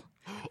wall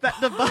that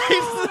divides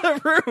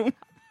the room.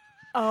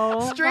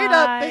 Oh, Straight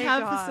up, they my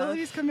have gosh.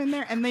 facilities come in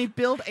there and they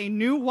build a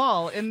new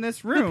wall in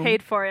this room. Who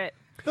paid for it?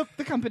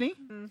 The company.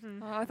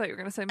 Oh, I thought you were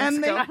going to say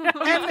And they,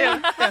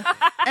 Mexico.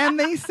 and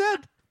they said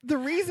the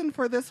reason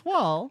for this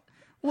wall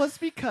was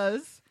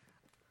because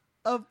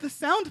of the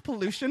sound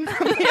pollution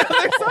from the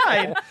other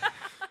side.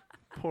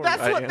 Poor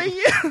That's Ryan. what they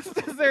used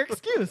as their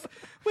excuse,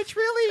 which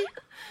really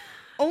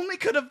only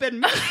could have been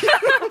me.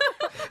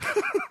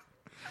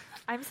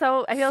 I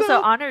feel So,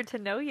 so honored to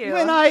know you.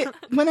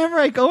 Whenever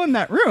I go in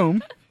that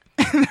room,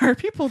 and there are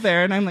people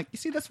there, and I'm like, you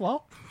see this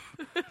wall?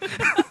 You're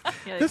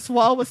like, This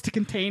wall was to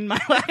contain my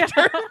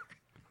laughter.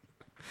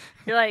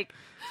 you're like,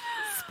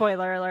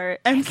 spoiler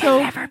alert. And so,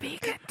 Never be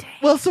contained.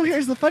 well, so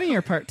here's the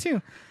funnier part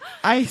too.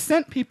 I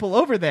sent people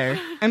over there.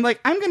 I'm like,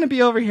 I'm going to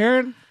be over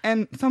here,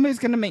 and somebody's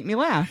going to make me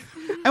laugh.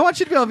 I want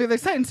you to go over the other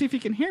side and see if you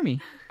can hear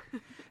me.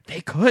 They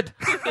could.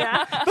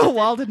 Yeah. The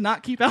wall did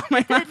not keep out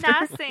my Did laughter.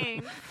 not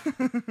sing.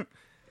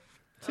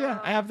 So yeah,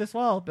 I have this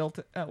wall built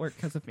at work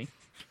because of me.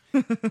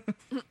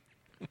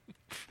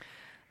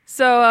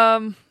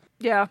 So,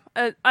 yeah,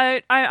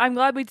 I'm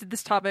glad we did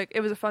this topic.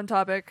 It was a fun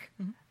topic.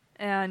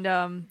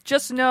 And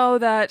just know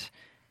that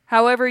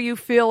however you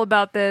feel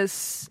about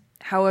this,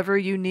 however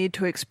you need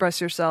to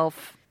express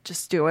yourself,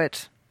 just do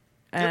it.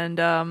 And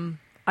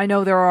I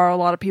know there are a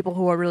lot of people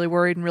who are really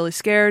worried and really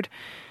scared.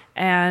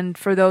 And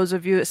for those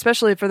of you,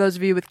 especially for those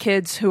of you with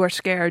kids who are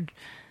scared,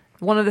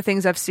 one of the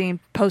things I've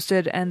seen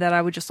posted and that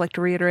I would just like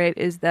to reiterate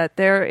is that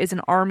there is an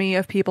army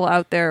of people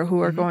out there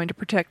who are going to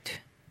protect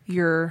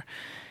your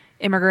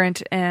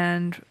immigrant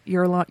and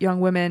your young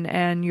women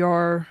and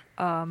your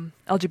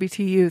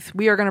LGBT youth.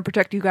 We are going to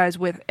protect you guys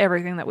with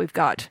everything that we've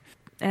got.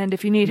 And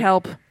if you need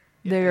help,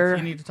 If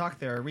you need to talk,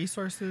 there are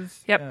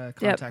resources. Yep,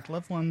 Contact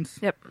loved ones.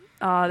 Yep.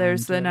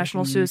 There's the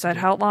National Suicide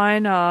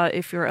Hotline.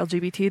 If you're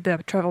LGBT,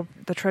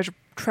 the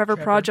Trevor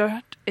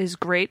Project is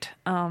great.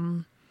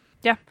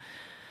 Yeah.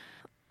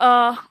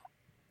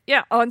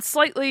 yeah, on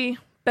slightly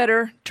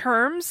better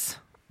terms,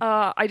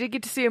 I did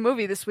get to see a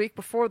movie this week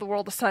before the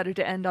world decided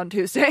to end on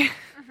Tuesday.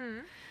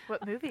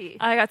 What movie?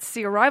 I got to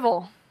see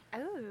Arrival.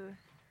 Oh.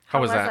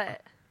 How was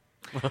that?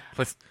 it?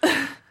 Let's-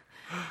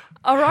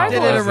 Arrival.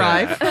 Did it was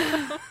arrive?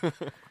 that?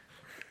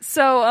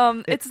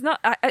 So, it's not.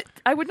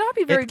 I would not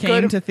be very It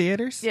came good. to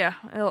theaters? Yeah,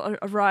 it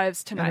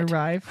arrives tonight. It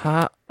arrived?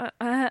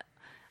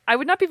 I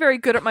would not be very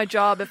good at my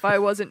job if I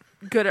wasn't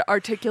good at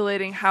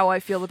articulating how I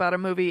feel about a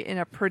movie in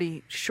a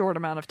pretty short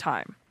amount of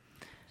time.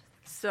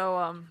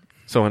 So,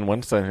 So in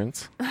one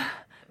sentence,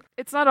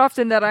 it's not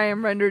often that I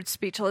am rendered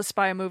speechless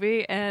by a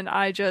movie, and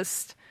I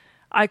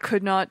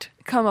could not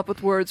come up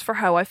with words for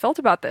how I felt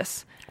about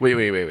this.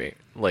 wait.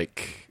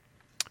 Like,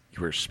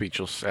 you were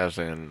speechless as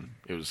in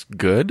it was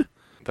good?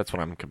 That's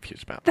what I'm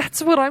confused about.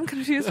 That's what I'm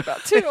confused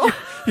about, too.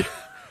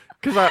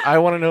 Because I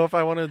want to know if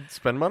I want to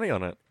spend money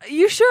on it.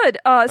 You should,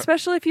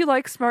 especially if you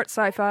like smart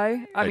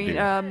sci-fi. I mean,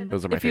 do.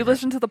 Those are my if you favorite.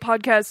 listened to the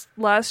podcast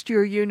last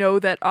year, you know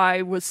that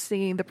I was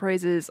singing the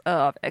praises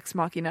of Ex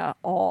Machina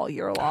all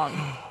year long.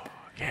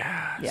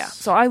 Yes. Yeah,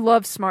 so I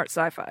love smart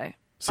sci-fi.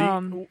 See,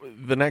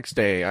 the next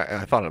day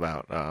I thought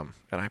about, and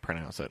I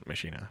pronounce it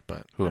Machina,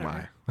 but who am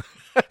I?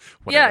 Yeah,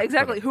 Whatever,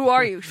 exactly. whatever. Who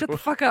are you? Shut the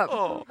fuck up.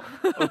 Oh,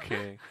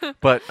 okay.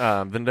 But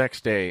the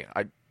next day,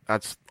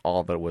 that's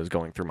all that was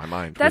going through my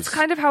mind. That's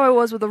kind of how I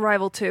was with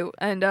Arrival too,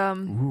 and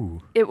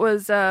it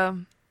was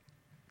the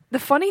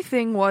funny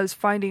thing was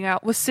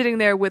sitting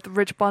there with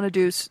Rich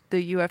Bonaduce,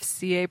 the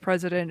UFCA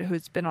president,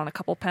 who's been on a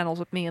couple panels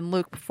with me and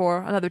Luke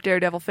before, another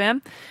Daredevil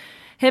fan.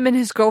 Him and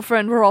his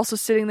girlfriend were also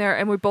sitting there,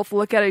 and we both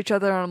look at each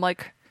other, and I'm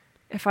like,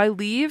 if I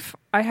leave,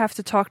 I have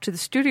to talk to the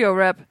studio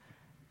rep,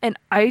 and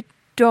I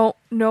don't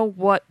know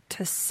what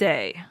to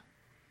say.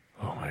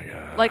 Oh my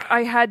god! Like,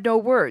 I had no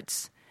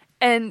words.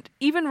 And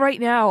even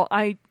right now,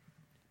 I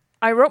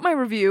wrote my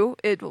review.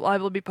 I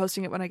will be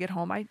posting it when I get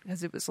home,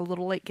 because it was a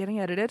little late getting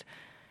edited.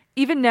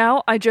 Even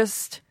now, I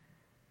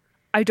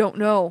don't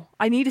know.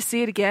 I need to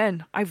see it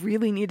again. I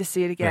really need to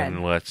see it again.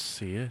 Then let's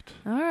see it.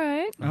 All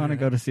right. I want to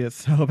go to see it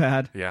so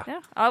bad. Yeah.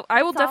 Yeah.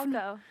 I will Let's all definitely.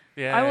 go.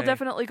 Yeah. I will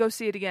definitely go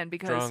see it again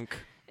because Drunk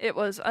it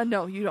was.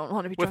 No, you don't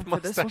want to be with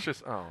drunk for this one.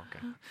 mustaches. Oh,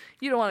 okay.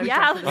 You don't want to be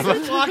Yeah, drunk for this one.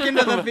 Let's walk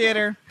into the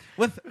theater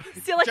with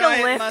See, like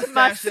giant a lift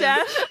mustaches,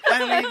 mustache.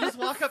 and we just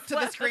walk up to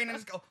the screen and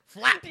just go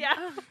flap.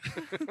 Yeah.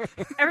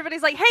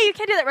 Everybody's like, "Hey, you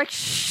can't do that." We're like,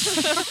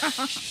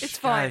 shh. It's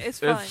fine. Guys, It's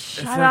fine. it's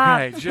Shut okay.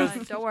 up. It's Just-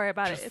 fine. Don't worry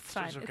about it. just- It's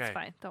fine. just okay. It's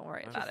fine. Don't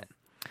worry about it.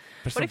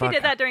 What if you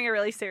did that during a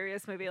really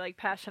serious movie like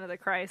Passion of the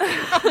Christ?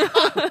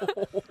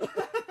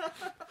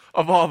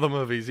 Of all the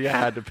movies, you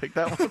had to pick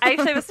that one. I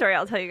actually have a story.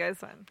 I'll tell you guys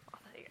when. I'll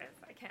tell you guys.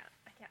 I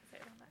can't say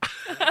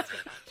it on that.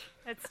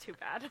 It's too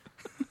bad.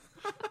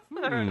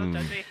 Everyone will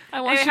judge me.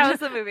 I want Anyway, you how to- was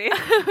the movie?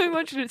 I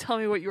want you to tell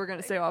me what you were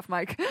going to say off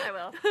mic. I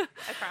will.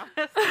 I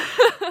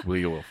promise.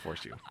 We will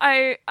force you.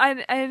 I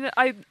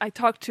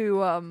talked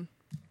to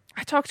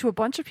a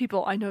bunch of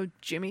people. I know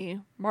Jimmy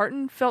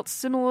Martin felt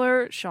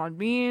similar. Sean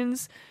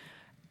Means,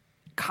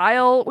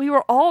 Kyle. We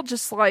were all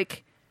just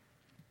like,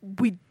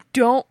 we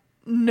don't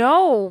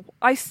know.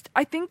 I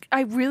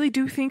really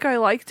do think I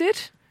liked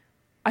it.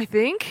 I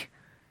think,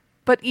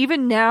 but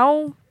even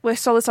now, I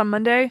saw this on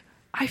Monday.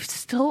 I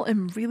still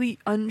am really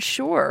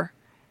unsure.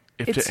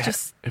 If It's it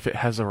just- if it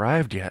has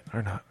arrived yet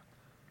or not.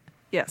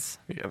 Yes,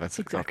 Yeah, that's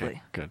Exactly.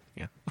 okay. Good.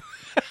 Yeah.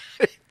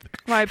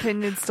 my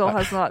opinion still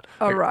has not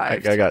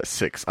arrived. I got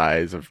 6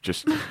 eyes of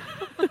just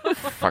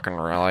fucking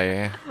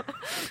really.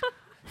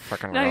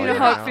 Fucking Now you really. know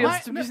how it now? feels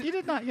Mine- to no, be- you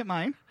did not get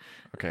mine.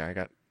 Okay, I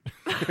got.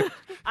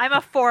 I'm a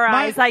 4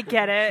 eyes. I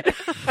get it.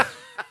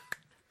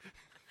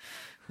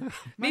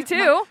 Me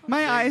too.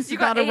 My eyes You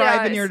did not got 8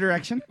 arrive in eyes. your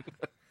direction.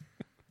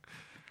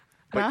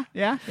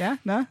 Yeah,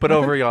 no. But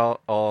nothing?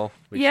 overall,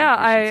 we should- Yeah,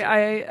 we should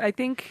say- I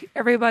think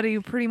everybody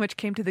pretty much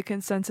came to the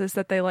consensus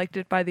that they liked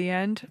it by the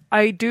end.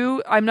 I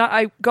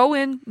go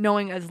in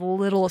knowing as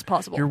little as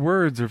possible. Your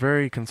words are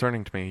very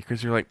concerning to me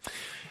because you're like,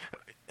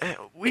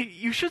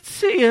 you should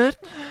see it.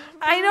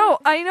 I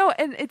know,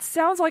 and it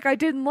sounds like I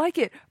didn't like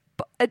it,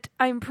 but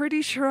I'm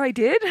pretty sure I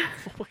did.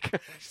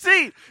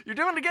 See, you're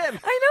doing it again.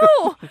 I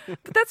know,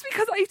 but that's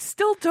because I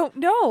still don't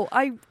know.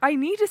 I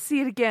need to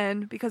see it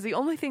again because the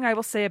only thing I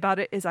will say about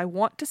it is I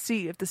want to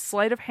see if the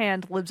sleight of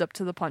hand lives up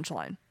to the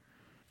punchline.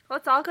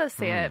 Let's all go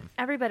see it.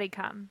 Everybody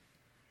come.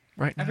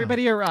 Right now.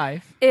 Everybody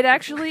arrive. It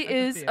actually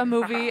is a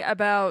movie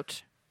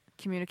about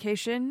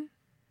communication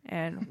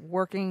and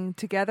working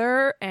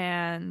together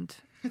and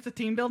It's a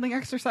team building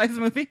exercise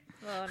movie.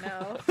 Oh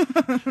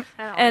no.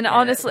 and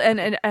honestly and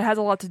it has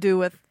a lot to do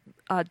with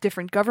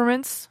different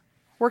governments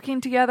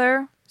working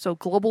together, so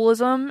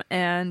globalism,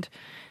 and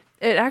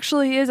it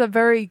actually is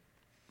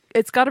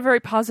it's got a very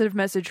positive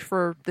message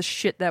for the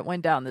shit that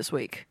went down this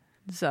week.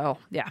 So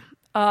yeah,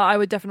 I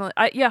would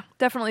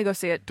definitely go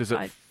see it. Does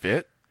it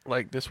fit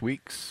like this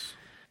week's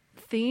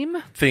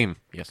theme?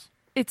 Yes.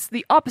 It's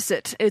the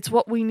opposite. It's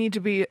what we need to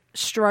be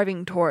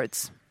striving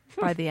towards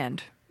by the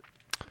end.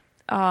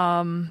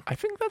 I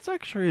think that's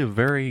actually a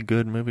very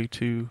good movie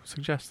to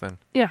suggest then.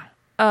 Yeah.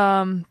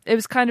 It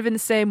was kind of in the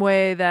same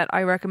way that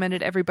I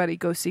recommended everybody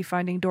go see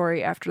Finding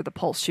Dory after the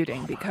Pulse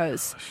shooting,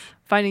 because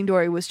Finding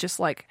Dory was just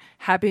like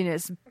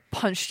happiness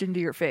punched into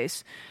your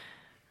face.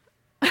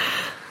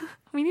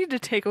 We need to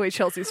take away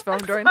Chelsea's phone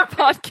during the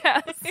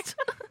podcast.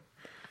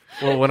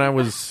 Well, when I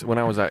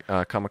was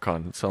at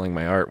Comic-Con selling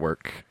my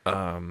artwork,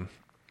 I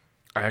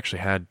actually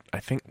had, I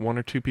think, 1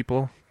 or 2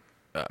 people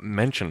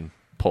mention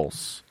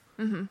Pulse.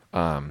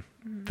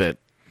 That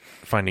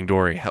Finding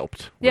Dory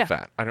helped with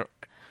that. I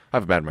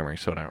have a bad memory,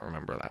 so I don't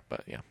remember that.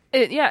 But yeah,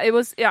 it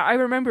was. I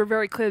remember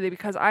very clearly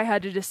because I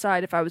had to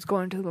decide if I was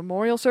going to the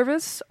memorial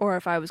service or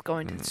if I was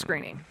going to the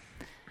screening.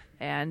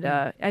 And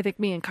I think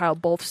me and Kyle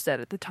both said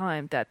at the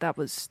time that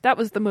was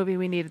the movie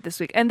we needed this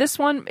week. And this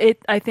one,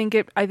 I think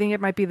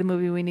it might be the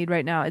movie we need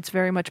right now. It's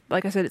very much,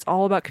 like I said, it's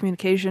all about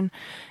communication.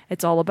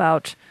 It's all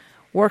about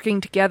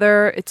working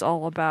together. It's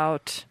all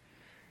about,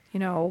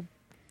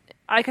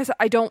 like I said,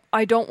 I don't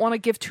want to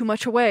give too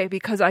much away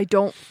because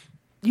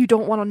you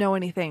don't want to know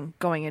anything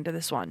going into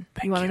this one.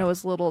 You want to know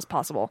as little as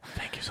possible.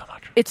 Thank you so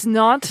much. It's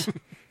not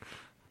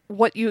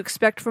what you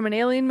expect from an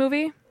alien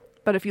movie.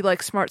 But if you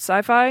like smart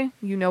sci-fi,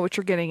 you know what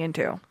you're getting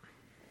into.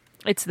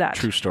 It's that.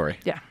 True story.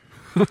 Yeah.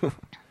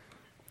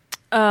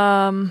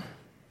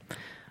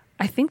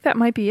 I think that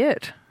might be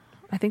it.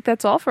 I think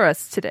that's all for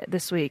us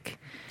this week.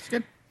 It's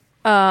good.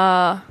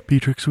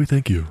 Beatrix, we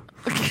thank you.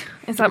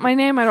 Is that my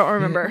name? I don't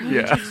remember.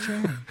 Yeah.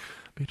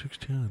 Beatrix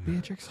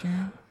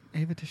Chan.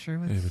 Ava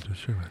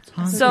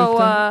Dershowitz.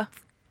 So,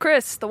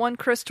 Chris, the one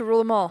Chris to rule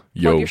them all.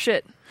 Yo. Plug your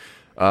shit.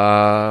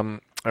 I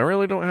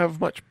really don't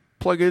have much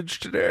pluggage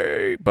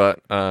today,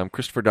 but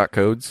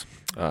Christopher.codes,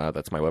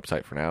 that's my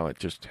website for now. It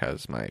just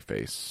has my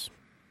face.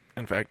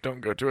 In fact,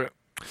 don't go to it.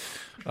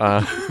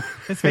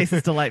 His face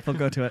is delightful.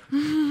 Go to it.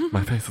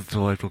 My face is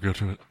delightful. Go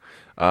to it.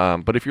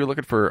 But if you're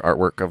looking for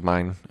artwork of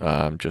mine,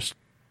 just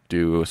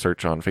do a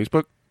search on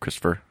Facebook,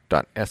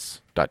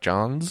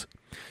 Christopher.s.johns,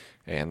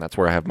 and that's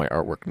where I have my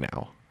artwork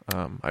now.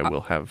 I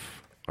will have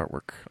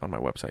artwork on my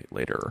website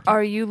later.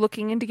 Are you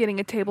looking into getting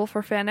a table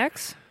for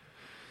FanX?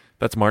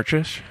 That's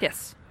Marchish?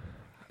 Yes.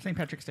 St.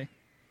 Patrick's Day.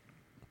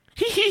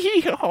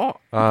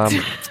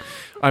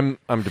 I'm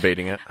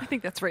debating it. I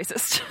think that's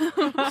racist.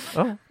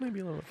 Oh, maybe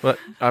a little. But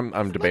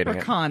I'm debating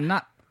Leprechaun,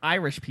 not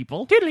Irish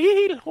people.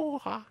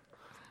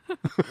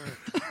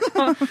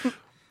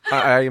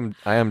 I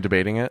am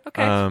debating it.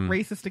 Okay.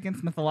 Racist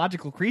against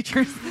mythological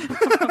creatures.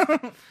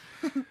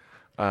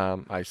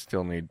 I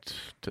still need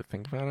to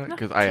think about it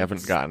because I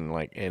haven't gotten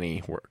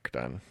any work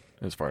done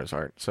as far as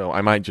art. So I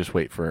might just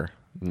wait for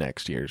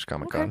next year's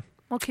Comic-Con. Okay.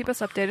 Well, keep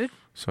us updated.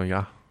 So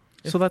yeah.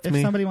 So that's if me.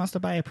 If somebody wants to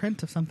buy a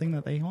print of something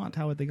that they want,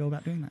 how would they go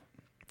about doing that?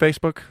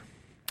 Facebook.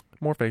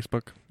 More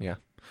Facebook. Yeah.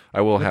 I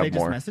will Would have they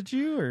more. just message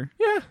you or?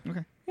 Yeah.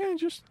 Okay. Yeah,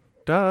 just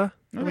duh.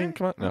 I mean,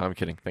 come on. No, I'm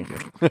kidding. Thank you.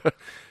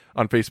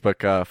 On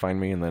Facebook, find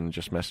me and then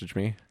just message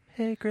me.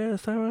 Hey,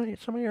 Chris, I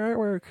want some of your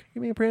artwork.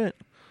 Give me a print.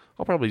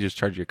 I'll probably just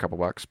charge you a couple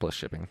bucks plus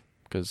shipping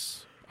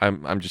because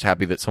I'm just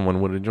happy that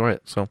someone would enjoy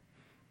it. So,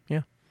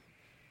 yeah.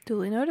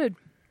 Duly noted.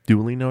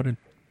 Duly noted.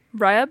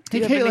 Ryab, do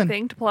you have Caitlin.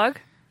 anything to plug?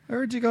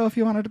 Where'd you go if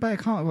you wanted to buy a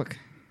comic book?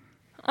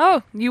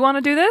 Oh, you want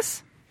to do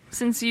this?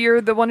 Since you're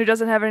the one who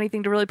doesn't have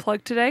anything to really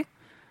plug today?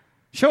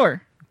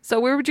 Sure. So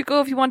where would you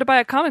go if you wanted to buy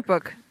a comic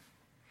book?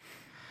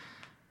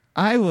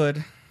 I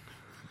would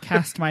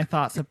cast my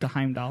thoughts up to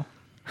Heimdall.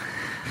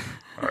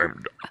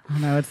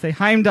 And I would say,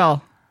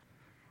 Heimdall,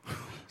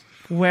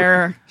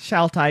 where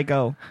shalt I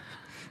go?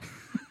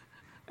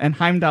 And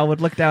Heimdall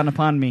would look down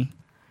upon me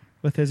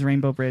with his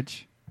rainbow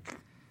bridge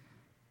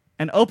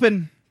and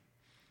open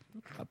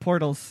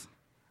portals.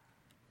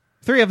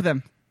 3 of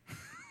them.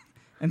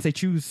 And say,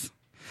 choose.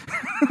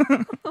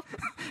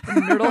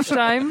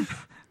 Nerdlstein.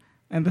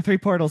 And the 3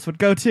 portals would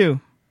go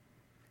to.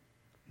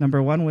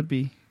 Number 1 would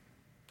be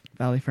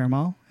Valley Fair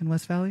Mall in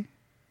West Valley.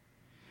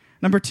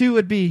 Number 2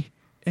 would be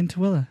in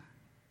Tooele.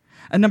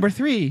 And number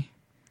 3,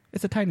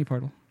 it's a tiny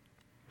portal.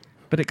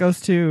 But it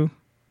goes to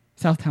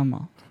Southtown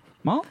Mall.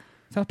 Mall?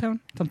 Southtown?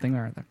 Something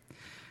or other.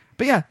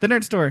 But yeah, the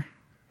nerd store.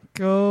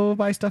 Go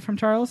buy stuff from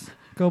Charles.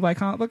 Go buy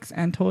comic books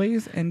and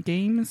toys and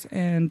games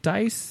and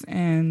dice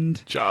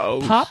and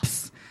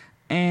pops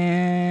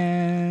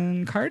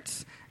and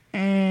cards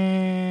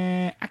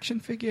and action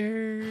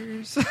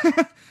figures.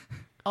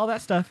 All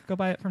that stuff. Go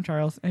buy it from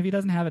Charles. And if he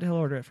doesn't have it, he'll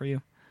order it for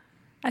you.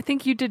 I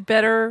think you did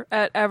better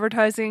at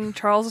advertising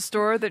Charles'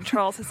 store than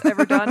Charles has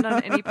ever done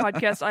on any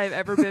podcast I have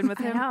ever been with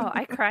him. I know.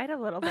 I cried a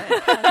little bit.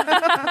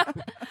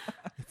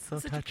 It's so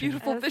Such touching.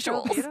 beautiful It was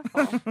so visuals.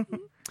 beautiful.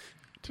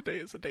 Today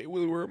is a day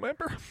we'll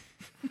remember.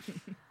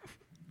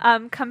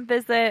 Come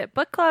visit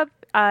book club,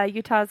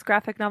 Utah's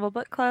graphic novel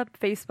book club,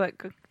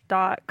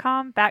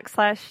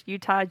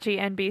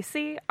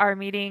 facebook.com/UtahGNBC. Our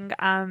meeting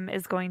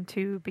is going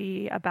to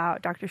be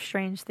about Doctor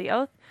Strange the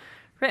Oath,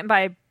 written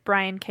by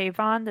Brian K.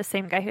 Vaughan, the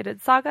same guy who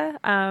did Saga.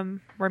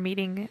 We're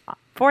meeting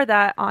for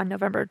that on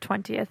November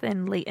 20th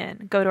in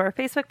Layton. Go to our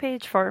Facebook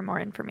page for more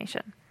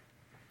information.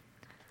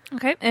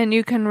 Okay, and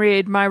you can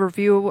read my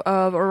review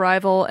of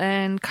Arrival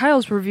and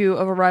Kyle's review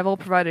of Arrival,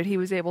 provided he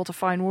was able to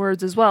find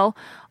words as well,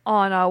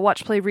 on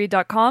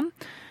watchplayread.com.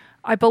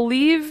 I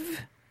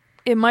believe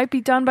it might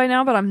be done by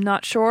now, but I'm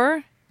not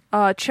sure.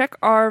 Check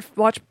our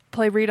Watch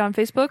Play Read on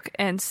Facebook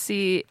and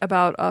see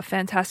about a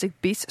Fantastic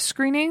Beasts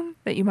screening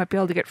that you might be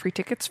able to get free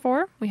tickets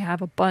for. We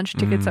have a bunch of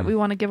tickets that we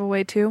want to give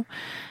away too.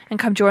 And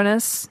come join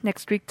us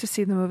next week to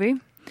see the movie.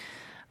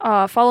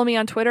 Follow me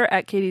on Twitter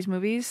at Katie's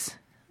Movies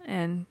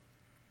and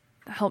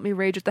help me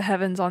rage at the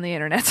heavens on the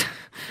internet.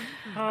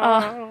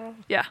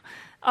 Yeah.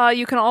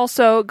 You can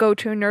also go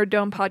to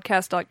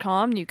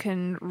nerddomepodcast.com. You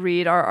can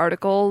read our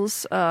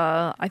articles.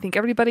 I think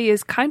everybody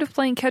is kind of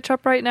playing catch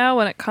up right now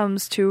when it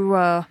comes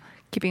to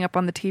keeping up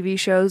on the TV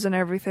shows and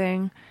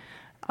everything.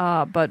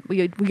 But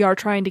we are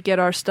trying to get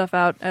our stuff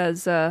out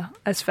as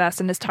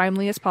fast and as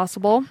timely as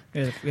possible.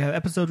 Yeah, we have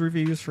episode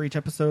reviews for each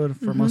episode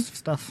for most of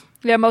stuff.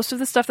 Yeah, most of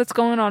the stuff that's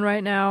going on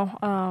right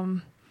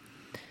now.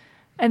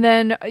 And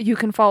then you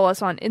can follow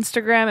us on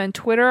Instagram and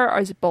Twitter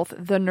as both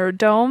The Nerd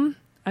Dome.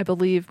 I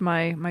believe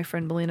my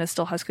friend Melina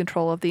still has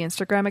control of the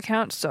Instagram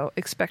account, so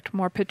expect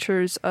more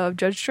pictures of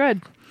Judge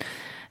Dredd.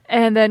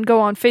 And then go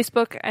on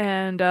Facebook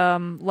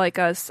and like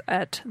us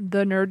at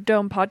The Nerd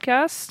Dome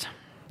Podcast.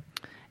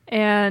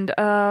 And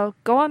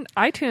go on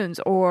iTunes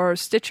or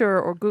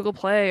Stitcher or Google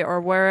Play or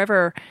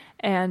wherever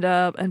and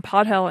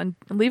Podhell and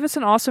leave us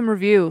an awesome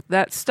review.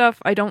 That stuff,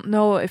 I don't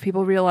know if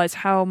people realize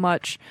how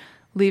much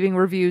leaving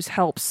reviews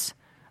helps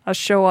us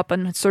show up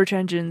in search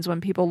engines when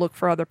people look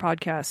for other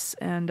podcasts.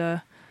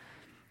 And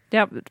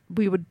yeah,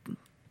 we would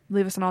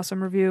leave us an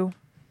awesome review.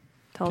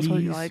 Tell us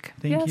what you like.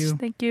 Thank you.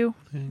 Thank you.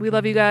 We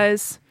love you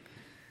guys.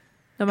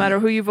 No matter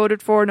who you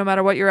voted for, no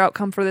matter what your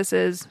outcome for this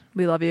is,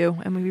 we love you,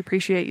 and we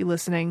appreciate you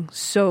listening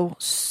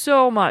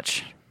so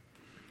much.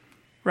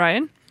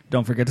 Ryan?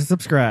 Don't forget to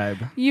subscribe.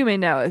 You may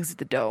now exit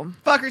the dome.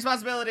 Fuck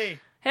responsibility!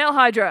 Hail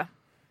Hydra!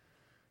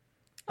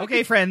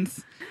 Okay,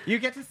 friends. You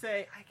get to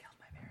say, I killed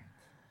my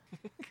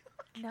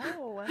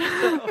parents.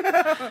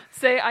 No.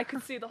 Say, I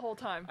could see the whole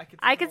time.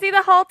 I can see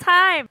the whole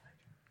time.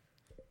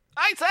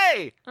 I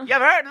say, you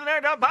ever heard of the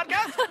Nerd Dome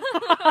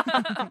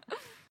podcast?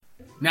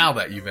 Now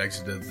that you've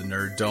exited the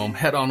Nerd Dome,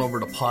 head on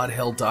over to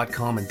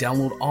podhell.com and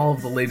download all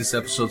of the latest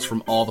episodes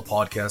from all the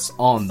podcasts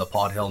on the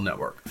Podhell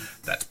Network.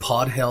 That's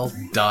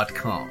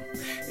podhell.com.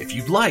 If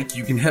you'd like,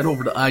 you can head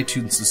over to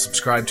iTunes and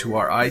subscribe to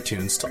our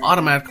iTunes to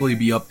automatically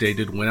be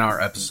updated when our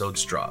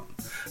episodes drop.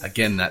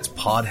 Again, that's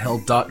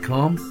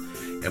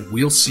podhell.com, and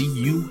we'll see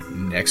you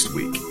next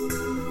week.